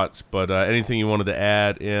couple of thoughts, but anything you wanted to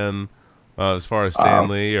add in as far as Stan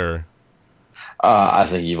Lee or? I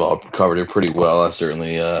think you've all covered it pretty well. I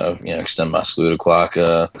certainly, extend my salute o'clock.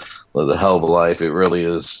 Lived a hell of a life. It really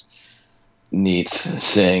is neat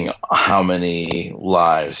seeing how many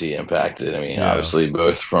lives he impacted. I mean, obviously,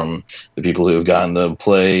 both from the people who have gotten to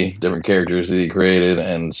play different characters that he created,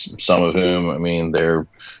 and some of whom, I mean, they're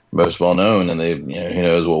most well known, and they, who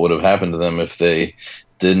knows what would have happened to them if they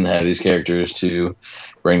didn't have these characters to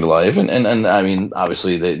bring to life. And I mean,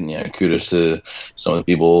 obviously, they, kudos to some of the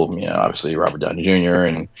people, obviously Robert Downey Jr.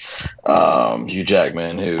 and Hugh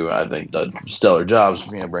Jackman, who I think did stellar jobs,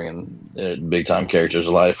 bringing big time characters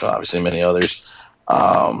to life. Obviously, many others.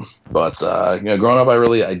 Growing up,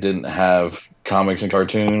 I didn't have comics and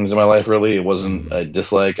cartoons in my life. Really, it wasn't a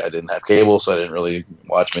dislike. I didn't have cable, so I didn't really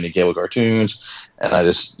watch many cable cartoons, and I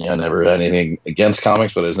just never had anything against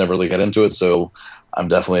comics, but I just never really got into it. So I'm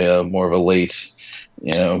definitely more of a late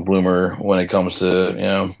bloomer when it comes to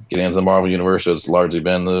getting into the Marvel universe. So it's largely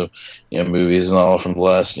been the movies and all from the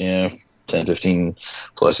last 10, 15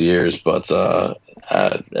 plus years. But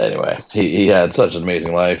anyway, he had such an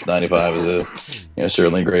amazing life. 95 is a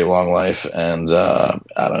certainly great long life, and I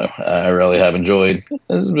don't know. I really have enjoyed.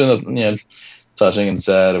 It's been touching and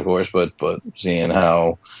sad, of course, but seeing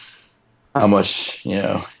how much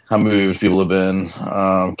how moved people have been.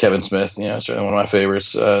 Kevin Smith, certainly one of my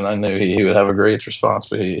favorites. And I knew he would have a great response,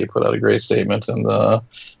 but he put out a great statement, and so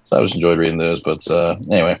I just enjoyed reading those. But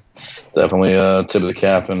anyway, definitely tip of the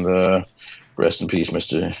cap, and rest in peace,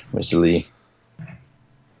 Mr. Lee.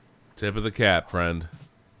 Tip of the cap, friend.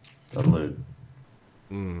 Salute.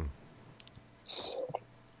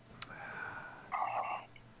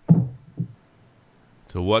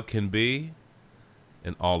 To what can be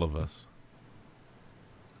in all of us.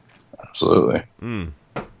 Absolutely.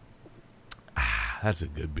 That's a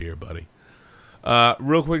good beer, buddy.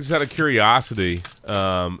 Real quick, just out of curiosity,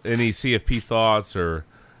 any CFP thoughts? Or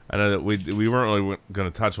I know that we weren't really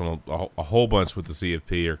going to touch on a whole bunch with the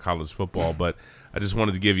CFP or college football, but I just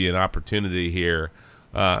wanted to give you an opportunity here.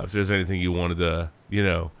 If there's anything you wanted to,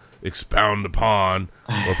 expound upon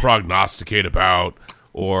or prognosticate about,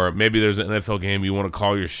 or maybe there's an NFL game you want to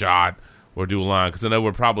call your shot or do a line, because I know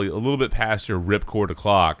we're probably a little bit past your ripcord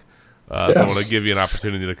o'clock. So I want to give you an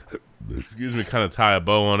opportunity to, kind of tie a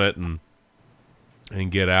bow on it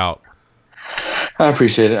and get out. I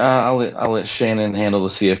appreciate it. I'll let Shannon handle the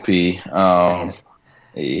CFP.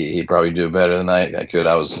 He probably do it better than I could.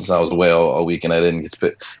 Since I was away all week, and I didn't get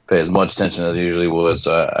to pay as much attention as I usually would.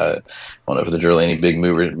 So I don't know if there's really any big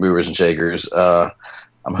movers and shakers.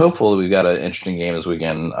 I'm hopeful that we've got an interesting game this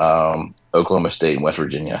weekend. Oklahoma State and West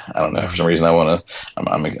Virginia. I don't know, for some reason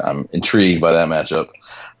I'm intrigued by that matchup.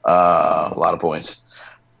 A lot of points.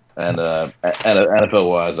 And NFL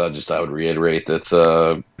wise, I would reiterate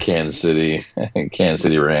that Kansas City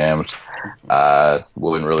Rams.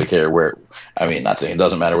 Wouldn't really care where. I mean, not saying it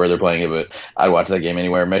doesn't matter where they're playing it, but I'd watch that game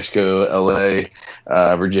anywhere. Mexico, LA,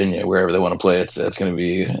 Virginia, wherever they want to play it. It's going to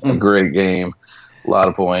be a great game. A lot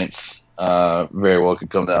of points. Very well could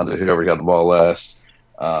come down to whoever got the ball last.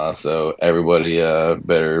 So everybody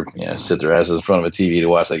better sit their asses in front of a TV to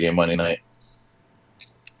watch that game Monday night.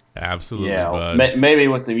 Absolutely, yeah, bud. Maybe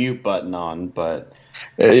with the mute button on, but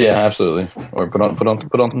yeah, absolutely. Or put on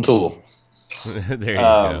some Tool. There you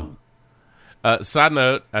go. Side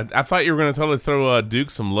note: I thought you were going to totally throw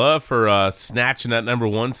Duke some love for snatching that number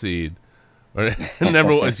one seed, or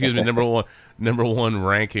number one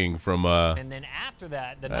ranking from. And then after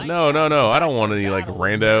that, no, I don't want any like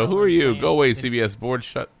rando. Who are you? Go away, CBS Sports.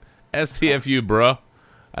 Shut STFU, bro.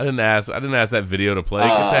 I didn't ask that video to play.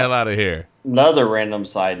 Get the hell out of here. Another random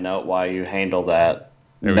side note while you handle that.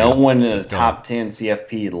 No one in the top 10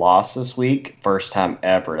 CFP lost this week. First time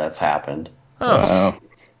ever that's happened. Oh.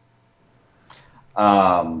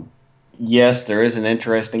 Yes, there is an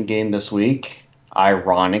interesting game this week.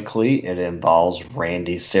 Ironically, it involves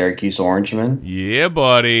Randy's Syracuse Orangemen. Yeah,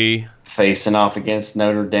 buddy. Facing off against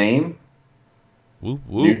Notre Dame. Whoop,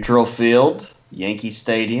 whoop. Neutral field, Yankee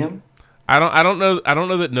Stadium. I don't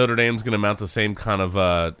know that Notre Dame's going to mount the same kind of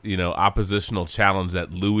oppositional challenge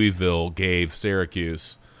that Louisville gave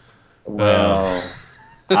Syracuse. Well,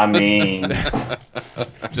 I mean,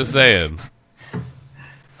 just saying.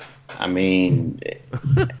 I mean,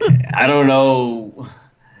 I don't know.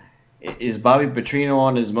 Is Bobby Petrino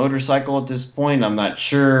on his motorcycle at this point? I'm not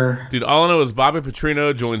sure. Dude, all I know is Bobby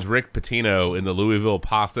Petrino joins Rick Pitino in the Louisville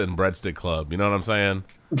Pasta and Breadstick Club. You know what I'm saying?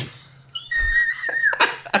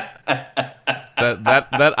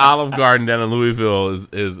 that Olive Garden down in Louisville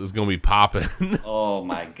is going to be popping. Oh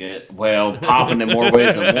my god! Well, popping in more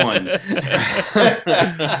ways than one.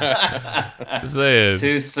 Just saying.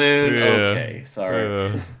 Too soon. Yeah. Okay,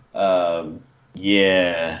 sorry.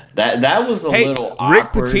 Yeah, that was a little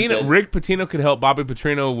awkward. Rick Pitino could help Bobby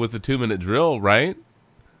Petrino with the 2-minute drill, right?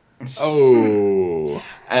 Oh,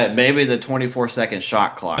 maybe the 24-second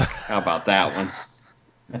shot clock. How about that one?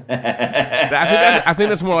 I think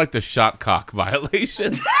that's more like the shot cock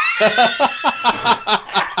violation.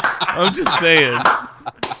 I'm just saying.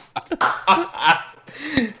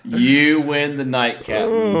 You win the nightcap.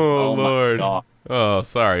 Oh Lord. My God. Oh,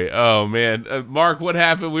 sorry. Oh man, Mark, what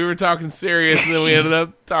happened? We were talking serious, and then we ended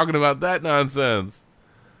up talking about that nonsense.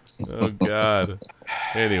 Oh God.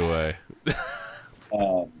 Anyway.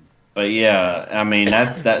 But yeah, I mean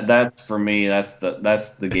that's for me. That's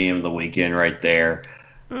the game of the weekend right there.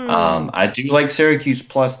 I do like Syracuse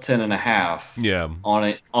plus 10.5. Yeah. On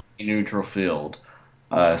a neutral field.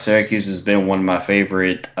 Syracuse has been one of my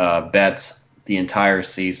favorite bets the entire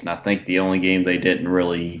season. I think the only game they didn't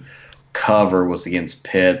really cover was against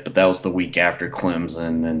Pitt, but that was the week after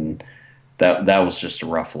Clemson, and that was just a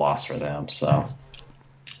rough loss for them. So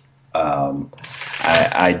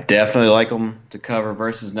I definitely like them to cover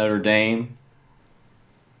versus Notre Dame.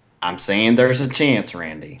 I'm saying there's a chance,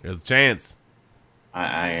 Randy. There's a chance.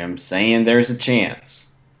 I am saying there's a chance.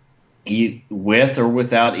 With or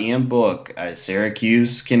without Ian Book,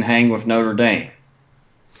 Syracuse can hang with Notre Dame.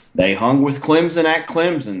 They hung with Clemson at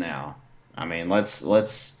Clemson now. I mean, let's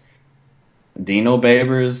Dino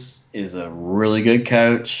Babers is a really good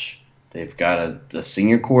coach. They've got a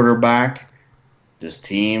senior quarterback. This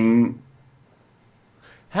team,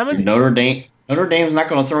 how many Notre Dame's not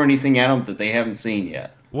going to throw anything at them that they haven't seen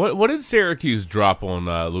yet. What did Syracuse drop on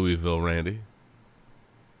Louisville, Randy?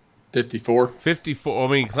 54. 54.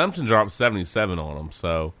 I mean, Clemson dropped 77 on them,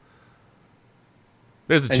 so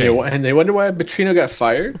there's a chance. And they wonder why Petrino got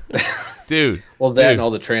fired? Dude. Well, and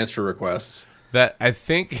all the transfer requests. That, I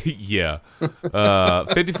think, yeah.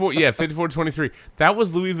 54-23. That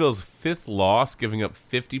was Louisville's 5th loss, giving up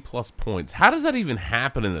 50-plus points. How does that even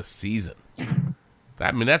happen in a season?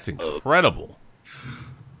 That's incredible.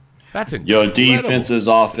 That's incredible. Your defense is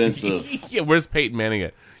offensive. Yeah, where's Peyton Manning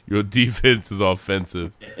at? Your defense is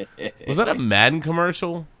offensive. Was that a Madden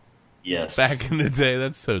commercial? Yes. Back in the day?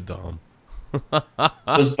 That's so dumb. It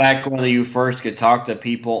was back when you first could talk to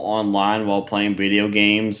people online while playing video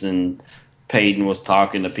games, and Peyton was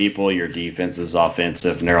talking to people, your defense is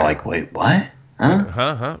offensive, and they're like, wait, what?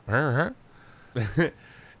 Huh?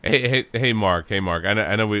 Hey, Mark.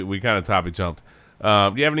 I know we kind of topic jumped.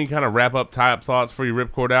 Do you have any kind of tie-up thoughts for your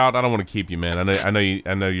ripcord out? I don't want to keep you, man. I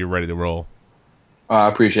know you're ready to roll. I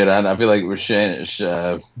appreciate it. I feel like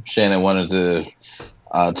Shannon wanted to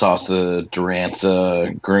toss the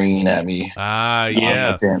Durant Green at me.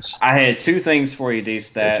 Yeah. I had 2 things for you,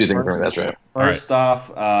 D-Stat. 2 things for me, that's right. First off,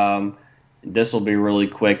 this will be really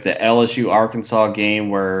quick. The LSU-Arkansas game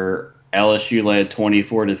where LSU led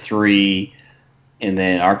 24-3, and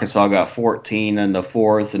then Arkansas got 14 in the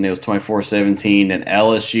 4th, and it was 24-17, and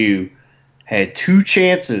LSU had 2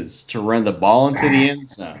 chances to run the ball into the end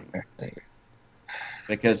zone.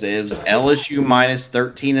 Because it was LSU minus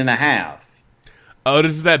 13.5. Oh,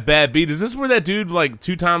 this is that bad beat. Is this where that dude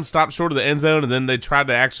 2 times stopped short of the end zone and then they tried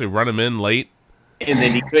to actually run him in late? And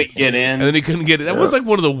then he couldn't get in. And then he couldn't get it. That was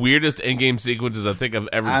one of the weirdest in-game sequences I think I've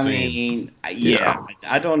ever seen. I mean, yeah.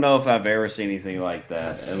 I don't know if I've ever seen anything like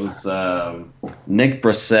that. It was Nick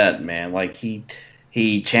Brissett, man.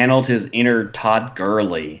 He channeled his inner Todd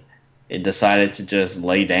Gurley and decided to just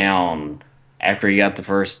lay down after he got the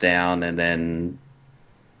first down, and then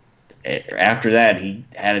after that, he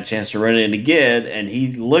had a chance to run it again, and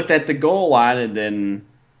he looked at the goal line, and then,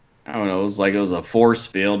 I don't know, it was like it was a force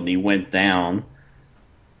field, and he went down.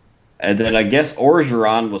 And then I guess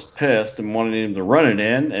Orgeron was pissed and wanted him to run it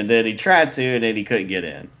in, and then he tried to, and then he couldn't get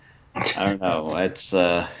in. I don't know. It's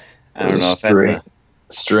I don't know.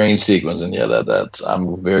 Strange sequence, and yeah, that's.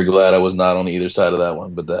 I'm very glad I was not on either side of that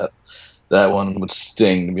one, but that one would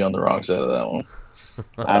sting to be on the wrong side of that one.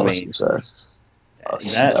 I mean,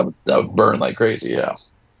 that would burn like crazy. Yeah.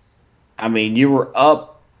 I mean, you were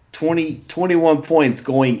up 21 points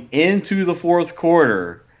going into the 4th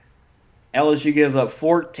quarter. LSU gives up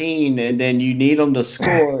 14, and then you need them to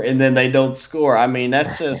score, and then they don't score. I mean,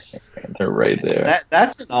 that's just they're right there.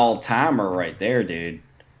 That's an all-timer right there, dude.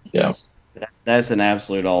 Yeah, that's an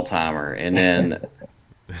absolute all-timer. And then,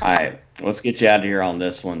 all right, let's get you out of here on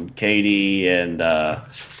this one. Katie and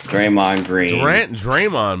Draymond Green. Durant and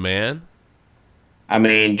Draymond, man. I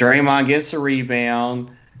mean, Draymond gets a rebound.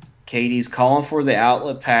 Katie's calling for the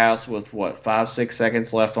outlet pass with 5-6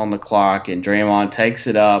 seconds left on the clock, and Draymond takes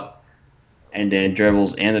it up. And then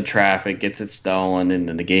dribbles in the traffic, gets it stolen, and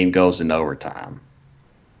then the game goes into overtime.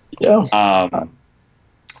 Yeah.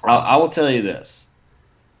 I will tell you this.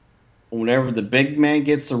 Whenever the big man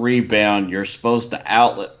gets a rebound, you're supposed to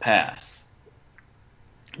outlet pass.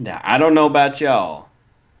 Now, I don't know about y'all,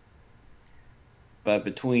 but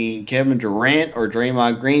between Kevin Durant or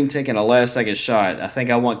Draymond Green taking a last-second shot, I think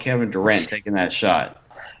I want Kevin Durant taking that shot.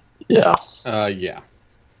 Yeah. Yeah.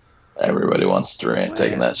 Everybody wants Durant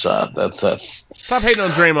taking that shot. That's. Stop hating on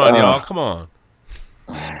Draymond, y'all. Come on.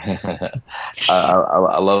 I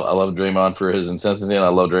love Draymond for his intensity, and I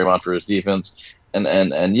love Draymond for his defense.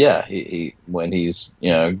 And yeah, he when he's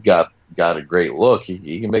got a great look,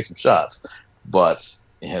 he can make some shots. But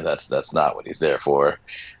that's not what he's there for.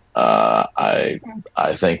 I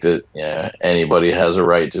think that anybody has a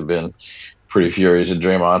right to have been pretty furious at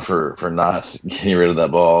Draymond for not getting rid of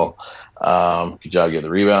that ball. Good job getting the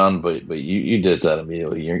rebound, but you did that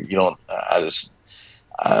immediately. You don't.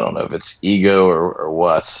 I don't know if it's ego or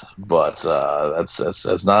what, but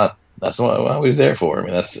that's not what he's there for. I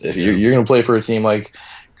mean, that's if you're going to play for a team like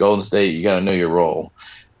Golden State, you got to know your role,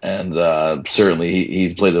 and certainly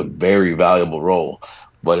he's played a very valuable role.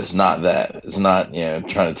 But it's not that. It's not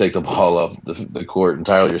trying to take the ball up the court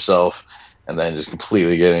entirely yourself, and then just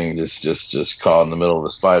completely getting just caught in the middle of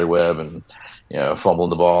a spider web and fumbling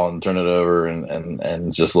the ball and turn it over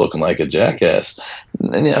and just looking like a jackass.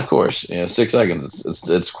 And of course, 6 seconds.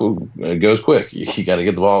 It's cool. It goes quick. You got to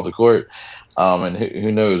get the ball off the court. And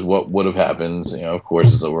who knows what would have happened? Of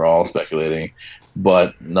course, as we're all speculating,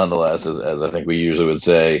 but nonetheless, as I think we usually would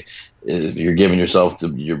say, if you're giving yourself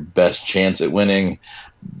your best chance at winning,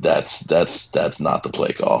 that's not the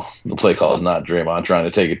play call. The play call is not Draymond trying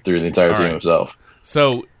to take it through the entire team himself.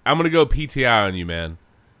 So I'm gonna go PTI on you, man.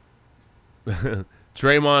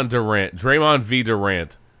 Draymond v.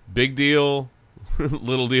 Durant. Big deal,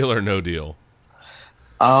 little deal, or no deal?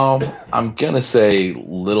 I'm gonna say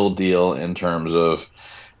little deal in terms of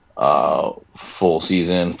full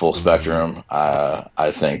season, full spectrum.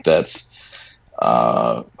 I think that's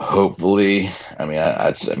hopefully. I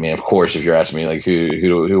mean, of course, if you're asking me like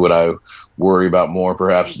who would I worry about more,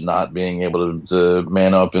 perhaps not being able to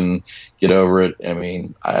man up and get over it. I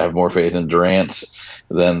mean, I have more faith in Durant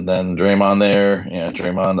than Draymond there.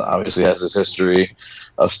 Draymond obviously has this history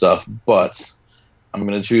of stuff, but I'm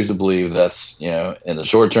going to choose to believe that's, in the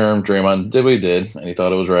short term, Draymond did what he did, and he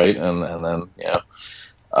thought it was right, and then,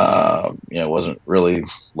 wasn't really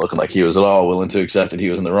looking like he was at all willing to accept that he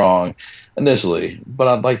was in the wrong initially. But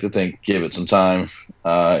I'd like to think, give it some time.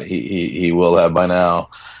 He will have by now.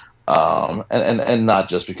 And not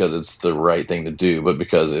just because it's the right thing to do, but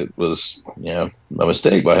because it was, a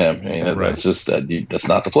mistake by him. I mean, Right. That's just that's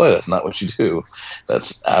not the play. That's not what you do.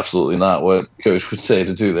 That's absolutely not what coach would say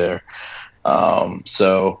to do there.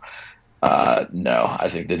 No, I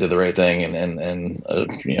think they did the right thing, and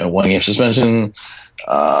 1 game suspension,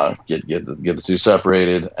 get the two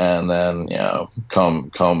separated, and then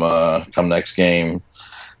come next game,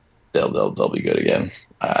 they'll be good again.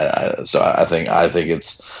 I think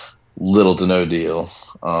it's little to no deal,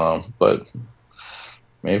 but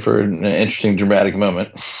maybe for an interesting dramatic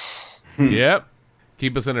moment. Yep,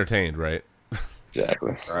 keep us entertained, right?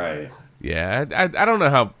 Exactly. Right. Yeah, I don't know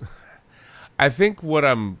how. I think what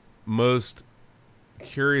I'm most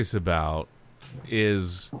curious about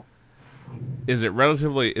is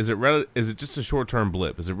it just a short-term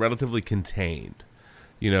blip? Is it relatively contained?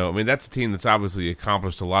 That's a team that's obviously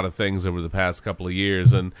accomplished a lot of things over the past couple of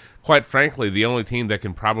years, and quite frankly, the only team that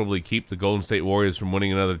can probably keep the Golden State Warriors from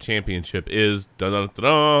winning another championship is the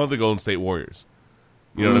Golden State Warriors.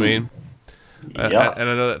 You know what I mean? Yeah. And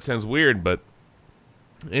I know that sounds weird, but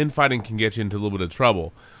infighting can get you into a little bit of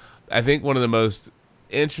trouble. I think one of the most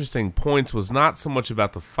interesting points was not so much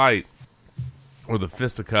about the fight or the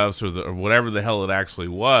fisticuffs or whatever the hell it actually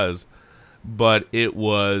was, but it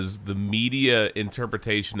was the media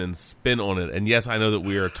interpretation and spin on it. And yes, I know that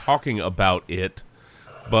we are talking about it,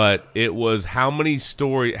 but it was how much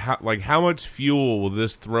fuel will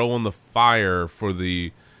this throw on the fire for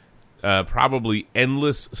the probably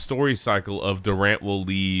endless story cycle of Durant will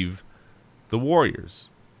leave the Warriors.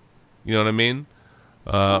 You know what I mean?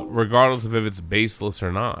 Regardless of if it's baseless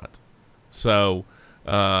or not. So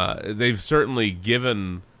they've certainly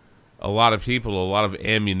given a lot of people a lot of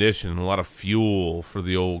ammunition, a lot of fuel for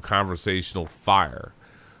the old conversational fire.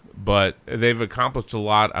 But they've accomplished a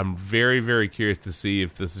lot. I'm very, very curious to see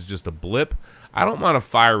if this is just a blip. I don't mind a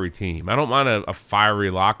fiery team. I don't mind a fiery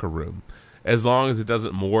locker room, as long as it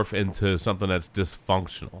doesn't morph into something that's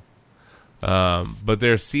dysfunctional. But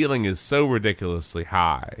their ceiling is so ridiculously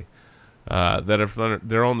high that if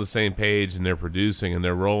they're on the same page and they're producing and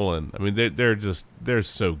they're rolling, I mean, they're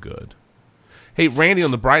so good. Hey, Randy,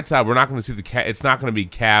 on the bright side, we're not going to see it's not going to be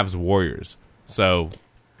Cavs Warriors. So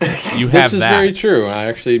you have this is that. very true. I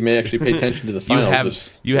may pay attention to the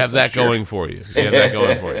finals. You have that going for you. You have that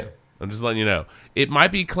going for you. I'm just letting you know. It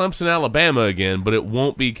might be Clemson, Alabama again, but it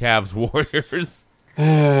won't be Cavs Warriors.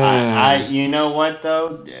 You know what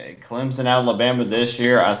though? Clemson, Alabama this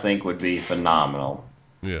year, I think would be phenomenal.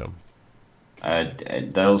 Yeah.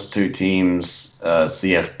 Those two teams,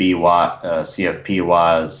 CFP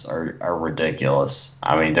wise, are ridiculous.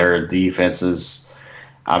 I mean, their defenses.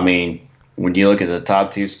 I mean, when you look at the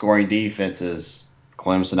top two scoring defenses,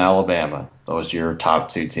 Clemson, Alabama, those are your top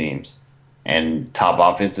two teams, and top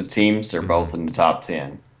offensive teams, they're both in the top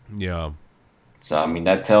 10. Yeah. So, I mean,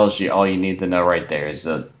 that tells you all you need to know right there is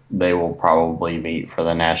that they will probably meet for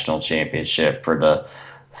the national championship for the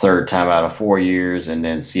third time out of 4 years, and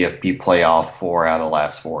then CFP playoff 4 out of the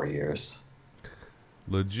last 4 years.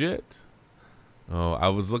 Legit. Oh, I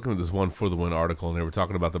was looking at this one for the win article, and they were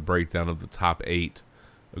talking about the breakdown of the top 8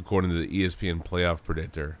 according to the ESPN playoff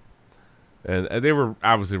predictor. And they were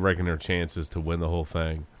obviously ranking their chances to win the whole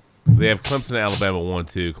thing. They have Clemson and Alabama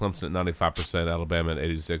 1-2. Clemson at 95%, Alabama at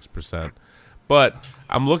 86%. But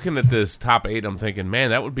I'm looking at this top 8, I'm thinking, man,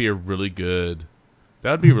 that would be a really good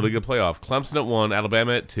playoff. Clemson at 1,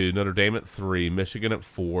 Alabama at 2, Notre Dame at 3, Michigan at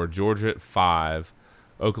 4, Georgia at 5,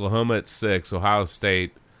 Oklahoma at 6, Ohio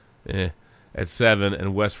State at 7,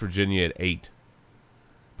 and West Virginia at 8.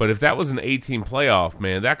 But if that was an 18 playoff,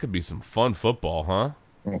 man, that could be some fun football, huh?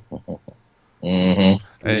 Mm-hmm.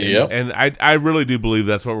 And I really do believe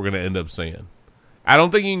that's what we're going to end up seeing. I don't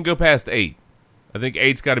think you can go past 8. I think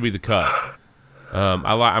 8's got to be the cut.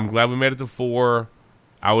 I'm glad we made it to 4.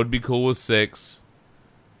 I would be cool with 6,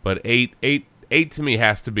 but 8 to me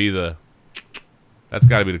has to be that's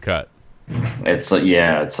got to be the cut. It's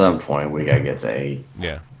at some point we got to get to 8.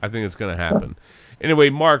 Yeah, I think it's going to happen.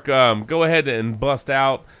 Anyway, Mark, go ahead and bust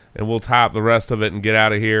out, and we'll top the rest of it and get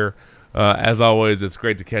out of here. As always, it's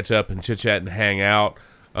great to catch up and chit-chat and hang out.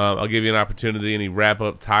 I'll give you an opportunity, any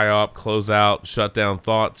wrap-up, tie-up, close-out, shut-down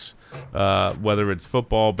thoughts, whether it's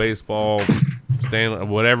football, baseball,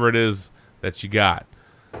 whatever it is that you got.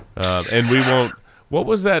 And we won't – what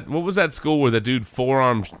was that school where that dude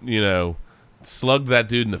forearm, slugged that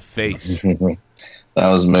dude in the face? That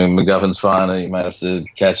was McGuffin's fine. You might have to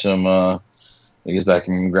catch him he gets back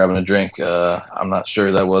and grabbing a drink. I'm not sure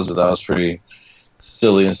who that was, but that was pretty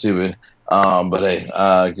silly and stupid. But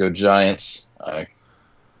hey, go Giants.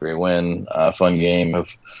 Great win. Fun game.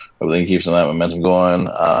 Hopefully keeps some of that momentum going.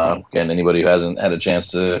 Again, anybody who hasn't had a chance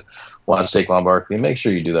to watch Saquon Barkley, make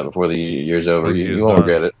sure you do that before the year's over. You won't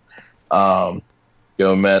regret it.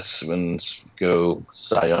 Go Mets and go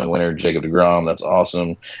Cy Young winner Jacob deGrom. That's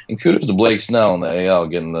awesome. And kudos to Blake Snell in the AL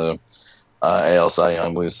getting the AL Cy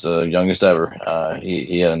Young. Was the youngest ever.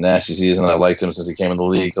 He had a nasty season. I liked him since he came in the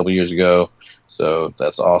league a couple years ago. So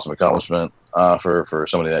that's an awesome accomplishment for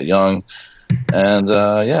somebody that young. And,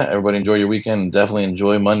 everybody enjoy your weekend. Definitely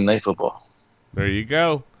enjoy Monday Night Football. There you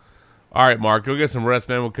go. All right, Mark, go get some rest,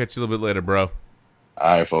 man. We'll catch you a little bit later, bro.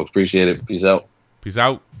 All right, folks. Appreciate it. Peace out. Peace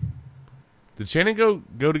out. Did Shannon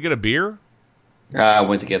go to get a beer? I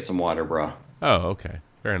went to get some water, bro. Oh, okay.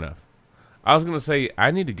 Fair enough. I was going to say,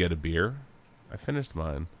 I need to get a beer. I finished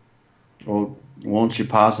mine. Well, won't you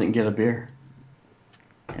pause it and get a beer?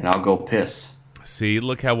 And I'll go piss. See,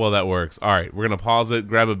 look how well that works. All right, we're going to pause it,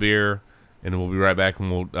 grab a beer, and we'll be right back,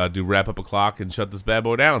 and we'll do wrap up a clock and shut this bad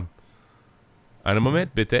boy down. Ein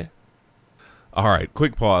Moment, bitte. All right,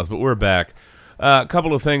 quick pause, but we're back. A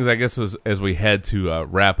couple of things, I guess, as we head to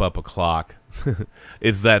wrap up a clock.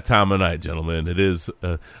 It's that time of night, gentlemen. It is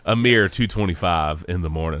a mere 2:25 in the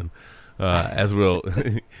morning. As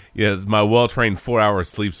my well-trained 4-hour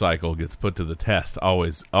sleep cycle gets put to the test.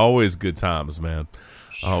 Always good times, man.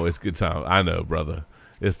 Always good time. I know, brother.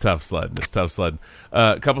 It's tough sledding.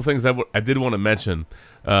 A couple things I did want to mention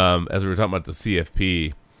as we were talking about the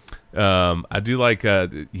CFP. I do like,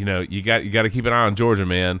 you got to keep an eye on Georgia,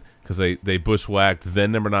 man, because they bushwhacked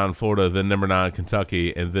then number 9 Florida, then number 9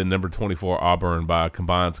 Kentucky, and then number 24 Auburn by a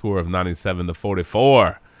combined score of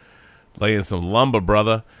 97-44. Laying some lumber,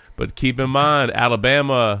 brother. But keep in mind,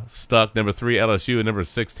 Alabama stuck number 3 LSU and number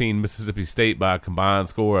 16 Mississippi State by a combined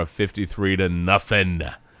score of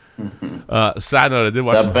 53-0. Side note, I did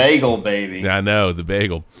watch the bagel, baby. Yeah, I know, the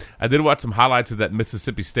bagel. I did watch some highlights of that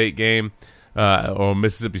Mississippi State game, or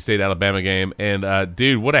Mississippi State-Alabama game. And,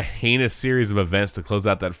 dude, what a heinous series of events to close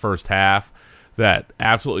out that first half. That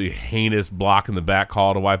absolutely heinous block in the back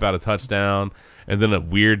call to wipe out a touchdown. And then a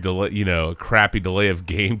weird delay, a crappy delay of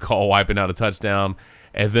game call wiping out a touchdown.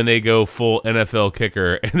 And then they go full NFL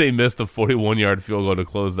kicker, and they missed a 41-yard field goal to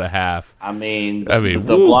close the half. The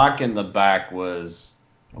block in the back was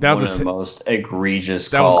one of the most egregious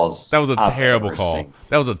calls. That was a terrible call.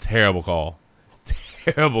 That was a terrible call.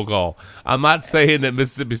 Terrible call. I'm not saying that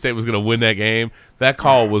Mississippi State was going to win that game. That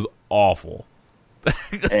call was awful.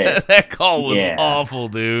 That call was awful,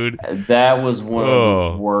 dude. That was one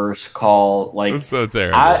of the worst calls. It's so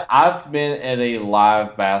terrible. I've been at a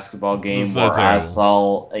live basketball game where I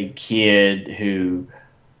saw a kid who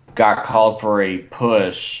got called for a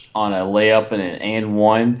push on a layup and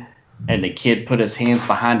one, and the kid put his hands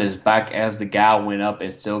behind his back as the guy went up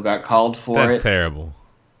and still got called for it. That's terrible.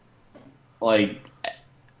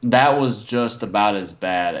 That was just about as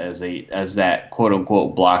bad as that quote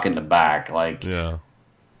unquote block in the back.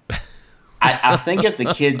 I think if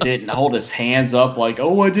the kid didn't hold his hands up like,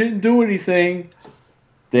 "Oh, I didn't do anything,"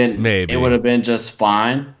 then maybe it would have been just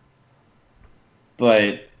fine.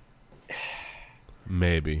 But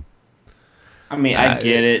maybe. I mean, I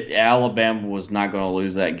get it. Alabama was not going to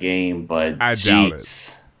lose that game, but I doubt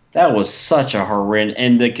it. That was such a horrendous.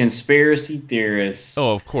 And the conspiracy theorists.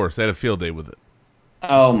 Oh, of course, they had a field day with it.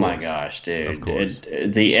 Oh my gosh, dude! Of course.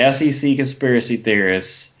 The SEC conspiracy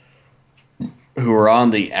theorists who are on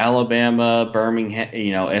the Alabama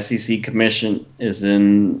Birmingham, SEC commission is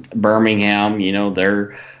in Birmingham.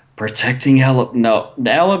 They're protecting Alabama. No,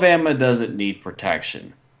 Alabama doesn't need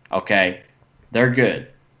protection. Okay, they're good.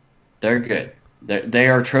 They're good. They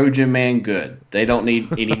are Trojan man good. They don't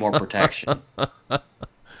need any more protection.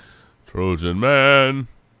 Trojan man.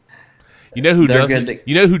 You know who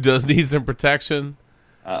does need some protection?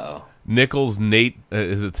 Uh-oh. Nichols Nate,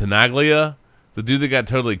 is it Tenaglia? The dude that got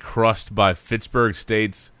totally crushed by Fitchburg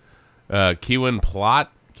State's Kewin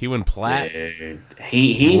Platt. Dude,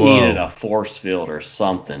 he needed a force field or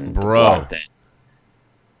something. Bro.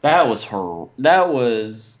 That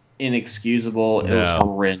was inexcusable. No. It was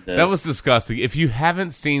horrendous. That was disgusting. If you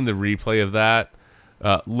haven't seen the replay of that,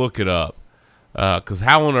 look it up. Because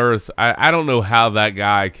how on earth, I don't know how that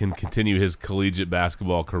guy can continue his collegiate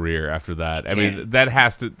basketball career after that. I mean,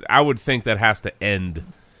 I would think that has to end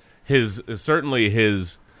certainly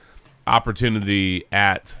his opportunity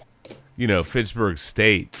at, Fitchburg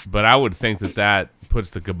State. But I would think that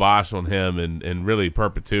puts the kibosh on him and really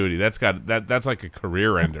perpetuity. That's like a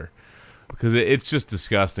career ender. Because it's just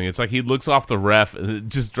disgusting. It's like he looks off the ref and it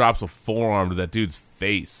just drops a forearm to that dude's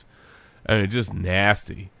face. I mean, just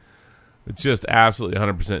nasty. It's just absolutely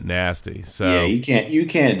 100% nasty. So yeah, you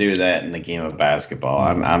can't do that in the game of basketball.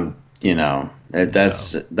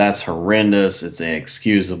 That's horrendous. It's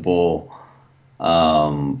inexcusable.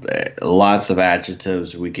 Lots of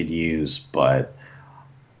adjectives we could use, but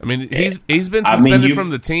I mean, he's been suspended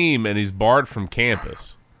from the team and he's barred from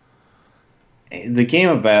campus. The game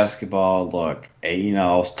of basketball, look,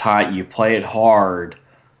 it's tight. You play it hard,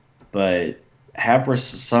 but have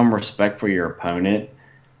some respect for your opponent.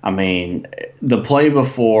 I mean, the play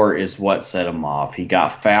before is what set him off. He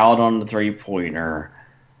got fouled on the three-pointer,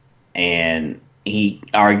 and he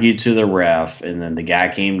argued to the ref, and then the guy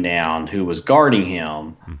came down who was guarding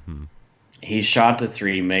him. Mm-hmm. He shot the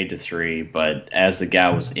three, made the three, but as the guy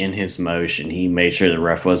was in his motion, he made sure the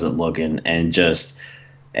ref wasn't looking, and just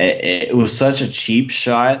it was such a cheap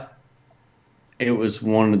shot. It was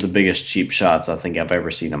one of the biggest cheap shots I think I've ever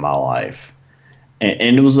seen in my life,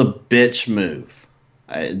 and it was a bitch move.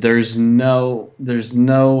 There's no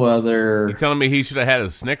other. You're telling me he should have had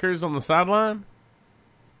his Snickers on the sideline?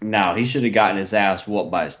 No, he should have gotten his ass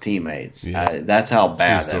whooped by his teammates. Yeah. That's how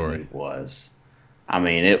bad that move was. I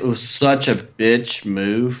mean, it was such a bitch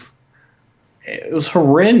move. It was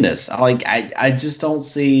horrendous. I just don't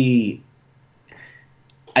see.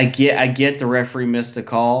 I get the referee missed the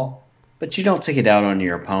call, but you don't take it out on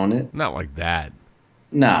your opponent. Not like that.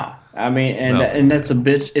 No, I mean, and that's a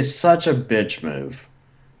bitch. It's such a bitch move.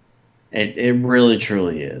 It really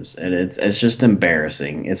truly is, and it's just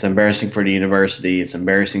embarrassing. It's embarrassing for the university. It's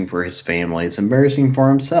embarrassing for his family. It's embarrassing for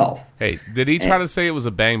himself. Hey, did he try to say it was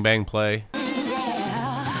a bang bang play?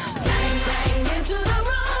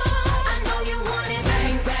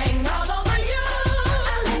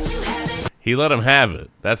 He let him have it.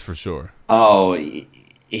 That's for sure. Oh,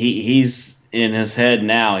 he's in his head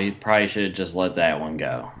now. He probably should have just let that one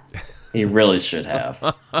go. He really should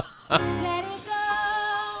have.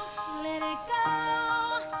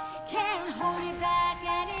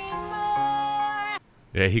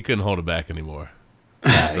 Yeah, he couldn't hold it back anymore.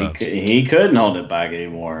 He couldn't hold it back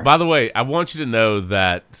anymore. By the way, I want you to know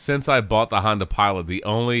that since I bought the Honda Pilot, the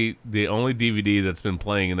only DVD that's been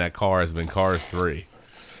playing in that car has been Cars 3.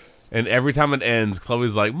 And every time it ends,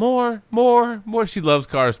 Chloe's like, more. She loves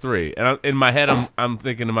Cars 3. And in my head, I'm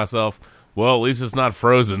thinking to myself, well, at least it's not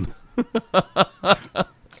Frozen.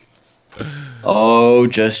 Oh,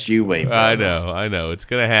 just you wait. Brother. I know. It's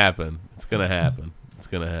going to happen.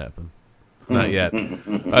 Not yet.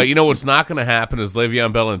 You know what's not going to happen is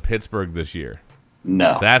Le'Veon Bell in Pittsburgh this year.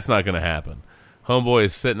 No. That's not going to happen. Homeboy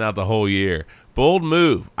is sitting out the whole year. Bold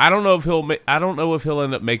move. I don't know if he'll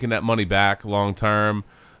end up making that money back long term.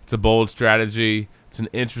 It's a bold strategy. It's an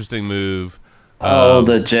interesting move.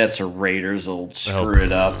 The Jets or Raiders will screw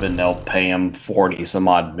it up, and they'll pay him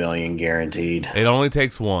 40-some-odd million guaranteed. It only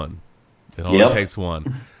takes one. Takes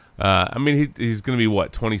one. I mean, he's going to be,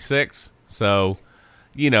 what, 26? So,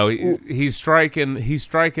 he's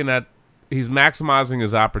maximizing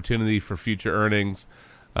his opportunity for future earnings.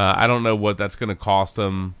 I don't know what that's going to cost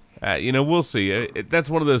him We'll see. That's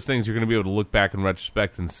one of those things you're going to be able to look back in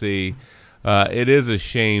retrospect and see. It is a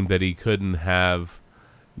shame that he couldn't have,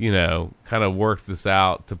 kind of worked this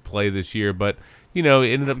out to play this year. But,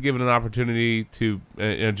 ended up giving an opportunity to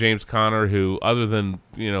James Conner, who, other than,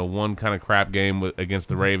 one kind of crap game against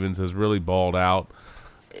the Ravens, has really balled out.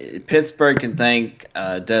 Pittsburgh can thank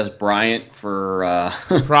Des Bryant for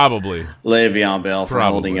probably Le'Veon Bell for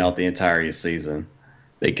holding out the entire season.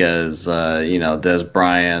 Because, Des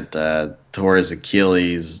Bryant tore his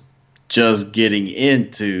Achilles just getting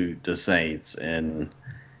into the Saints. And,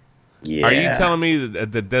 yeah. Are you telling me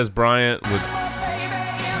that Des Bryant would,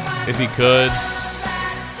 if he could,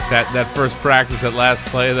 that first practice, that last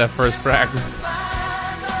play of that first practice?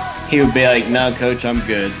 He would be like, no, Coach, I'm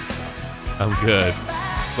good. I'm good.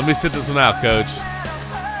 Let me sit this one out, Coach.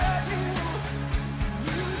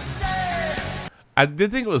 I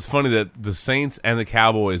did think it was funny that the Saints and the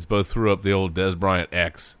Cowboys both threw up the old Des Bryant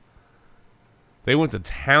X. They went to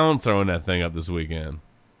town throwing that thing up this weekend.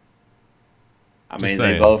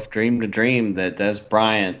 They both dreamed a dream that Des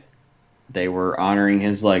Bryant, they were honoring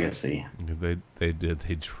his legacy. They did.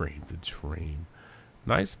 They dreamed the dream.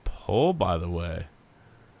 Nice pull, by the way.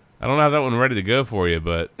 I don't have that one ready to go for you,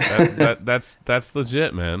 but that's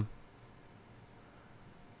legit, man.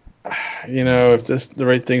 If the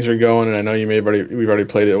right things are going, and I know we've already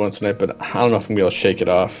played it once tonight, but I don't know if I'm gonna be able to shake it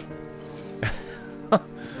off.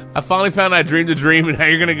 I finally found I dreamed a dream, and now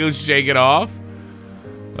you're gonna go shake it off.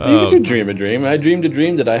 You could dream a dream. I dreamed a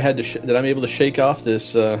dream that I had to that I'm able to shake off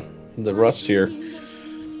this the rust here.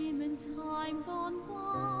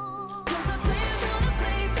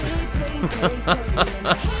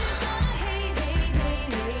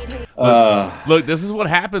 Look, this is what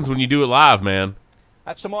happens when you do it live, man.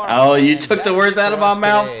 That's tomorrow. Oh, you took the words out of my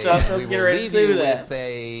mouth. Just let's get ready to do that.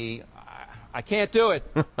 I can't do it.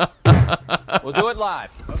 We'll do it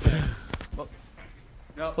live. Okay.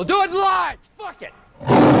 We'll do it live. Fuck it.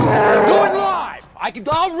 We'll do it live.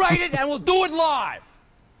 I'll write it and we'll do it live.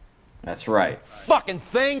 That's right. Fucking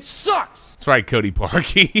thing sucks. That's right, Cody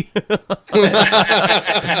Parkey.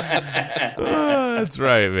 That's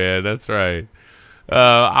right, man. That's right.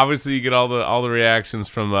 Obviously, you get all the reactions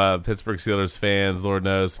from Pittsburgh Steelers fans. Lord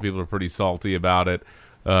knows, some people are pretty salty about it,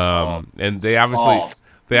 and they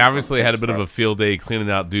obviously had a bit of a field day cleaning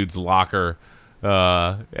out dude's locker,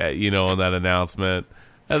 on that announcement.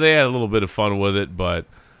 They had a little bit of fun with it, but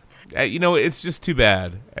it's just too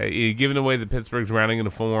bad. Given the way that Pittsburgh's rounding into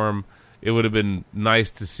form, it would have been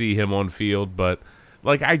nice to see him on field. But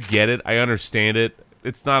I get it, I understand it.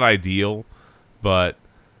 It's not ideal, but.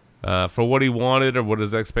 For what he wanted or what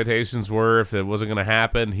his expectations were, if it wasn't going to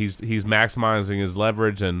happen, he's maximizing his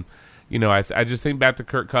leverage. And, I just think back to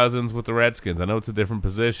Kirk Cousins with the Redskins. I know it's a different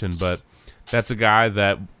position, but that's a guy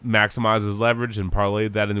that maximizes leverage and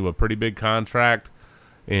parlayed that into a pretty big contract.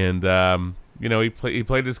 And, he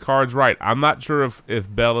played his cards right. I'm not sure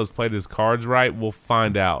if Bell has played his cards right. We'll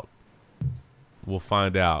find out. I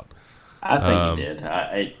think he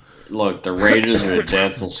did. Look, the Raiders or the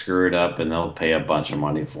Jets will screw it up, and they'll pay a bunch of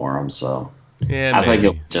money for him. So, yeah, I think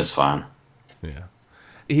he'll be just fine. Yeah,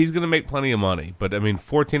 he's going to make plenty of money, but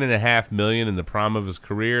 $14.5 million in the prime of his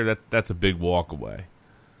career, that's a big walk away.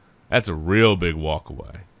 That's a real big walk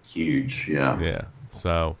away. Huge, yeah. Yeah.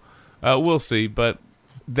 So, we'll see, but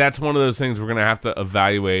that's one of those things we're going to have to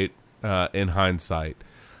evaluate in hindsight.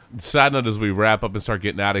 Side note, as we wrap up and start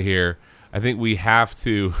getting out of here, I think we have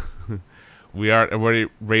to. We already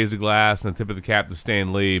raised a glass and a tip of the cap to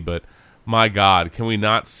Stan Lee, but my God, can we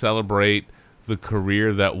not celebrate the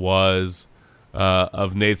career that was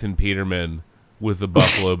of Nathan Peterman with the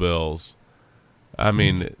Buffalo Bills? I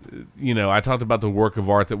mean, I talked about the work of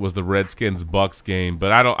art that was the Redskins-Bucks game,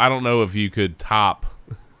 but I don't know if you could top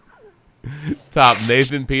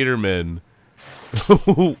Nathan Peterman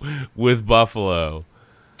with Buffalo.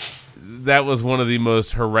 That was one of the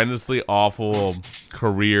most horrendously awful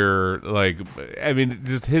career.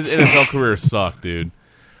 Just his NFL career sucked, dude.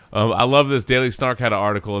 I love this. Daily Snark had an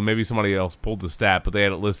article, and maybe somebody else pulled the stat, but they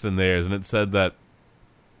had it listed in theirs, and it said that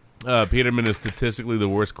Peterman is statistically the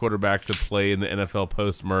worst quarterback to play in the NFL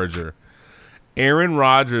post-merger. Aaron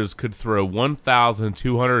Rodgers could throw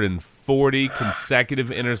 1,240 consecutive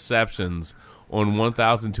interceptions on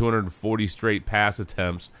 1,240 straight pass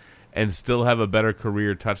attempts and still have a better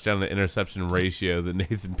career touchdown to interception ratio than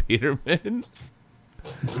Nathan Peterman.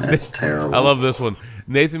 That's terrible. I love this one.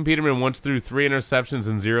 Nathan Peterman once threw 3 interceptions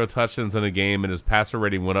and 0 touchdowns in a game, and his passer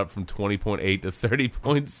rating went up from 20.8 to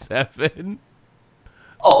 30.7.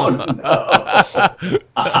 Oh,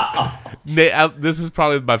 no. This is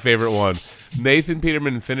probably my favorite one. Nathan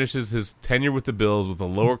Peterman finishes his tenure with the Bills with a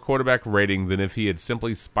lower quarterback rating than if he had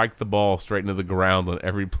simply spiked the ball straight into the ground on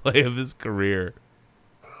every play of his career.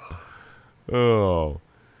 Oh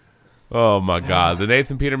my God. The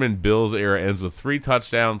Nathan Peterman Bills era ends with 3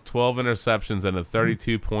 touchdowns, 12 interceptions, and a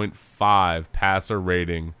 32.5 passer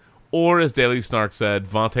rating. Or, as Daily Snark said,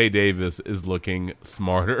 Vontae Davis is looking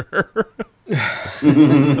smarter.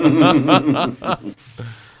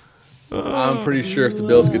 I'm pretty sure if the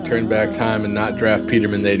Bills could turn back time and not draft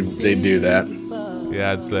Peterman, they'd do that.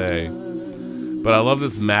 Yeah, I'd say. But I love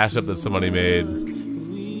this mashup that somebody made.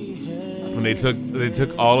 And they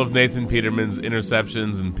took all of Nathan Peterman's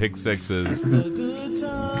interceptions and pick sixes,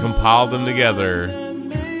 compiled them together,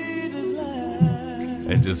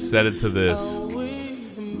 and just set it to this.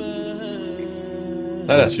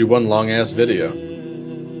 That has to be one long ass video.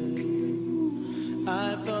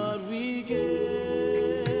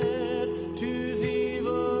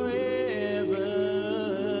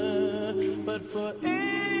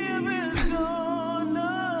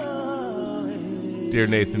 Dear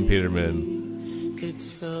Nathan Peterman,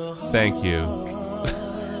 thank you.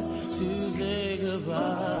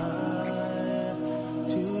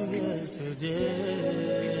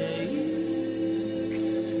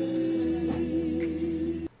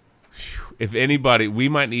 If anybody, we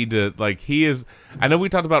might need to, like, he is, I know we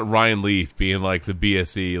talked about Ryan Leaf being like the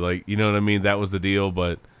BSE, like, you know what I mean? That was the deal,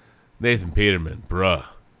 but Nathan Peterman, bruh.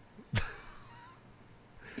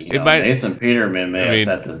 Nathan Peterman may have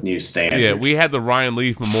set this new standard. Yeah, we had the Ryan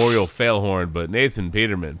Leaf Memorial Failhorn, but Nathan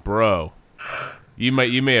Peterman, bro, you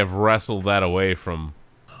may have wrestled that away from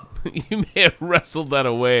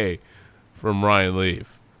Ryan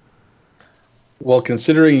Leaf. Well,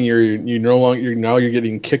 considering you're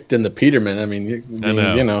getting kicked in the Peterman. I mean, you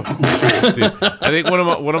know. Dude, I think one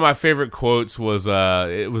of my favorite quotes was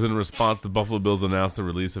it was in response to the Buffalo Bills announced the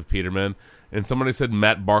release of Peterman. And somebody said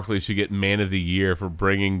Matt Barkley should get Man of the Year for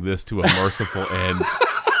bringing this to a merciful end.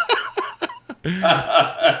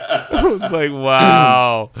 I was like,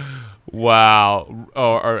 wow.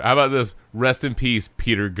 Or how about this? Rest in peace,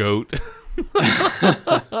 Peter Goat.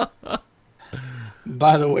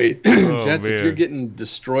 By the way, Jets, if you're getting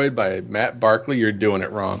destroyed by Matt Barkley, you're doing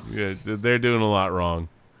it wrong. Yeah, they're doing a lot wrong.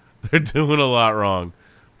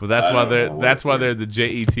 But that's why they're the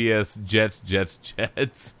JETS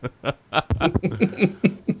Jets.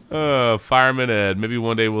 Fireman Ed. Maybe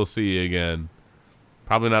one day we'll see you again.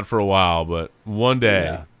 Probably not for a while, but one day.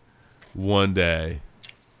 Yeah. One day.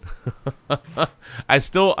 I'm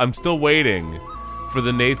still waiting for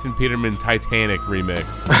the Nathan Peterman Titanic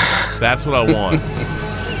remix. That's what I want.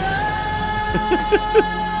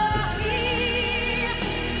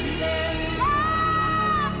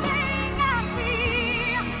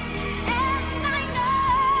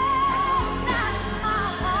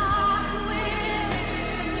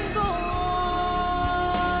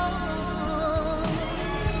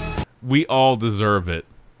 We all deserve it.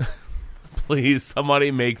 Please,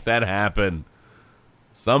 somebody make that happen.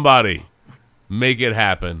 Somebody make it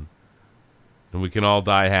happen. And we can all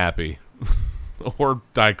die happy. Or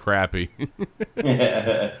die crappy.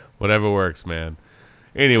 Whatever works, man.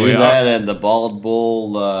 Anyway. Do that and the Bald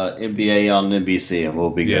Bull NBA on NBC, and we'll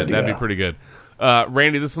be good. Yeah, that'd be pretty good.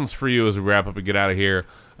 Randy, this one's for you as we wrap up and get out of here.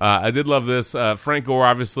 I did love this. Frank Gore,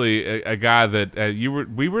 obviously, a guy that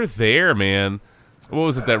we were there, man. What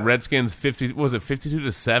was it? That Redskins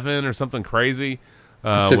 52-7 or something crazy?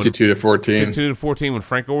 52-14. 52-14 when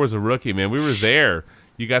Frank Gore was a rookie, man. We were there.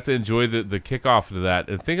 You got to enjoy the kickoff to that,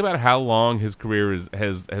 and think about how long his career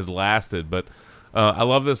has lasted. But I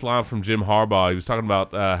love this line from Jim Harbaugh. He was talking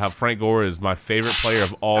about how Frank Gore is my favorite player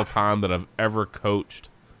of all time that I've ever coached.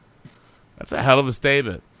 That's a hell of a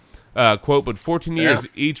statement. Quote, but 14 years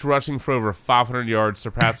each rushing for over 500 yards,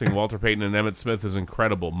 surpassing Walter Payton and Emmitt Smith is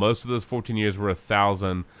incredible. Most of those 14 years were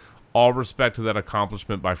 1,000. All respect to that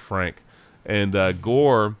accomplishment by Frank. And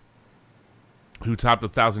Gore, who topped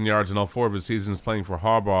 1,000 yards in all 4 of his seasons playing for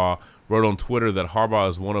Harbaugh, wrote on Twitter that Harbaugh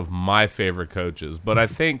is one of my favorite coaches. But I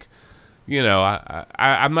think,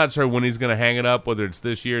 I'm not sure when he's going to hang it up, whether it's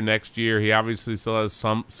this year, next year. He obviously still has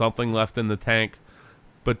something left in the tank.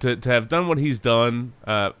 But to have done what he's done,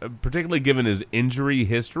 particularly given his injury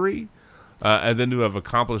history, and then to have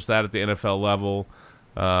accomplished that at the NFL level,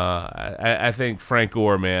 I think Frank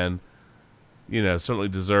Gore, man, certainly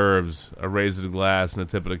deserves a raise of the glass and a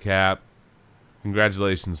tip of the cap.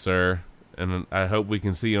 Congratulations, sir. And I hope we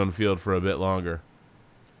can see you on the field for a bit longer.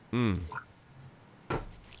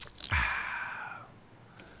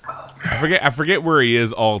 I forget where he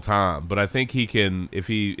is all time, but I think he can, if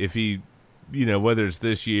he whether it's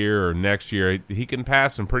this year or next year, he can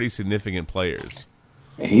pass some pretty significant players.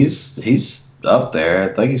 He's up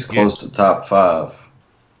there. I think he's close to top 5.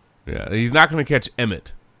 Yeah, he's not going to catch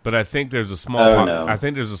Emmett, but I think there's a small. I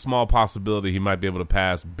think there's a small possibility he might be able to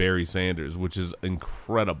pass Barry Sanders, which is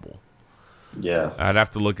incredible. Yeah, I'd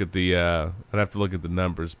have to look at the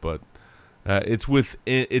numbers, but it's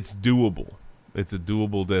doable. It's a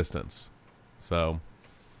doable distance. So,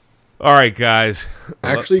 all right, guys.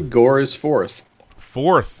 Actually, Gore is 4th.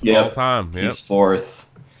 4th all time. Yep. He's 4th.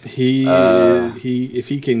 He if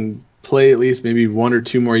he can play at least maybe 1 or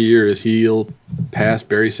 2 more years, he'll pass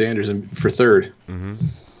Barry Sanders for 3rd.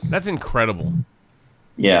 Mm-hmm. That's incredible.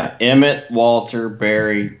 Yeah, Emmett, Walter,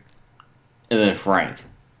 Barry, and then Frank.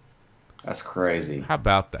 That's crazy. How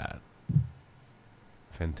about that?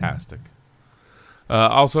 Fantastic.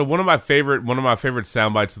 Also, one of my favorite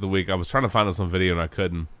sound bites of the week. I was trying to find it on video and I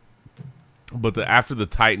couldn't. But after the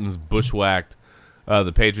Titans bushwhacked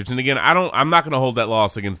the Patriots, and again, I'm not going to hold that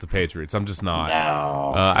loss against the Patriots. I'm just not.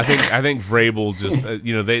 No. I think Vrabel just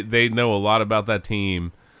they know a lot about that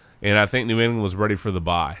team, and I think New England was ready for the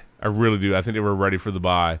bye. I really do. I think they were ready for the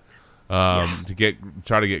bye to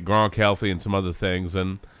try to get Gronk healthy and some other things.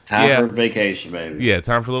 And time for vacation, baby. Yeah,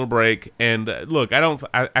 time for a little break. And look,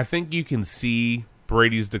 I think you can see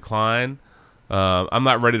Brady's decline. I'm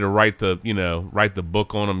not ready to write the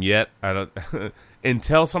book on him yet. I don't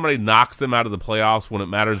until somebody knocks them out of the playoffs when it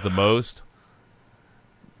matters the most.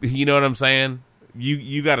 You know what I'm saying?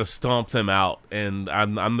 You got to stomp them out, and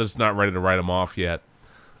I'm just not ready to write them off yet.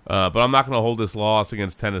 But I'm not going to hold this loss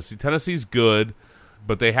against Tennessee. Tennessee's good,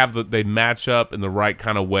 but they match up in the right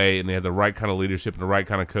kind of way, and they had the right kind of leadership and the right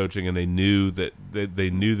kind of coaching, and they knew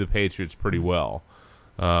the Patriots pretty well.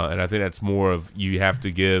 And I think that's more of you have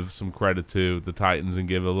to give some credit to the Titans and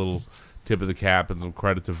give a little tip of the cap and some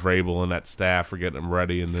credit to Vrabel and that staff for getting them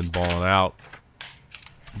ready and then balling out.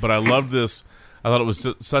 But I love this. I thought it was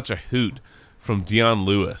such a hoot from Dion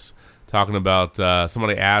Lewis talking about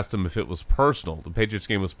somebody asked him if it was personal. The Patriots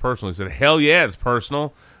game was personal. He said, hell yeah, it's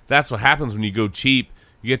personal. That's what happens when you go cheap.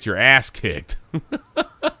 You get your ass kicked.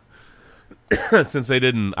 Since they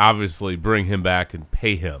didn't obviously bring him back and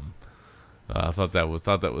pay him. I thought that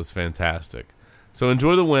was fantastic. So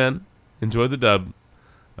enjoy the win, enjoy the dub.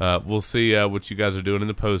 We'll see what you guys are doing in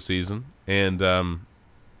the postseason. And I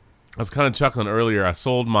was kind of chuckling earlier. I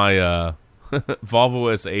sold my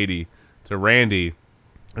Volvo S80 to Randy,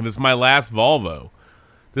 and it's my last Volvo.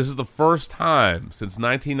 This is the first time since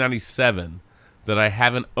 1997 that I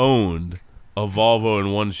haven't owned a Volvo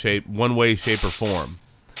in one way, shape, or form.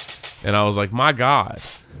 And I was like, my God,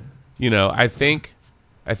 I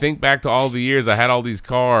think back to all the years I had all these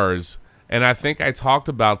cars, and I think I talked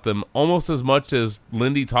about them almost as much as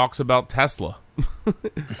Lindy talks about Tesla.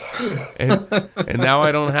 and now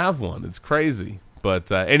I don't have one. It's crazy.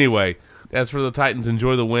 But anyway, as for the Titans,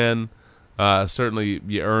 enjoy the win. Certainly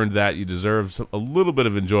you earned that. You deserve a little bit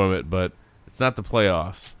of enjoyment, but it's not the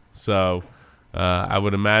playoffs. So I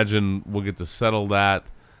would imagine we'll get to settle that.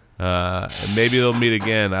 And maybe they'll meet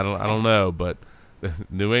again. I don't know. But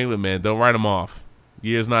New England, man, don't write them off.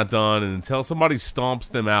 Year's not done, and until somebody stomps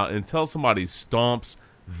them out,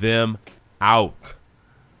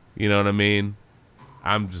 you know what I mean?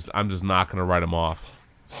 I'm just not going to write them off.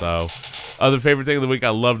 So, other favorite thing of the week, I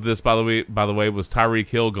loved this, by the way, was Tyreek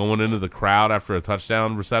Hill going into the crowd after a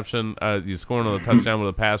touchdown reception. You scoring on a touchdown with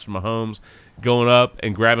a pass from Mahomes, going up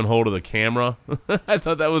and grabbing hold of the camera. I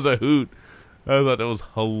thought that was a hoot. I thought that was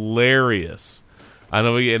hilarious. I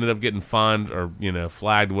know he ended up getting fined or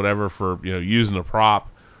flagged, whatever, for using a prop,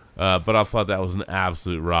 but I thought that was an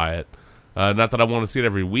absolute riot. Not that I want to see it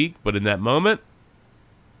every week, but in that moment,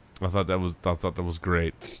 I thought that was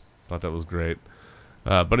great.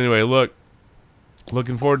 But anyway,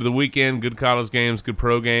 looking forward to the weekend. Good college games, good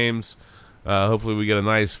pro games. Hopefully, we get a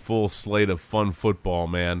nice full slate of fun football,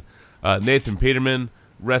 man. Nathan Peterman,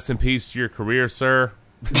 rest in peace to your career, sir.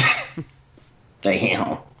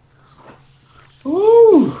 Damn.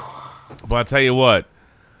 Woo. But I tell you what,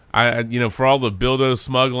 for all the Bildo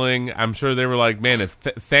smuggling, I'm sure they were like, man, if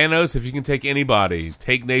Thanos, if you can take anybody,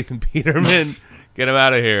 take Nathan Peterman, get him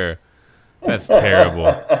out of here. That's terrible.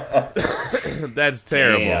 That's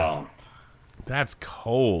terrible. Damn. That's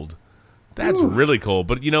cold. That's really cold.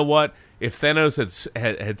 But you know what? If Thanos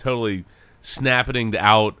had totally snapping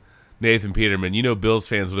out Nathan Peterman, Bills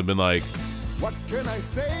fans would have been like, what can I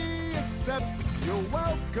say except you're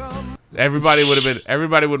welcome? Everybody would have been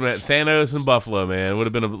at Thanos and Buffalo, man. It would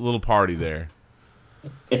have been a little party there.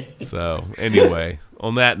 So, anyway,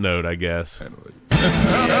 on that note, I guess.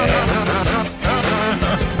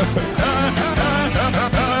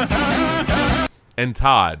 And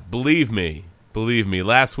Todd, believe me,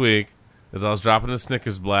 last week, as I was dropping the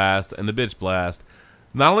Snickers blast and the bitch blast,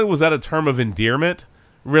 Not only was that a term of endearment,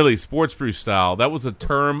 really, Sports Brew style, that was a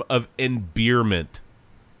term of endearment.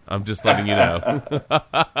 I'm just letting you know.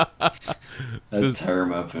 A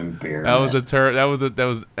term of endearment. That was a term. That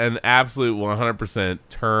was an absolute 100%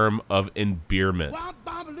 term of endearment.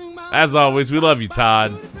 As always, we love you,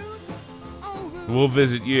 Todd. We'll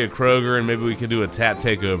visit you at Kroger, and maybe we can do a tap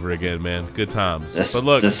takeover again, man. Good times. But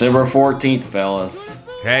look, December 14th, fellas.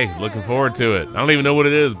 Hey, looking forward to it. I don't even know what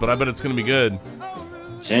it is, but I bet it's going to be good.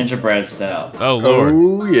 Gingerbread stout. Oh Lord.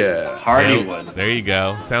 Oh yeah. Hardywood. There you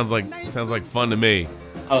go. Sounds like fun to me.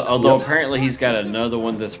 Although apparently he's got another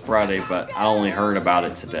one this Friday, but I only heard about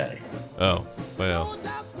it today. Oh well.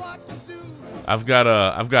 I've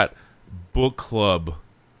got book club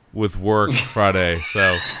with work Friday,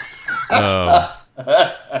 so.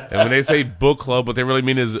 And when they say book club, what they really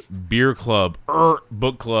mean is beer club,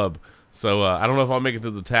 book club. So I don't know if I'll make it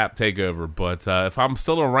to the tap takeover, but if I'm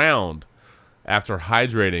still around after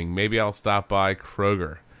hydrating, maybe I'll stop by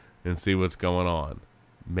Kroger and see what's going on.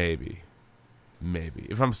 Maybe.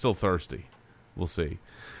 If I'm still thirsty, we'll see.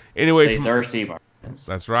 Anyway, stay thirsty, my friends.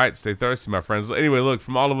 That's right. Stay thirsty, my friends. Anyway, look,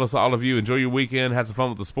 from all of us, all of you, enjoy your weekend. Have some fun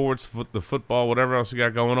with the sports, the football, whatever else you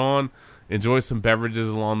got going on. Enjoy some beverages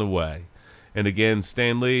along the way. And again,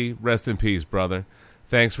 Stan Lee, rest in peace, brother.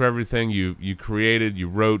 Thanks for everything you created, you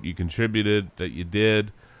wrote, you contributed, that you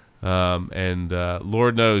did. And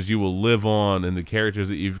Lord knows you will live on in the characters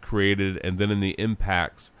that you've created and then in the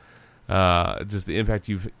impacts. Just the impact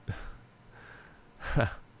you've...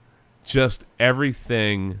 just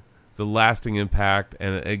everything, the lasting impact.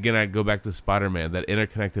 And again, I go back to Spider-Man, that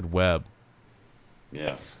interconnected web.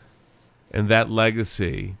 Yeah. And that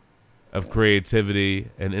legacy of creativity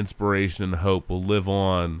and inspiration and hope will live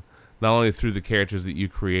on not only through the characters that you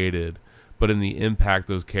created, but in the impact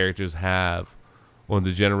those characters have on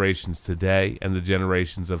the generations today and the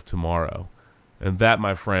generations of tomorrow. And that,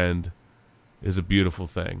 my friend, is a beautiful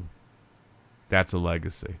thing. That's a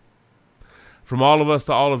legacy. From all of us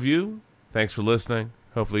to all of you, thanks for listening.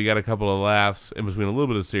 Hopefully you got a couple of laughs in between a little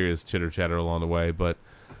bit of serious chitter-chatter along the way. But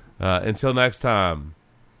until next time,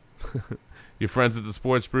 your friends at the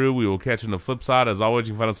Sports Brew, we will catch you on the flip side. As always,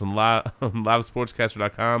 you can find us on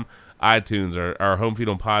livesportscaster.com, iTunes, our home feed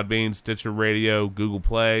on Podbean, Stitcher Radio, Google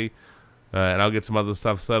Play, and I'll get some other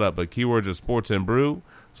stuff set up. But keywords are sports and brew.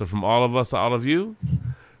 So from all of us to all of you,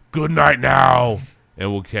 good night now.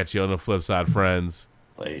 And we'll catch you on the flip side, friends.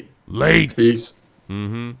 Late. Peace.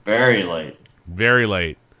 Mm-hmm. Very late. Very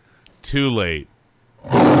late. Too late.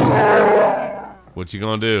 What you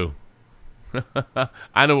gonna do?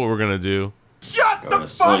 I know what we're gonna do. Shut the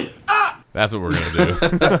fuck up! That's what we're gonna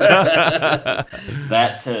do.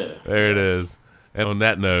 That too. There it is. And on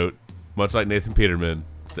that note, much like Nathan Peterman,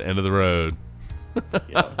 it's the end of the road.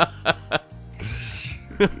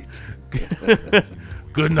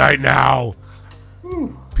 Good night now.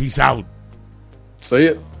 Peace out. See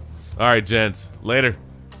ya. All right, gents. Later.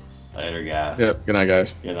 Later, guys. Yep. Good night,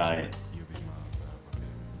 guys. Good night.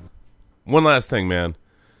 One last thing, man.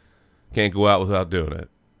 Can't go out without doing it.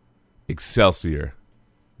 Excelsior.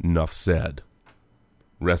 Nuff said.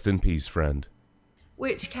 Rest in peace, friend.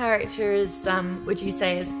 Which character is, would you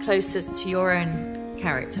say, is closest to your own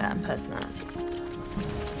character and personality?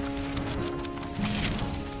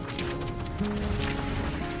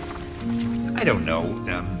 I don't know.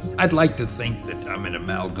 I'd like to think that I'm an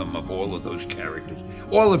amalgam of all of those characters.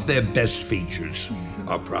 All of their best features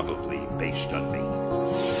are probably based on me.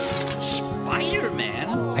 Spider-Man?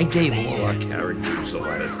 I gave all our characters a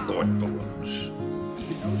lot of thought balloons.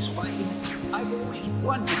 You know, Spidey, I've always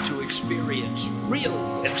wanted to experience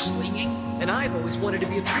real web slinging. And I've always wanted to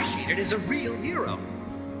be appreciated as a real hero.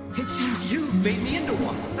 It seems you've made me into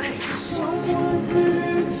one. Thanks.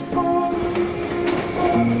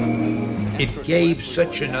 It gave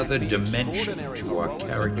such another dimension to our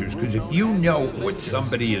characters, because if you know what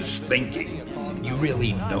somebody is thinking, you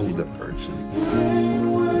really know the person.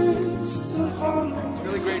 It's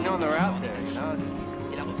really great knowing they're out there,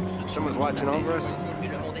 you know? Someone's watching over us.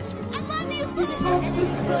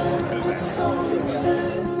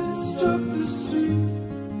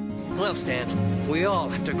 Well, Stan, we all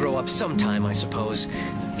have to grow up sometime, I suppose.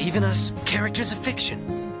 Even us characters of fiction.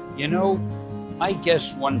 You know, I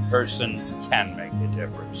guess one person can make a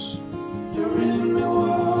difference.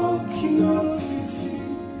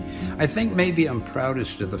 I think maybe I'm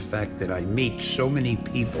proudest of the fact that I meet so many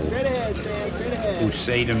people who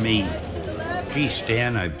say to me, "Gee,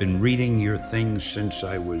 Stan, I've been reading your things since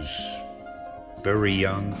I was very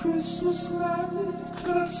young." To the middle,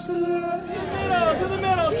 Stan, to the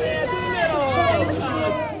middle!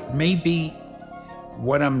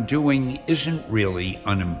 what I'm doing isn't really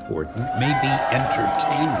unimportant. Maybe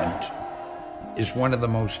entertainment is one of the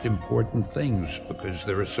most important things, because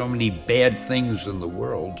there are so many bad things in the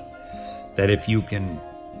world that if you can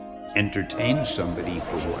entertain somebody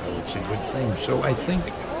for a while, it's a good thing. So I think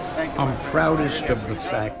I'm proudest of the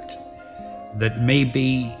fact that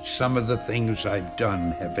maybe some of the things I've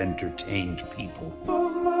done have entertained people.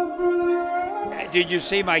 Did you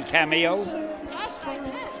see my cameo?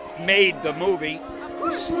 Made the movie.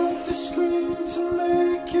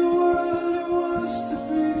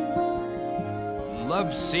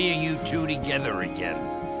 Love seeing you two together again.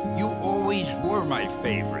 You always were my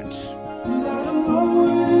favorites.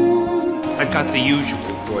 I've got the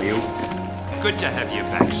usual for you. Good to have you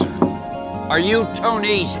back, sir. Are you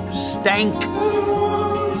Tony Stank?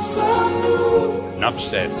 Enough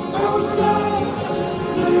said.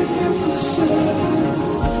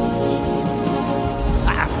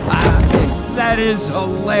 That is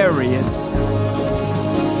hilarious.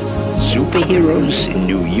 Superheroes in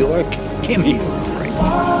New York? Give me a break.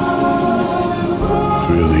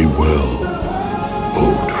 Fairly well,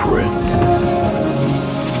 old friend.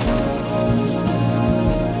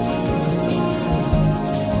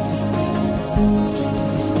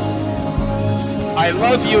 I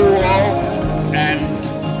love you all, and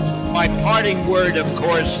my parting word, of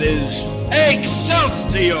course, is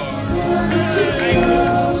Excelsior! Thank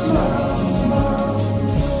you.